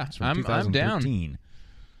album. Yeah, It's from I'm down. 2013.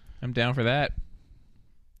 I'm down for that.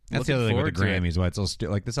 That's the Looking other thing with the forward to it. Grammys. Why it's all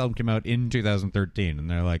like this album came out in 2013, and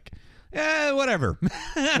they're like, whatever. We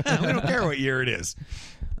don't care what year it is.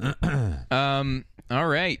 All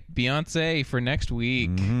right, Beyonce for next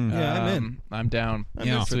week. Yeah, I'm in. I'm down. I'm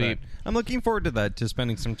in for Sweet. that. I'm looking forward to that, to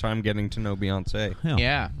spending some time getting to know Beyonce.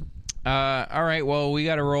 Yeah. All right. Well, we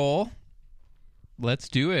got to roll. Let's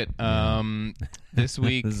do it. This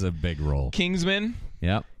week, This is a big roll. Kingsman.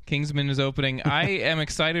 Yep. Kingsman is opening. I am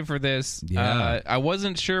excited for this. Yeah. I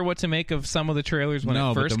wasn't sure what to make of some of the trailers when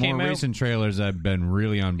it first but the came more out. recent trailers, I've been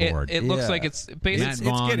really on board. It looks Yeah. like it's Matt basically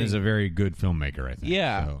Vaughn is a very good filmmaker, I think.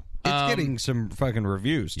 Yeah. So, It's getting some fucking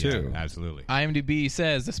reviews, too. yeah, absolutely. IMDb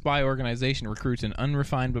says the spy organization recruits an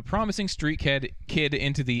unrefined but promising street kid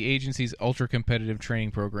into the agency's ultra-competitive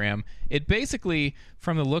training program. It basically,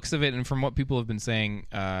 from the looks of it and from what people have been saying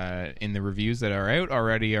in the reviews that are out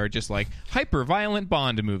already, are just like hyper-violent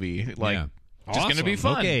Bond movie. Like, Yeah. just going to be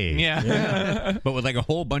fun. Okay. Yeah. But with like a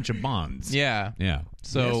whole bunch of Bonds. Yeah. Yeah.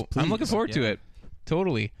 So I'm looking forward to it.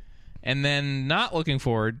 Totally. And then not looking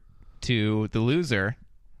forward to The Loser.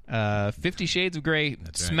 50 Shades of Grey,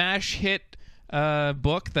 smash hit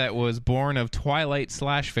book that was born of Twilight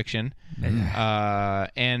 /fiction.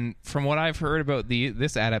 And from what I've heard about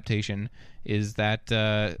this adaptation is that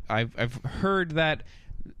I've heard that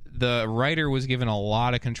the writer was given a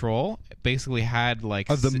lot of control. Basically had like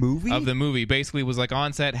Of the movie? Of the movie. Basically was like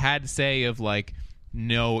on set, had say of like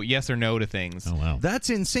yes or no to things. Oh, wow. That's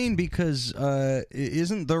insane because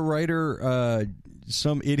isn't the writer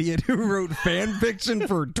some idiot who wrote fan fiction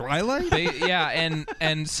for Twilight?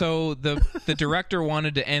 And so the director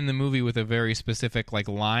wanted to end the movie with a very specific like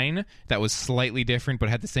line that was slightly different but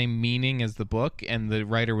had the same meaning as the book, and the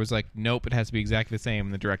writer was like, nope, it has to be exactly the same,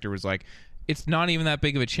 and the director was like, it's not even that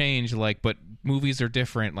big of a change, like, but movies are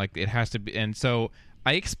different, like it has to be. And so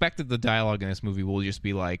I expected the dialogue in this movie will just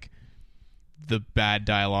be like the bad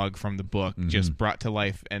dialogue from the book just brought to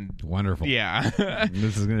life. And Wonderful. yeah.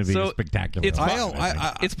 This is going to be So, spectacular. it's album,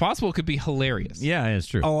 possible it could be hilarious. yeah, it's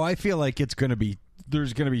true. Oh, I feel like it's going to be.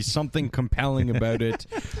 There's going to be something compelling about it,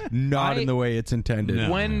 not in the way it's intended.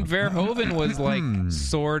 When Verhoeven was like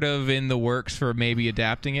sort of in the works for maybe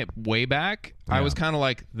adapting it way back, I was kind of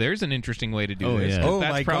like, "There's an interesting way to do this." yeah. Oh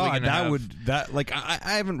That's my probably god, gonna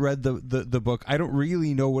I haven't read the book. I don't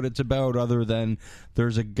really know what it's about other than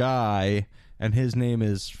there's a guy and his name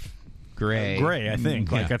is Gray. Gray, I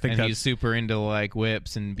think. Like I think and that's he's super into like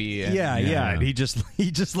whips and yeah. And he just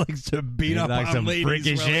likes to beat up likes on some ladies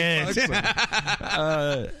freaky while he shit.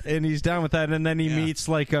 fucks them. And he's down with that. And then he meets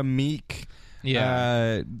like a meek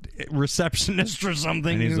receptionist or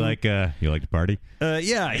something. And he's who- like, you like to party?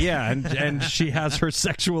 and she has her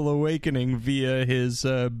sexual awakening via his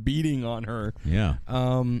beating on her. Yeah.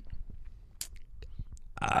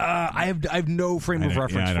 I have no frame of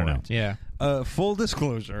reference I don't for know. it. Yeah. Full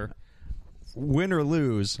disclosure, win or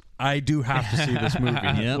lose, I do have to see this movie.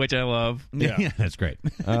 Yep. Which I love. Yeah, that's great.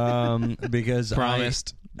 Because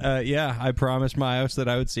Promised. I promised Myos that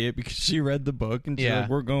I would see it because she read the book and she's Yeah. like,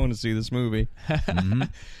 we're going to see this movie.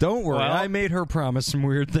 Don't worry, Well- I made her promise some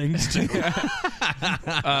weird things too.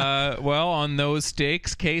 Well, on those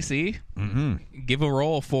stakes, Casey, give a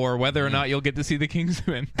roll for whether or not you'll get to see the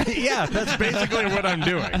Kingsman. Yeah, that's basically what I'm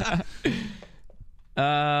doing.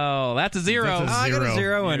 Oh, that's a 0. That's a I got a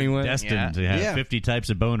 0 You're anyway. destined Yeah. to have Yeah. 50 types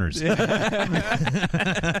of boners.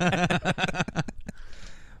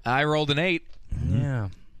 I rolled an 8. Yeah.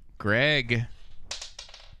 Greg.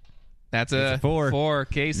 That's a 4.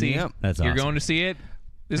 Casey. Yep. That's You're awesome. going to see it.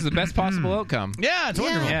 This is the best possible outcome. Yeah, it's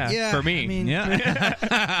wonderful. Yeah, for me. I mean,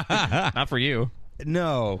 Not for you.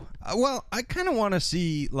 no. Well, I kind of want to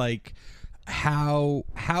see like how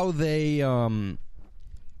they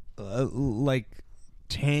like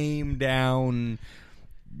tame down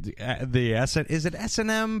the SN. Is it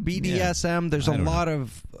S&M, BDSM? There's a lot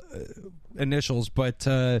of initials, but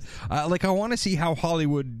like I want to see how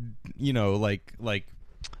Hollywood, like.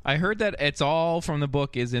 I heard that it's all from the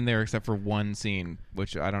book is in there except for one scene,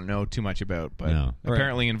 which I don't know too much about, but No.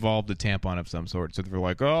 apparently involved a tampon of some sort. So they're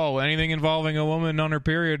like, oh, anything involving a woman on her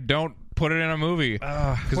period, don't put it in a movie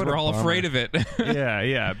because what we're a all bummer. afraid of it.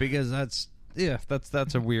 yeah, because that's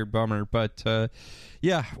a weird bummer. But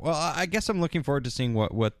yeah, well, I guess I'm looking forward to seeing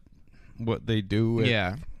what they do. With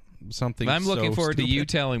Yeah. something. I'm looking so forward to you stupid.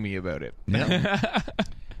 telling me about it. Yeah.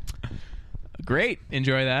 Great,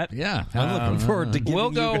 enjoy that. Yeah. I'm looking forward to giving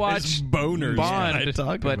We'll go you guys watch boners. Bond, when I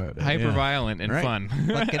talk but about it. hyper violent and Right. fun.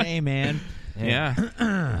 Fucking A, man. Yeah.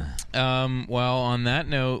 Well, on that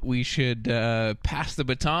note, we should pass the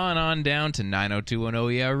baton on down to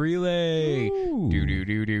 90210. Yeah, relay. Ooh. Do do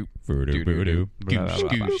do do. Voodoo, voodoo. Goosh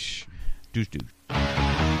goosh. Doosh,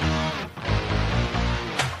 doosh.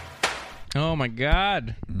 Oh my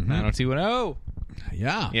God. 90210.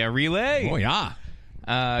 Yeah. Yeah, relay. Oh, yeah.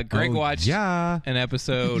 Greg watched Yeah. an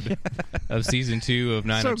episode of season 2 of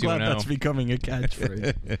So glad 90210. that's becoming a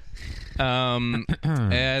catchphrase.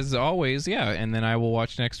 As always, yeah, and then I will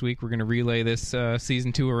watch next week. We're going to relay this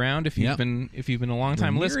season 2 around. If you've Yep. been a long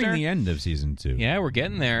time We're listener, nearing the end of season 2. yeah, we're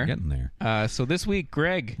getting there. Getting there. So this week,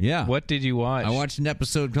 Greg, Yeah. what did you watch? I watched an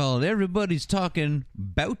episode called Everybody's Talking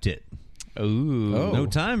About It. Ooh, No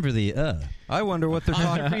time for the I wonder what they're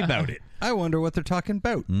talking about it. I wonder what they're talking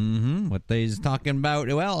about. What they's talking about.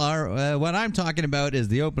 Well, what I'm talking about is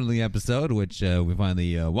the opening of the episode, which we find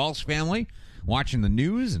the Walsh family watching the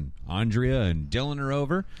news, and Andrea and Dylan are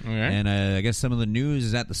over. Okay. And I guess some of the news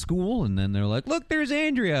is at the school, and then they're like, look, there's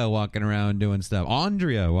Andrea walking around doing stuff.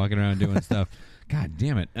 Andrea walking around doing stuff. God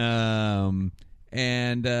damn it. And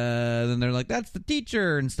then they're like, that's the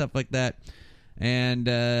teacher and stuff like that. And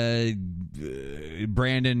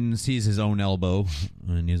Brandon sees his own elbow,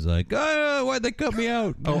 and he's like, oh, why'd they cut me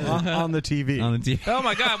out? On the TV. On the TV. Oh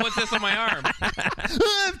my God, what's this on my arm?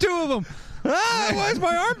 I have 2 of them. Why is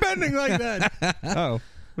my arm bending like that? Oh.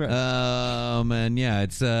 And yeah,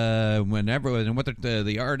 it's whenever and what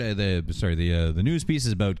the news piece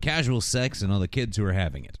is about casual sex and all the kids who are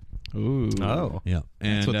having it. Ooh, Oh. Yeah,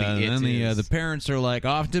 and what the then it is. the parents are like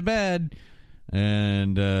off to bed,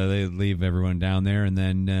 and they leave everyone down there, and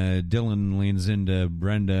then Dylan leans into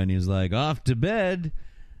Brenda and he's like, off to bed.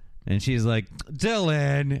 And she's like,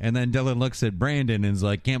 Dylan. And then Dylan looks at Brandon and is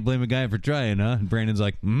like, can't blame a guy for trying, huh? And Brandon's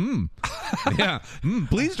like, yeah,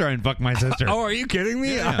 please try and fuck my sister. Oh, are you kidding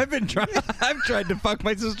me? Yeah. I've tried to fuck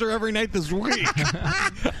my sister every night this week.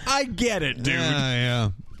 I get it, dude. Yeah.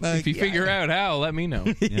 if you figure out how, let me know.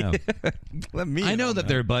 Yeah. Let me. I know that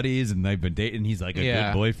they're buddies and they've been dating. He's like a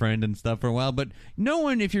Yeah. good boyfriend and stuff for a while. But no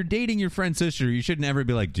one, if you're dating your friend's sister, you should never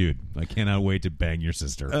be like, dude, I cannot wait to bang your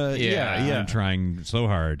sister. Yeah. I'm trying so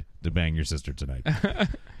hard to bang your sister tonight.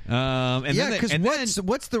 And Yeah, then because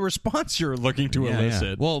what's the response you're looking to yeah,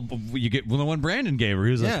 elicit? Well, you get the one Brandon gave her.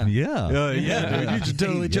 He was like, yeah, dude, you should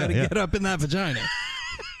totally try to Yeah. get up in that vagina.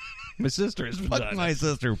 My sister is Fuck vagina. my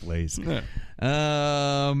sister, please.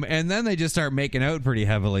 And then they just start making out pretty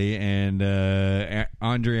heavily, and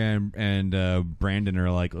Andrea and Brandon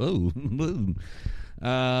are like, "Oh,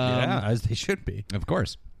 Yeah, as they should be. of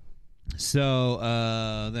course." So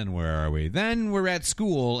then where are we? Then we're at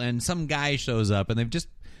school, and some guy shows up, and they've just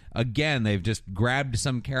grabbed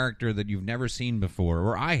some character that you've never seen before,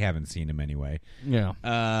 or I haven't seen him anyway. Yeah.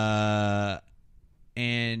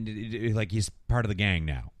 And like he's part of the gang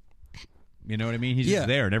now. You know what I mean? He's Yeah. just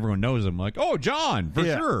there, and everyone knows him. Like, oh, John, for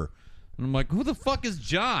Yeah. sure. And I'm like, who the fuck is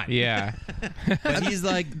John? Yeah. But he's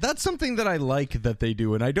like, That's something that I like that they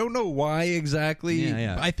do, and I don't know why exactly.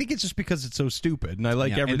 Yeah. I think it's just because it's so stupid, and I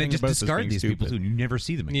like everything and they just about this discard being these stupid. people too. And you never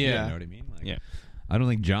see them again. Yeah. You know what I mean? Like, Yeah. I don't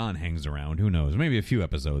think John hangs around. Who knows? Maybe a few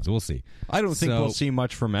episodes. We'll see. I don't think So- we'll see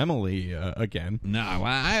much from Emily again. No,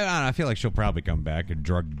 I feel like she'll probably come back and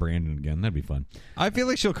drug Brandon again. That'd be fun. I feel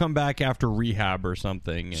like she'll come back after rehab or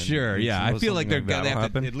something. And Sure, yeah. I feel like they're going gonna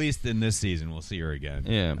have to, at least in this season, we'll see her again.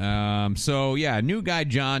 Yeah. So yeah, new guy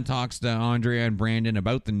John talks to Andrea and Brandon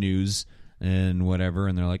about the news and whatever,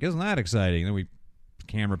 and they're like, "Isn't that exciting?" Then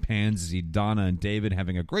camera pans to see Donna and David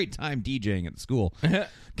having a great time DJing at the school.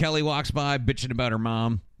 Kelly walks by bitching about her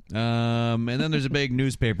mom. And then there's a big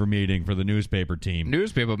newspaper meeting for the newspaper team.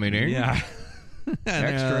 Newspaper meeting. Yeah.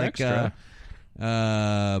 Extra.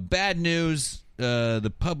 Bad news.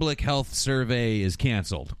 The public health survey is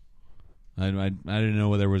canceled. I didn't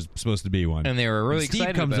know there was supposed to be one. And they were really Steve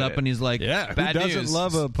excited comes about up it. and he's like, Yeah, Bad who doesn't news.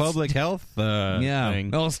 love a public health thing?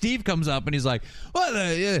 Well, Steve comes up and he's like, "What?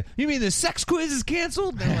 You mean the sex quiz is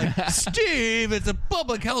canceled?" And they're like, "Steve, it's a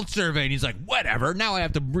public health survey." And he's like, "Whatever. Now I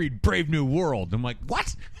have to read Brave New World." I'm like,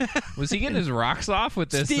 "What?" Was he getting his rocks off with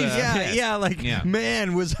this? Steve, man,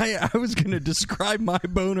 I was going to describe my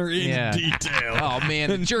boner in detail. Oh, man,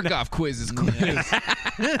 the jerk-off quiz is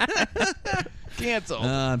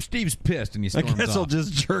canceled. Steve's pissed and he I storms guess I'll off.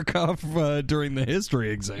 just jerk off during the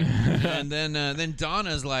history exam. And then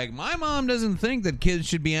Donna's like, "My mom doesn't think that kids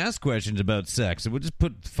should be asked questions about sex. It would just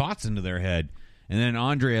put thoughts into their head." And then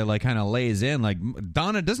Andrea like kind of lays in like,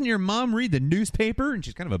 "Donna, doesn't your mom read the newspaper?" And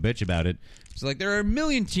she's kind of a bitch about it. She's like, "There are 1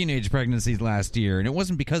 million teenage pregnancies last year, and it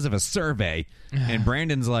wasn't because of a survey." And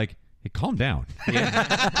Brandon's like, "Hey, calm down."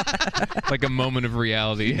 Like a moment of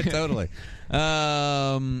reality. Yeah, totally.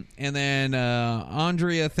 And then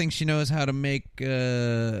Andrea thinks she knows how to make.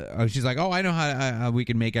 She's like, "Oh, I know how we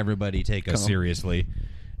can make everybody take us seriously."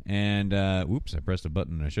 And oops, I pressed a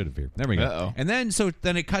button I should have here. There we go. Uh-oh. And then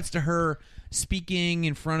then it cuts to her speaking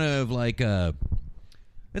in front of like a.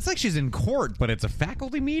 It's like she's in court, but it's a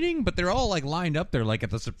faculty meeting. But they're all like lined up there, like at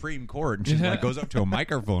the Supreme Court, and she like goes up to a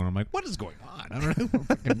microphone. I'm like, "What is going on? I don't know.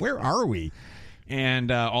 Where are we?" And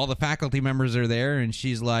all the faculty members are there, and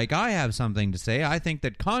she's like, "I have something to say. I think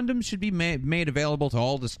that condoms should be made available to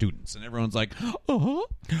all the students." And everyone's like, "Oh,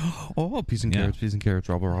 peas and carrots,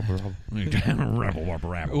 rubble.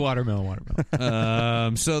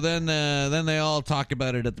 Watermelon. So then they all talk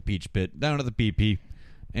about it at the Peach Pit, down at the PP.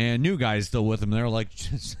 And new guy's still with them. They're like,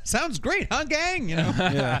 "Sounds great, huh, gang?" You know.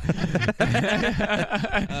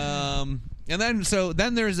 And then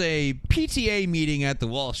there's a PTA meeting at the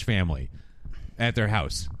Walsh family, at their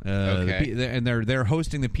house. Okay. And they're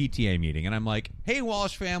hosting the PTA meeting, and I'm like, "Hey,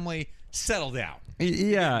 Walsh family, settle down.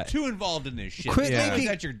 Yeah. Too involved in this shit. Quit This making- is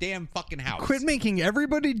at your damn fucking house. Quit making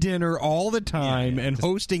everybody dinner all the time and just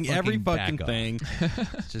hosting every fucking fucking back thing.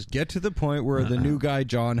 Just get to the point where the new guy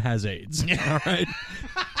John has AIDS. All right.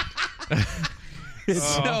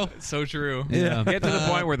 So true. Yeah. Get to the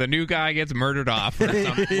point where the new guy gets murdered off or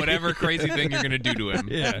whatever crazy thing you're going to do to him.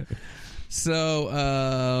 Yeah. So, they're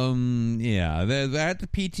at the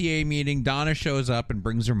PTA meeting. Donna shows up and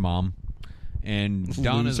brings her mom. And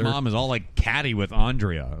Donna's Loser. mom is all like catty with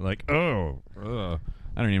Andrea. Like, I don't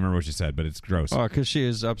even remember what she said, but it's gross. Oh, because she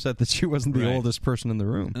is upset that she wasn't the Right. oldest person in the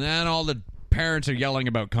room. And then all the parents are yelling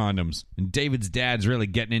about condoms. And David's dad's really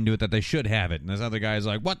getting into it that they should have it. And this other guy's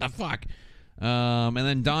like, "What the fuck?" And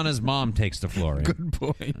then Donna's mom takes the floor. Good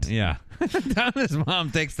point. Yeah. Donna's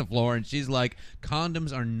mom takes the floor, and she's like,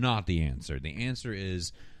 "Condoms are not the answer. The answer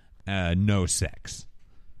is no sex."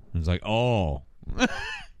 And it's like, "Oh."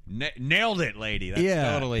 Nailed it, lady. That's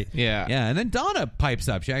Yeah. totally. Yeah. Yeah. And then Donna pipes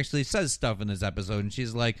up. She actually says stuff in this episode, and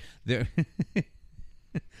she's like,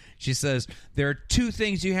 she says, "There are two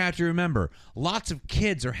things you have to remember. Lots of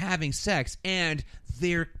kids are having sex, and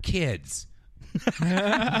they're kids."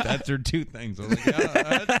 That's her two things. I was like,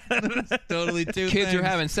 "Yeah, that's totally two Kids things." are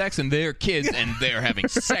having sex and they're kids and they're having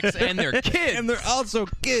sex and they're kids. And they're also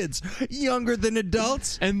kids, younger than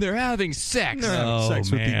adults. And they're having sex. They're having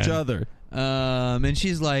sex with each other. And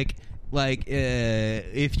she's like,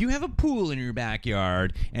 if you have a pool in your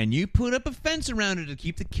backyard and you put up a fence around it to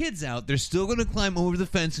keep the kids out, they're still going to climb over the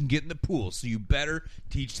fence and get in the pool. So you better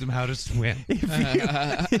teach them how to swim.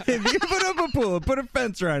 If you put up a pool and put a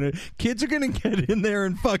fence around it, kids are going to get in there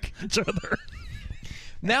and fuck each other.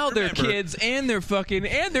 Now they're kids and they're fucking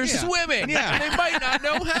and they're swimming. Yeah. They might not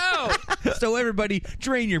know how. So everybody,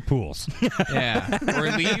 drain your pools. Yeah.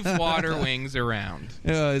 Or leave water wings around.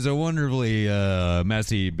 It's a wonderfully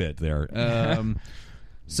messy bit there.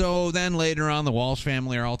 So then later on, the Walsh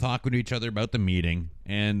family are all talking to each other about the meeting,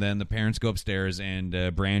 and then the parents go upstairs,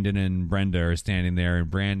 and Brandon and Brenda are standing there, and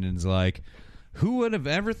Brandon's like, who would have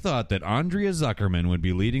ever thought that Andrea Zuckerman would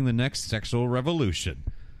be leading the next sexual revolution?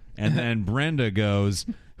 And then Brenda goes,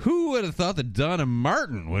 who would have thought that Donna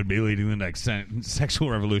Martin would be leading the next sexual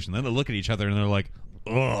revolution? Then they look at each other, and they're like,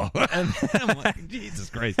 ugh. And I'm like, Jesus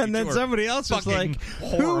Christ. And then somebody else was like,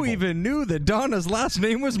 who even knew that Donna's last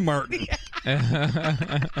name was Martin? So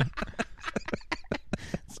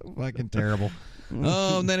fucking terrible.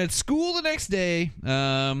 And then at school the next day,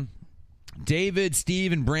 David,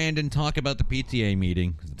 Steve, and Brandon talk about the PTA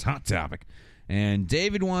meeting. It's a hot topic. And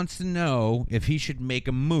David wants to know if he should make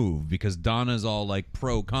a move because Donna's all like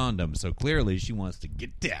pro condom. So clearly she wants to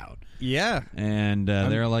get down. Yeah. And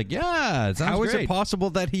they're like, yeah, it sounds How is great. it possible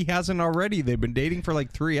that he hasn't already? They've been dating for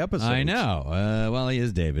like 3 episodes. I know. Well, he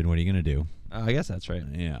is David. What are you going to do? I guess that's right.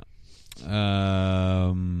 Yeah.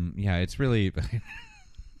 Yeah, it's really...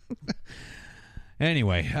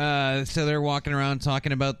 Anyway, so they're walking around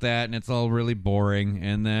talking about that, and it's all really boring.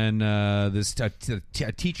 And then this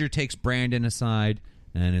teacher takes Brandon aside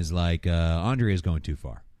and is like, Andrea's going too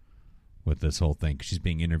far with this whole thing. She's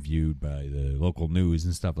being interviewed by the local news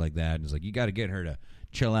and stuff like that. And it's like, you got to get her to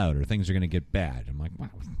chill out or things are going to get bad. I'm like, wow,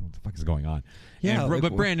 what the fuck is going on? Yeah, and,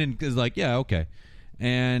 but Brandon is like, yeah, okay.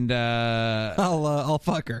 And I'll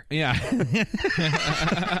fuck her. Yeah.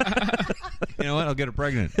 You know what? I'll get her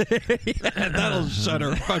pregnant. That'll shut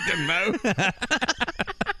her fucking mouth.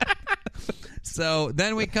 So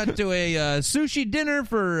then we cut to a sushi dinner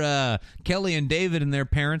for Kelly and David and their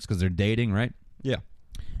parents because they're dating, right? Yeah.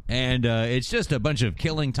 And it's just a bunch of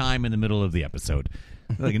killing time in the middle of the episode.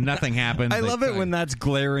 Like nothing happens. I love it when that's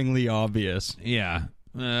glaringly obvious. Yeah.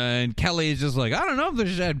 And Kelly is just like, I don't know if they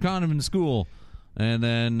should have condom in school. And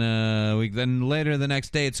then then later the next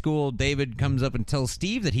day at school, David comes up and tells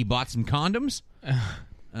Steve that he bought some condoms.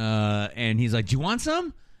 And he's like, do you want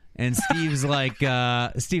some? And Steve's like,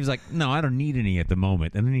 no, I don't need any at the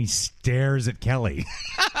moment. And then he stares at Kelly.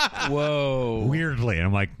 Whoa. Weirdly. And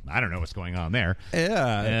I'm like, I don't know what's going on there.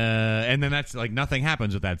 Yeah. And then that's like nothing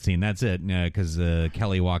happens with that scene. That's it. Because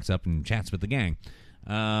Kelly walks up and chats with the gang.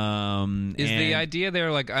 Is the idea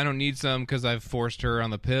there like I don't need some because I've forced her on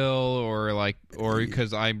the pill or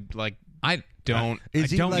because I don't know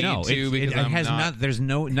because I'm has not. There's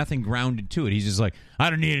nothing grounded to it. He's just like, I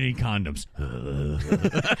don't need any condoms.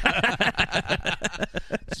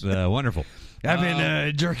 It's wonderful. I've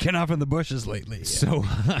been jerking off in the bushes lately. So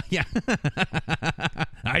yeah,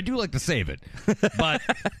 I do like to save it, but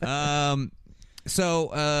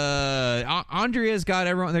So Andrea's got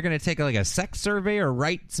everyone. They're going to take like a sex survey or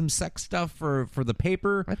write some sex stuff for the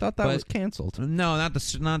paper. I thought that was canceled. No, not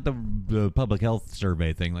the public health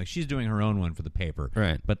survey thing. Like she's doing her own one for the paper,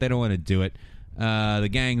 right? But they don't want to do it. The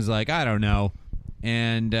gang's like, I don't know,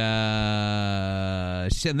 and then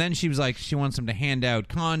she was like, she wants them to hand out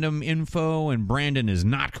condom info, and Brandon is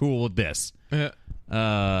not cool with this. What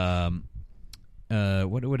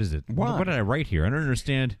is it? Why? What did I write here? I don't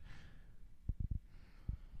understand.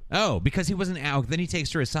 Oh, because he wasn't out. Then he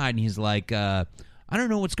takes her aside and he's like, I don't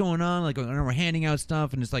know what's going on. Like, we're handing out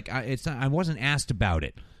stuff, and it's like, I wasn't asked about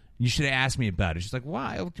it. You should have asked me about it. She's like,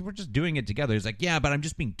 why? We're just doing it together. He's like, yeah, but I'm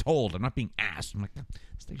just being told. I'm not being asked. I'm like,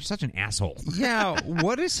 you're such an asshole. Yeah,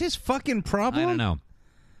 what is his fucking problem? I don't know.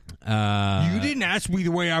 You didn't ask me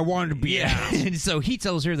the way I wanted to be asked. And so he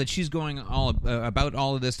tells her that she's going all about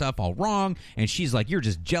all of this stuff all wrong, and she's like, you're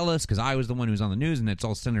just jealous because I was the one who was on the news and it's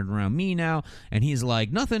all centered around me now. And he's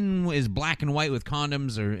like, nothing is black and white with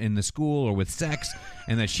condoms or in the school or with sex,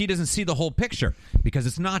 and that she doesn't see the whole picture because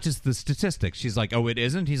it's not just the statistics. She's like, oh, it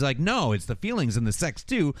isn't? He's like, no, it's the feelings and the sex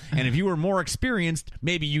too, and if you were more experienced,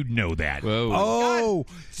 maybe you'd know that. Whoa. Oh,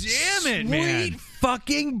 damn it, sweet man.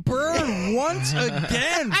 fucking burn once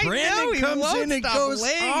again. Brandon comes in and goes,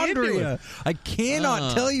 Andrea, I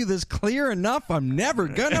cannot tell you this clear enough. I'm never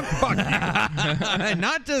gonna fuck you. And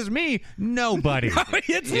not just me, nobody.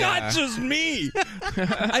 It's not just me.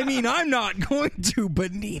 I mean, I'm not going to,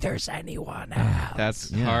 but neither's anyone else.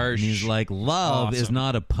 That's Yeah. harsh. And he's like, love is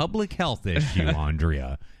not a public health issue,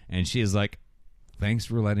 Andrea. And she is like, thanks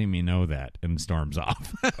for letting me know that, and storms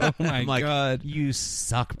off. Oh my I'm like, God. you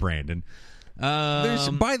suck, Brandon.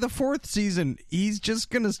 By the 4th season, he's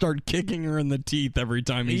just going to start kicking her in the teeth every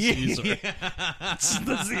time he sees her. That's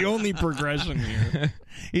the only progression here.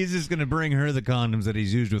 He's just going to bring her the condoms that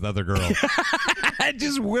he's used with other girls.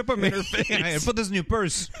 Just whip them in her face. Yeah, put this in your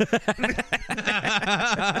purse.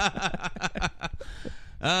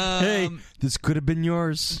 Hey, this could have been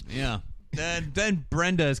yours. Yeah. Then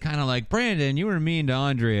Brenda is kind of like, Brandon, you were mean to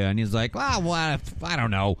Andrea. And he's like, well, what? I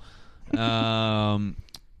don't know.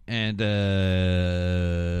 And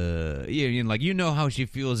you know how she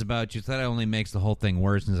feels about you. So that only makes the whole thing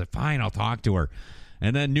worse. And he's like, fine, I'll talk to her.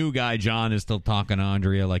 And then new guy John is still talking to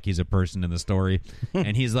Andrea like he's a person in the story.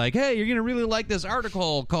 And he's like, hey, you're going to really like this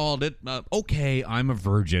article called Okay, I'm a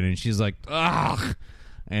Virgin. And she's like, ugh,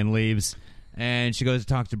 and leaves. And she goes to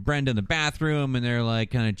talk to Brenda in the bathroom, and they're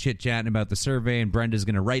like kind of chit-chatting about the survey, and Brenda's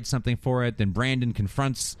going to write something for it. Then Brandon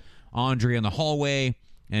confronts Andrea in the hallway,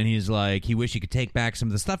 and he's like, he wish he could take back some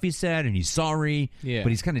of the stuff he said, and he's sorry, but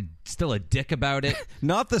he's kind of still a dick about it.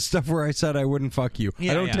 Not the stuff where I said I wouldn't fuck you.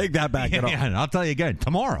 I don't take that back at all. Yeah, I'll tell you again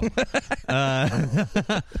tomorrow.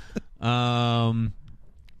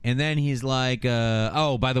 And then he's like,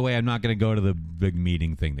 oh, by the way, I'm not going to go to the big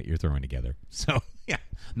meeting thing that you're throwing together. So, yeah,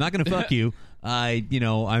 I'm not going to fuck you.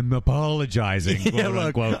 I'm apologizing, quote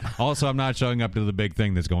unquote. Also, I'm not showing up to the big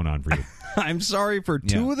thing that's going on for you. I'm sorry for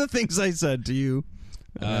two of the things I said to you.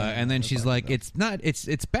 And then she's like, it's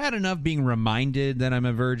bad enough being reminded that I'm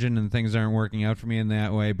a virgin and things aren't working out for me in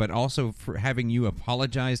that way, but also for having you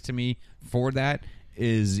apologize to me for that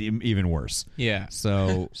is even worse. Yeah.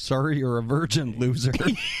 So sorry you're a virgin, loser.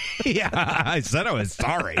 Yeah, I said I was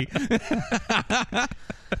sorry.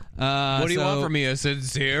 What do you want from me? A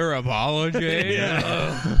sincere apology?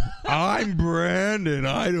 Yeah. I'm Brandon.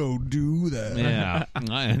 I don't do that. Yeah.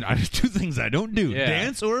 I two things I don't do. Yeah.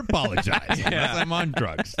 Dance or apologize. Unless I'm on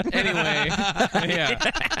drugs. Anyway.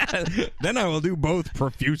 Yeah. Then I will do both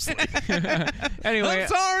profusely. Anyway. I'm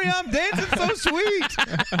sorry, I'm dancing so sweet.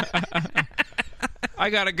 I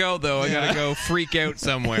gotta go, though. I gotta go freak out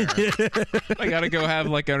somewhere. I gotta go have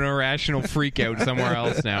like an irrational freak out somewhere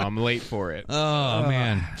else now. I'm late for it. Oh,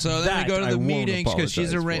 man. So then we go to the meetings because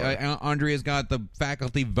Andrea's got the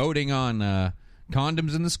faculty voting on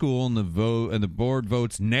condoms in the school, and the board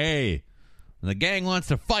votes nay. And the gang wants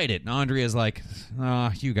to fight it, and Andrea's like,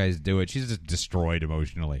 you guys do it. She's just destroyed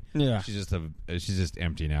emotionally. Yeah. She's just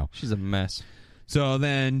empty now. She's a mess. So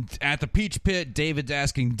then at the Peach Pit, David's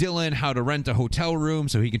asking Dylan how to rent a hotel room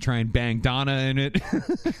so he can try and bang Donna in it.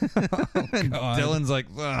 And Dylan's like,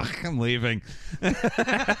 ugh, I'm leaving.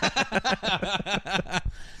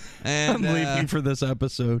 I'm leaving for this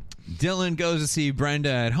episode. Dylan goes to see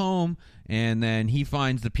Brenda at home, and then he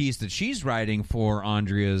finds the piece that she's writing for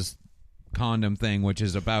Andrea's condom thing, which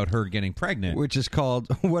is about her getting pregnant, which is called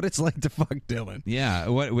What It's Like to Fuck Dylan. Yeah,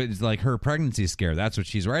 it's like her pregnancy scare. That's what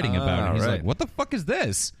she's writing about. And he's like, what the fuck is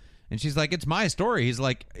this? And she's like, it's my story. He's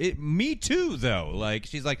like, me too, though. Like,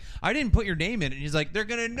 she's like, I didn't put your name in it. And he's like, they're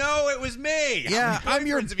gonna know it was me. Yeah, I'm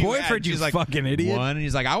your boyfriend, you like, fucking idiot. And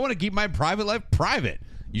he's like, I want to keep my private life private.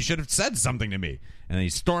 You should have said something to me. And then he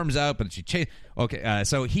storms out, but she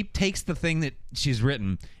so he takes the thing that she's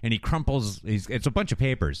written and he crumples. It's a bunch of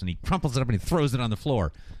papers, and he crumples it up and he throws it on the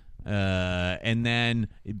floor. And then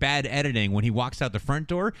bad editing. When he walks out the front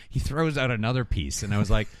door, he throws out another piece. And I was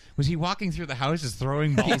like, was he walking through the house just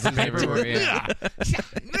throwing balls of paper? Yeah.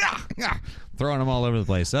 Throwing them all over the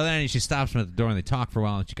place. So then she stops him at the door and they talk for a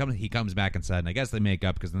while. And he comes back inside, and I guess they make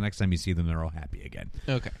up because the next time you see them, they're all happy again.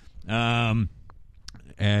 Okay.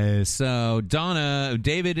 So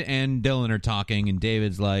David and Dylan are talking, and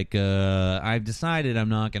David's like, I've decided I'm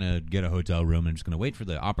not going to get a hotel room. I'm just going to wait for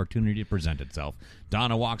the opportunity to present itself.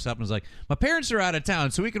 Donna walks up and is like, my parents are out of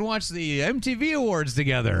town, so we can watch the MTV Awards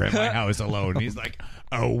together at my house alone. And he's like,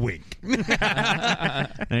 a wink.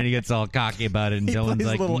 And he gets all cocky about it, and Dylan's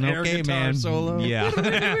like, okay, man. Solo.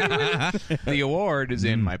 Yeah. The award is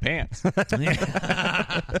in my pants.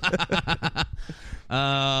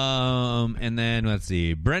 And then let's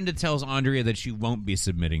see. Brenda tells Andrea that she won't be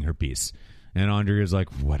submitting her piece, and Andrea's like,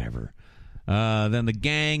 whatever. Then the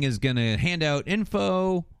gang is gonna hand out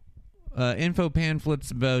info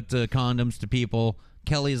pamphlets about condoms to people.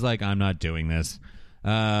 Kelly's like, I'm not doing this.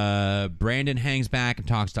 Brandon hangs back and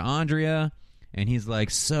talks to Andrea, and he's like,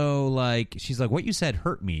 she's like, what you said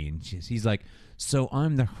hurt me, and he's like, so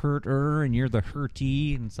I'm the hurter and you're the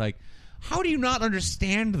hurtee, and it's like, how do you not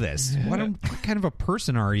understand this? What kind of a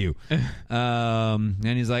person are you? And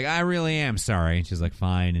he's like, I really am sorry. And she's like,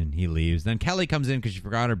 fine. And he leaves. Then Kelly comes in because she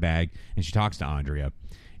forgot her bag, and she talks to Andrea.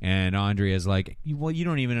 And Andrea's like, well, you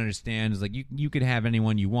don't even understand. It's like, you could have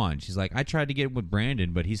anyone you want. She's like, I tried to get with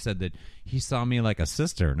Brandon, but he said that he saw me like a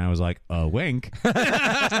sister. And I was like, a wink.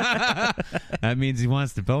 That means he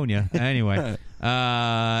wants to bone you. Anyway.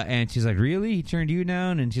 And she's like, really? He turned you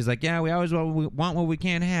down? And she's like, yeah, we always want what we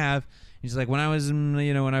can't have. He's like, when I was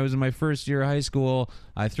in my first year of high school,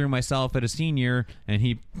 I threw myself at a senior, and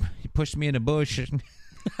he pushed me in a bush, and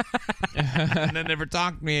then never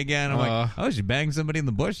talked to me again. I'm like, oh, she banged somebody in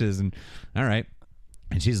the bushes, and all right.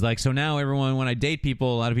 And she's like, so now everyone, when I date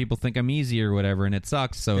people, a lot of people think I'm easy or whatever, and it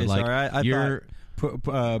sucks. So hey, like, sorry, I you're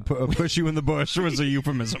push you in the bush was a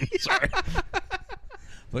euphemism. Sorry.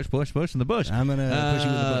 Push in the bush. I'm going to push you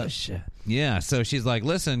in the bush. Yeah, so she's like,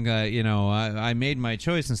 listen, I made my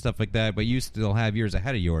choice and stuff like that, but you still have years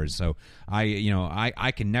ahead of yours, so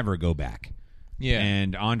I can never go back. Yeah.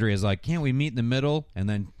 And Andrea's like, can't we meet in the middle? And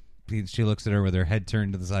then she looks at her with her head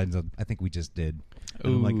turned to the side and says, I think we just did.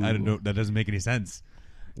 And I'm like, I don't know, that doesn't make any sense.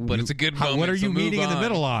 But it's a good moment. What are so you meeting in the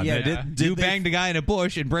middle on? Yeah, That did you they- banged a guy in a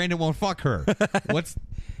bush and Brandon won't fuck her. What's...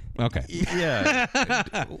 Okay.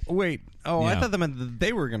 Yeah. Wait. Oh, I Yeah. thought that meant that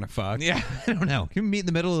they were going to fuck. Yeah, I don't know. Can we meet in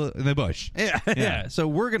the middle of the bush? Yeah. So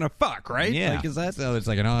we're going to fuck, right? Yeah. Like, is that... So it's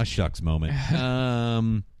like an aw shucks moment.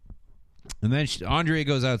 And then Andrea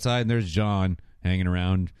goes outside and there's John hanging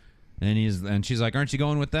around. And she's like, aren't you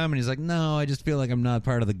going with them? And he's like, no, I just feel like I'm not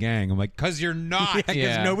part of the gang. I'm like, because you're not. Because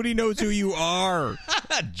Yeah. nobody knows who you are.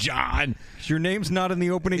 John. Your name's not in the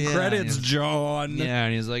opening Yeah, credits, yeah. John. Yeah,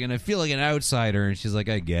 and he's like, and I feel like an outsider. And she's like,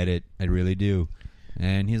 I get it. I really do.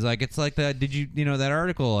 And he's like, it's like that. Did you know that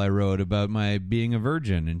article I wrote about my being a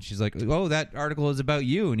virgin? And she's like, oh, that article is about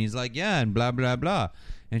you. And he's like, yeah, and blah, blah, blah.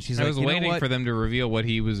 And she's I like, was you know waiting what? for them to reveal what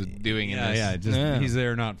he was doing in this. He's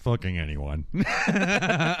there not fucking anyone.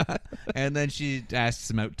 And then she asks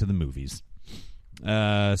him out to the movies.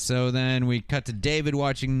 So then we cut to David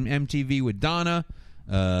watching MTV with Donna.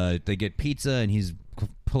 They get pizza, and he's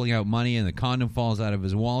pulling out money, and the condom falls out of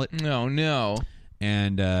his wallet. No.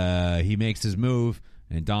 And he makes his move,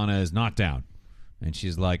 and Donna is not down. And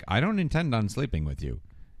she's like, I don't intend on sleeping with you.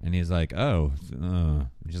 And he's like, oh.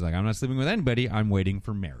 She's like, I'm not sleeping with anybody. I'm waiting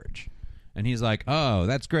for marriage. And he's like, oh,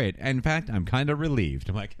 that's great. In fact, I'm kind of relieved.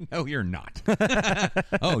 I'm like, no, you're not.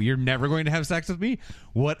 Oh, you're never going to have sex with me?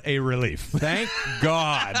 What a relief. Thank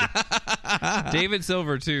God. David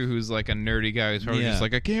Silver, too, who's like a nerdy guy who's probably Yeah. just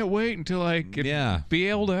like, I can't wait until I can be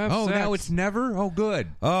able to have Oh, sex. now it's never? Oh, good.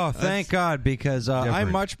 Oh, thank God, because I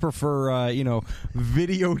different. much prefer,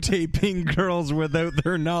 videotaping girls without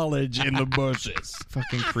their knowledge in the bushes.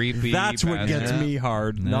 fucking creepy. That's what gets bastard. me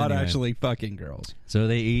hard, not Anyway. actually fucking girls. So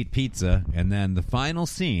they eat pizza, and then the final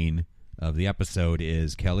scene of the episode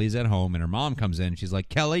is Kelly's at home, and her mom comes in. She's like,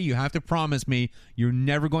 Kelly, you have to promise me you're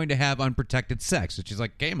never going to have unprotected sex. And she's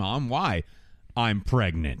like, okay, Mom, why? I'm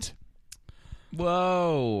pregnant.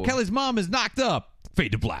 Whoa. Kelly's mom is knocked up.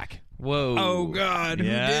 Fade to black. Whoa. Oh, God, who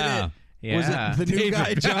did it? Yeah. Was it the new David.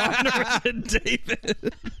 guy, John, or was it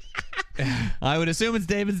David? I would assume it's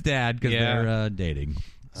David's dad because Yeah. they're dating.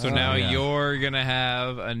 So now you're going to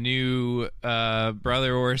have a new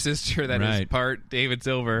brother or sister that is Right. part David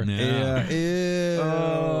Silver. Yeah. Ew.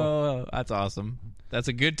 Oh, that's awesome. That's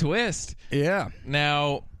a good twist. Yeah.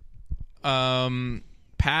 Now,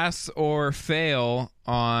 pass or fail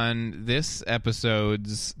on this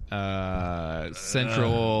episode's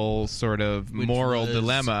central sort of moral was-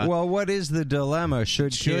 dilemma. Well, what is the dilemma?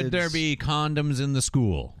 Should there kids- be condoms in the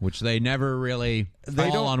school, which they never really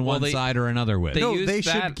fall don't- on well, one they- side or another with? they No, use they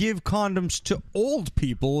that- should give condoms to old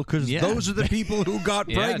people because Yeah. those are the people who got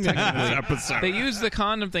Yeah, pregnant in this technically. episode. They use the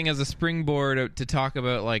condom thing as a springboard to talk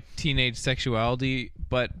about like teenage sexuality,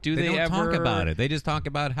 but do They they, don't ever talk about it. They just talk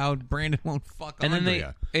about how Brandon won't fuck And then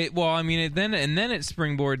Andrea. it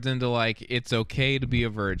springboards into like it's okay to be a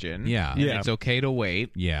virgin. Yeah. And Yeah. it's okay to wait.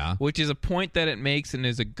 Yeah. Which is a point that it makes and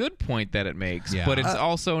is a good point that it makes. Yeah. But it's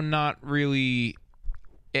also not really.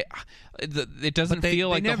 It doesn't feel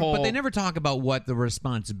like never, the whole. But they never talk about what the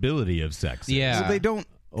responsibility of sex is. Yeah. So they don't.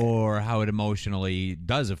 Or how it emotionally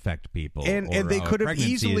does affect people. And or they how could have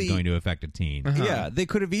pregnancy easily- is going to affect a teen. Yeah, they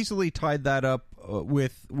could have easily tied that up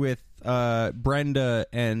with Brenda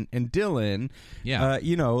and Dylan. Yeah.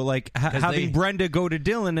 Having they- Brenda go to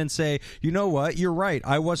Dylan and say, you know what, you're right.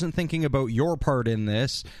 I wasn't thinking about your part in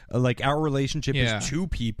this. Like our relationship Yeah. is two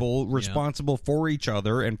people responsible for each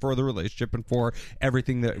other and for the relationship and for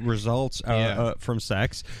everything that results from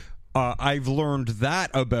sex. I've learned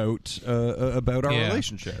that about our Yeah.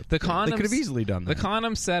 relationship. The They condoms, could have easily done that. The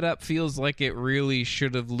condom setup feels like it really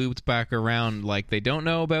should have looped back around. Like they don't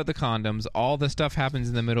know about the condoms. All the stuff happens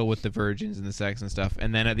in the middle with the virgins and the sex and stuff.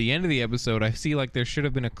 And then at the end of the episode, I see like there should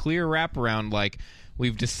have been a clear wraparound. Like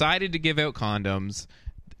we've decided to give out condoms.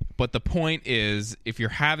 But the point is, if you're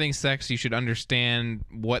having sex, you should understand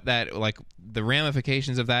what that, like, the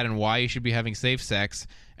ramifications of that and why you should be having safe sex.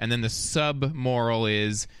 And then the sub-moral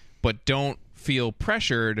is, but don't feel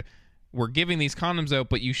pressured. We're giving these condoms out,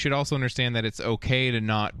 but you should also understand that it's okay to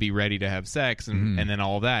not be ready to have sex and then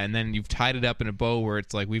all of that. And then you've tied it up in a bow where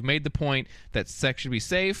it's like, we've made the point that sex should be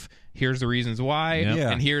safe. Here's the reasons why. Yep.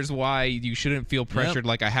 Yeah. And here's why you shouldn't feel pressured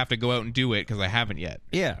like I have to go out and do it because I haven't yet.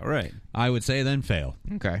 Yeah, right. I would say then fail.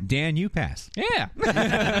 Okay. Dan, you pass. Yeah.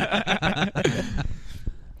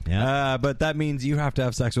 Yeah. But that means you have to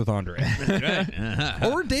have sex with Andre.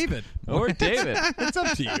 Or David. Or David. It's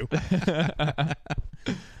up to you.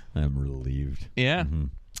 I'm relieved. Yeah.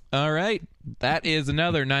 All right. That is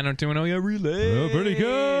another 90210 Relay. Oh, pretty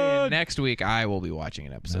good. Next week, I will be watching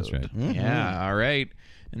an episode. That's right. Yeah. All right.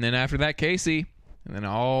 And then after that, Casey. And then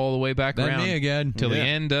all the way back Then around. me again. Till the Yeah.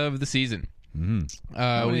 end of the season.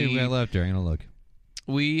 How many we got left here? I'm going to look.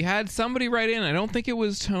 We had somebody write in. I don't think it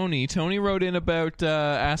was Tony. Tony wrote in about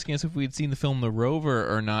asking us if we'd seen the film The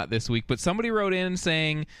Rover or not this week. But somebody wrote in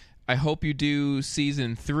saying, I hope you do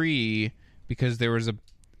season 3 because there's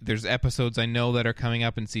episodes I know that are coming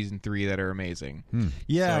up in season 3 that are amazing.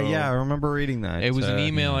 Yeah, So- I remember reading that. It was an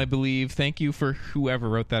email, I believe. Thank you for whoever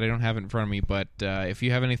wrote that. I don't have it in front of me. But if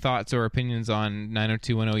you have any thoughts or opinions on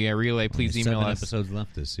 90210 Yeah Relay, please email 7 us. episodes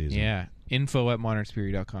left this season. Yeah.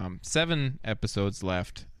 info@modernspirit.com. 7 episodes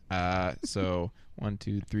left. So 1,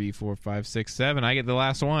 2, 3, 4, 5, 6, 7. I get the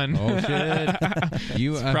last one. Oh, shit.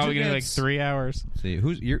 You It's probably going to be like 3 hours. See,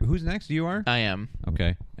 who's next? You are? I am.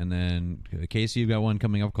 Okay. And then, Casey, you've got one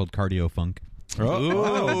coming up called Cardio Funk. Ooh,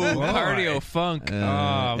 Cardio Funk. Oh,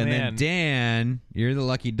 and man. then Dan, you're the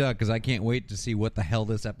lucky duck because I can't wait to see what the hell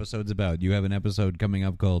this episode's about. You have an episode coming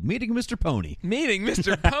up called Meeting Mr. Pony. Meeting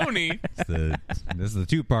Mr. Pony. This is the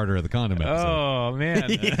two-parter of the condom episode. Oh, man.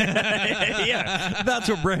 Yeah, that's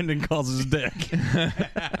what Brandon calls his dick.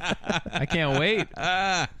 I can't wait.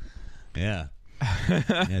 Yeah.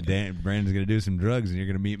 Brandon's going to do some drugs and you're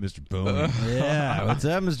going to meet Mr. Pony. Yeah, what's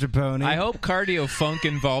up, Mr. Pony? I hope Cardio Funk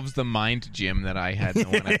involves the mind gym that I had in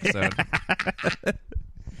one episode.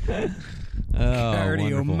 Cardio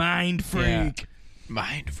wonderful. mind freak.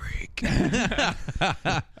 Mind freak.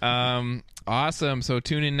 Awesome. So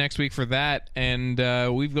tune in next week for that. And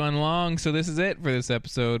we've gone long, so this is it for this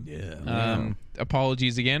episode. Yeah.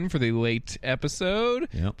 Apologies again for the late episode.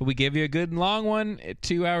 Yep. But we gave you a good long one at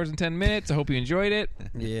 2 hours and 10 minutes. I hope you enjoyed it.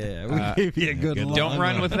 Yeah, we gave you a good long Don't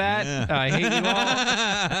run one. with that. I hate you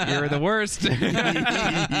all. You're the worst.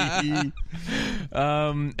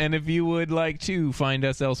 And if you would like to find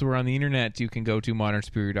us elsewhere on the internet, you can go to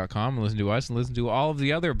modernspirit.com and listen to us and listen to all of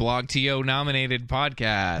the other BlogTO nominated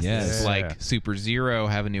podcasts. Yes. Like Super Zero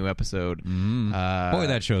have a new episode. Boy,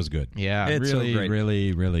 that show's good. Yeah. It's so really, great.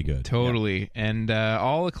 really, really good. Totally. And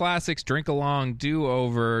all the classics, Drink Along, Do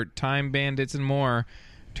Over, Time Bandits, and more.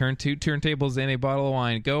 Turn 2 turntables and a bottle of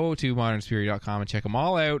wine. Go to modernspirit.com and check them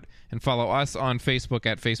all out. And follow us on Facebook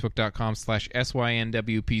at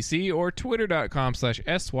facebook.com/SYNWPC or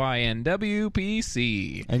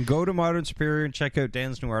twitter.com/SYNWPC. And go to Modern Superior and check out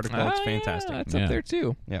Dan's new article. It's fantastic. That's up there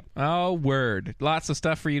too. Yep. Oh, word. Lots of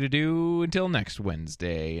stuff for you to do until next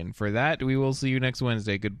Wednesday. And for that, we will see you next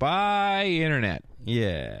Wednesday. Goodbye, Internet.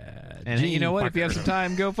 Yeah. And Gene you know what? If you have fucker. some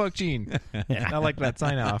time, go fuck Gene. I like that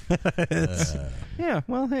sign off. Yeah,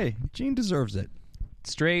 well, hey, Gene deserves it.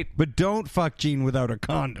 Straight But don't fuck Gene without a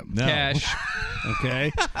condom. cash,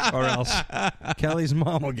 Okay? Or else Kelly's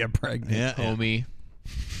mom will get pregnant. homie.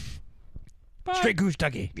 Bye. Straight goose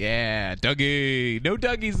ducky. Yeah, Dougie. No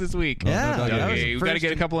Dougies this week. Yeah, no that was Dougie. the We've got to first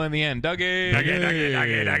get a couple in the end. Dougie. Dougie.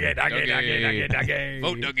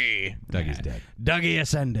 Vote Dougie. Dougie's dead. Dougie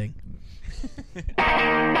ascending.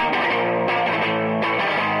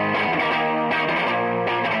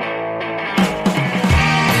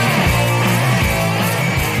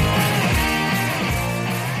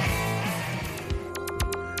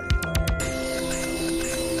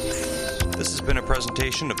 This has been a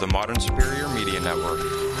presentation of the Modern Superior Media Network.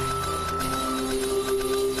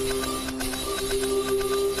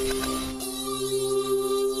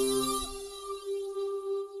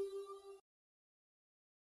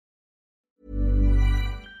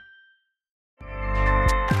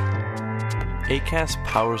 Acast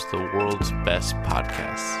powers the world's best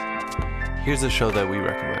podcasts. Here's a show that we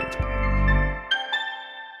recommend.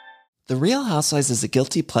 The Real Housewives is a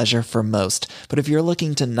guilty pleasure for most, but if you're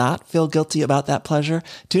looking to not feel guilty about that pleasure,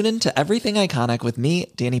 tune in to Everything Iconic with me,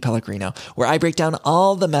 Danny Pellegrino, where I break down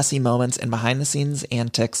all the messy moments and behind-the-scenes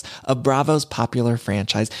antics of Bravo's popular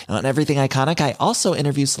franchise. And on Everything Iconic, I also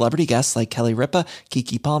interview celebrity guests like Kelly Ripa,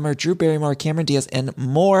 Keke Palmer, Drew Barrymore, Cameron Diaz, and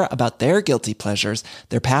more about their guilty pleasures,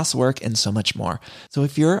 their past work, and so much more. So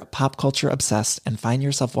if you're pop culture obsessed and find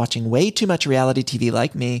yourself watching way too much reality TV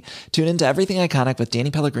like me, tune into Everything Iconic with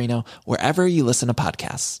Danny Pellegrino, wherever you listen to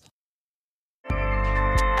podcasts.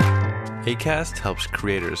 Acast helps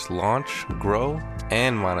creators launch, grow,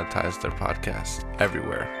 and monetize their podcasts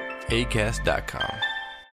everywhere. Acast.com.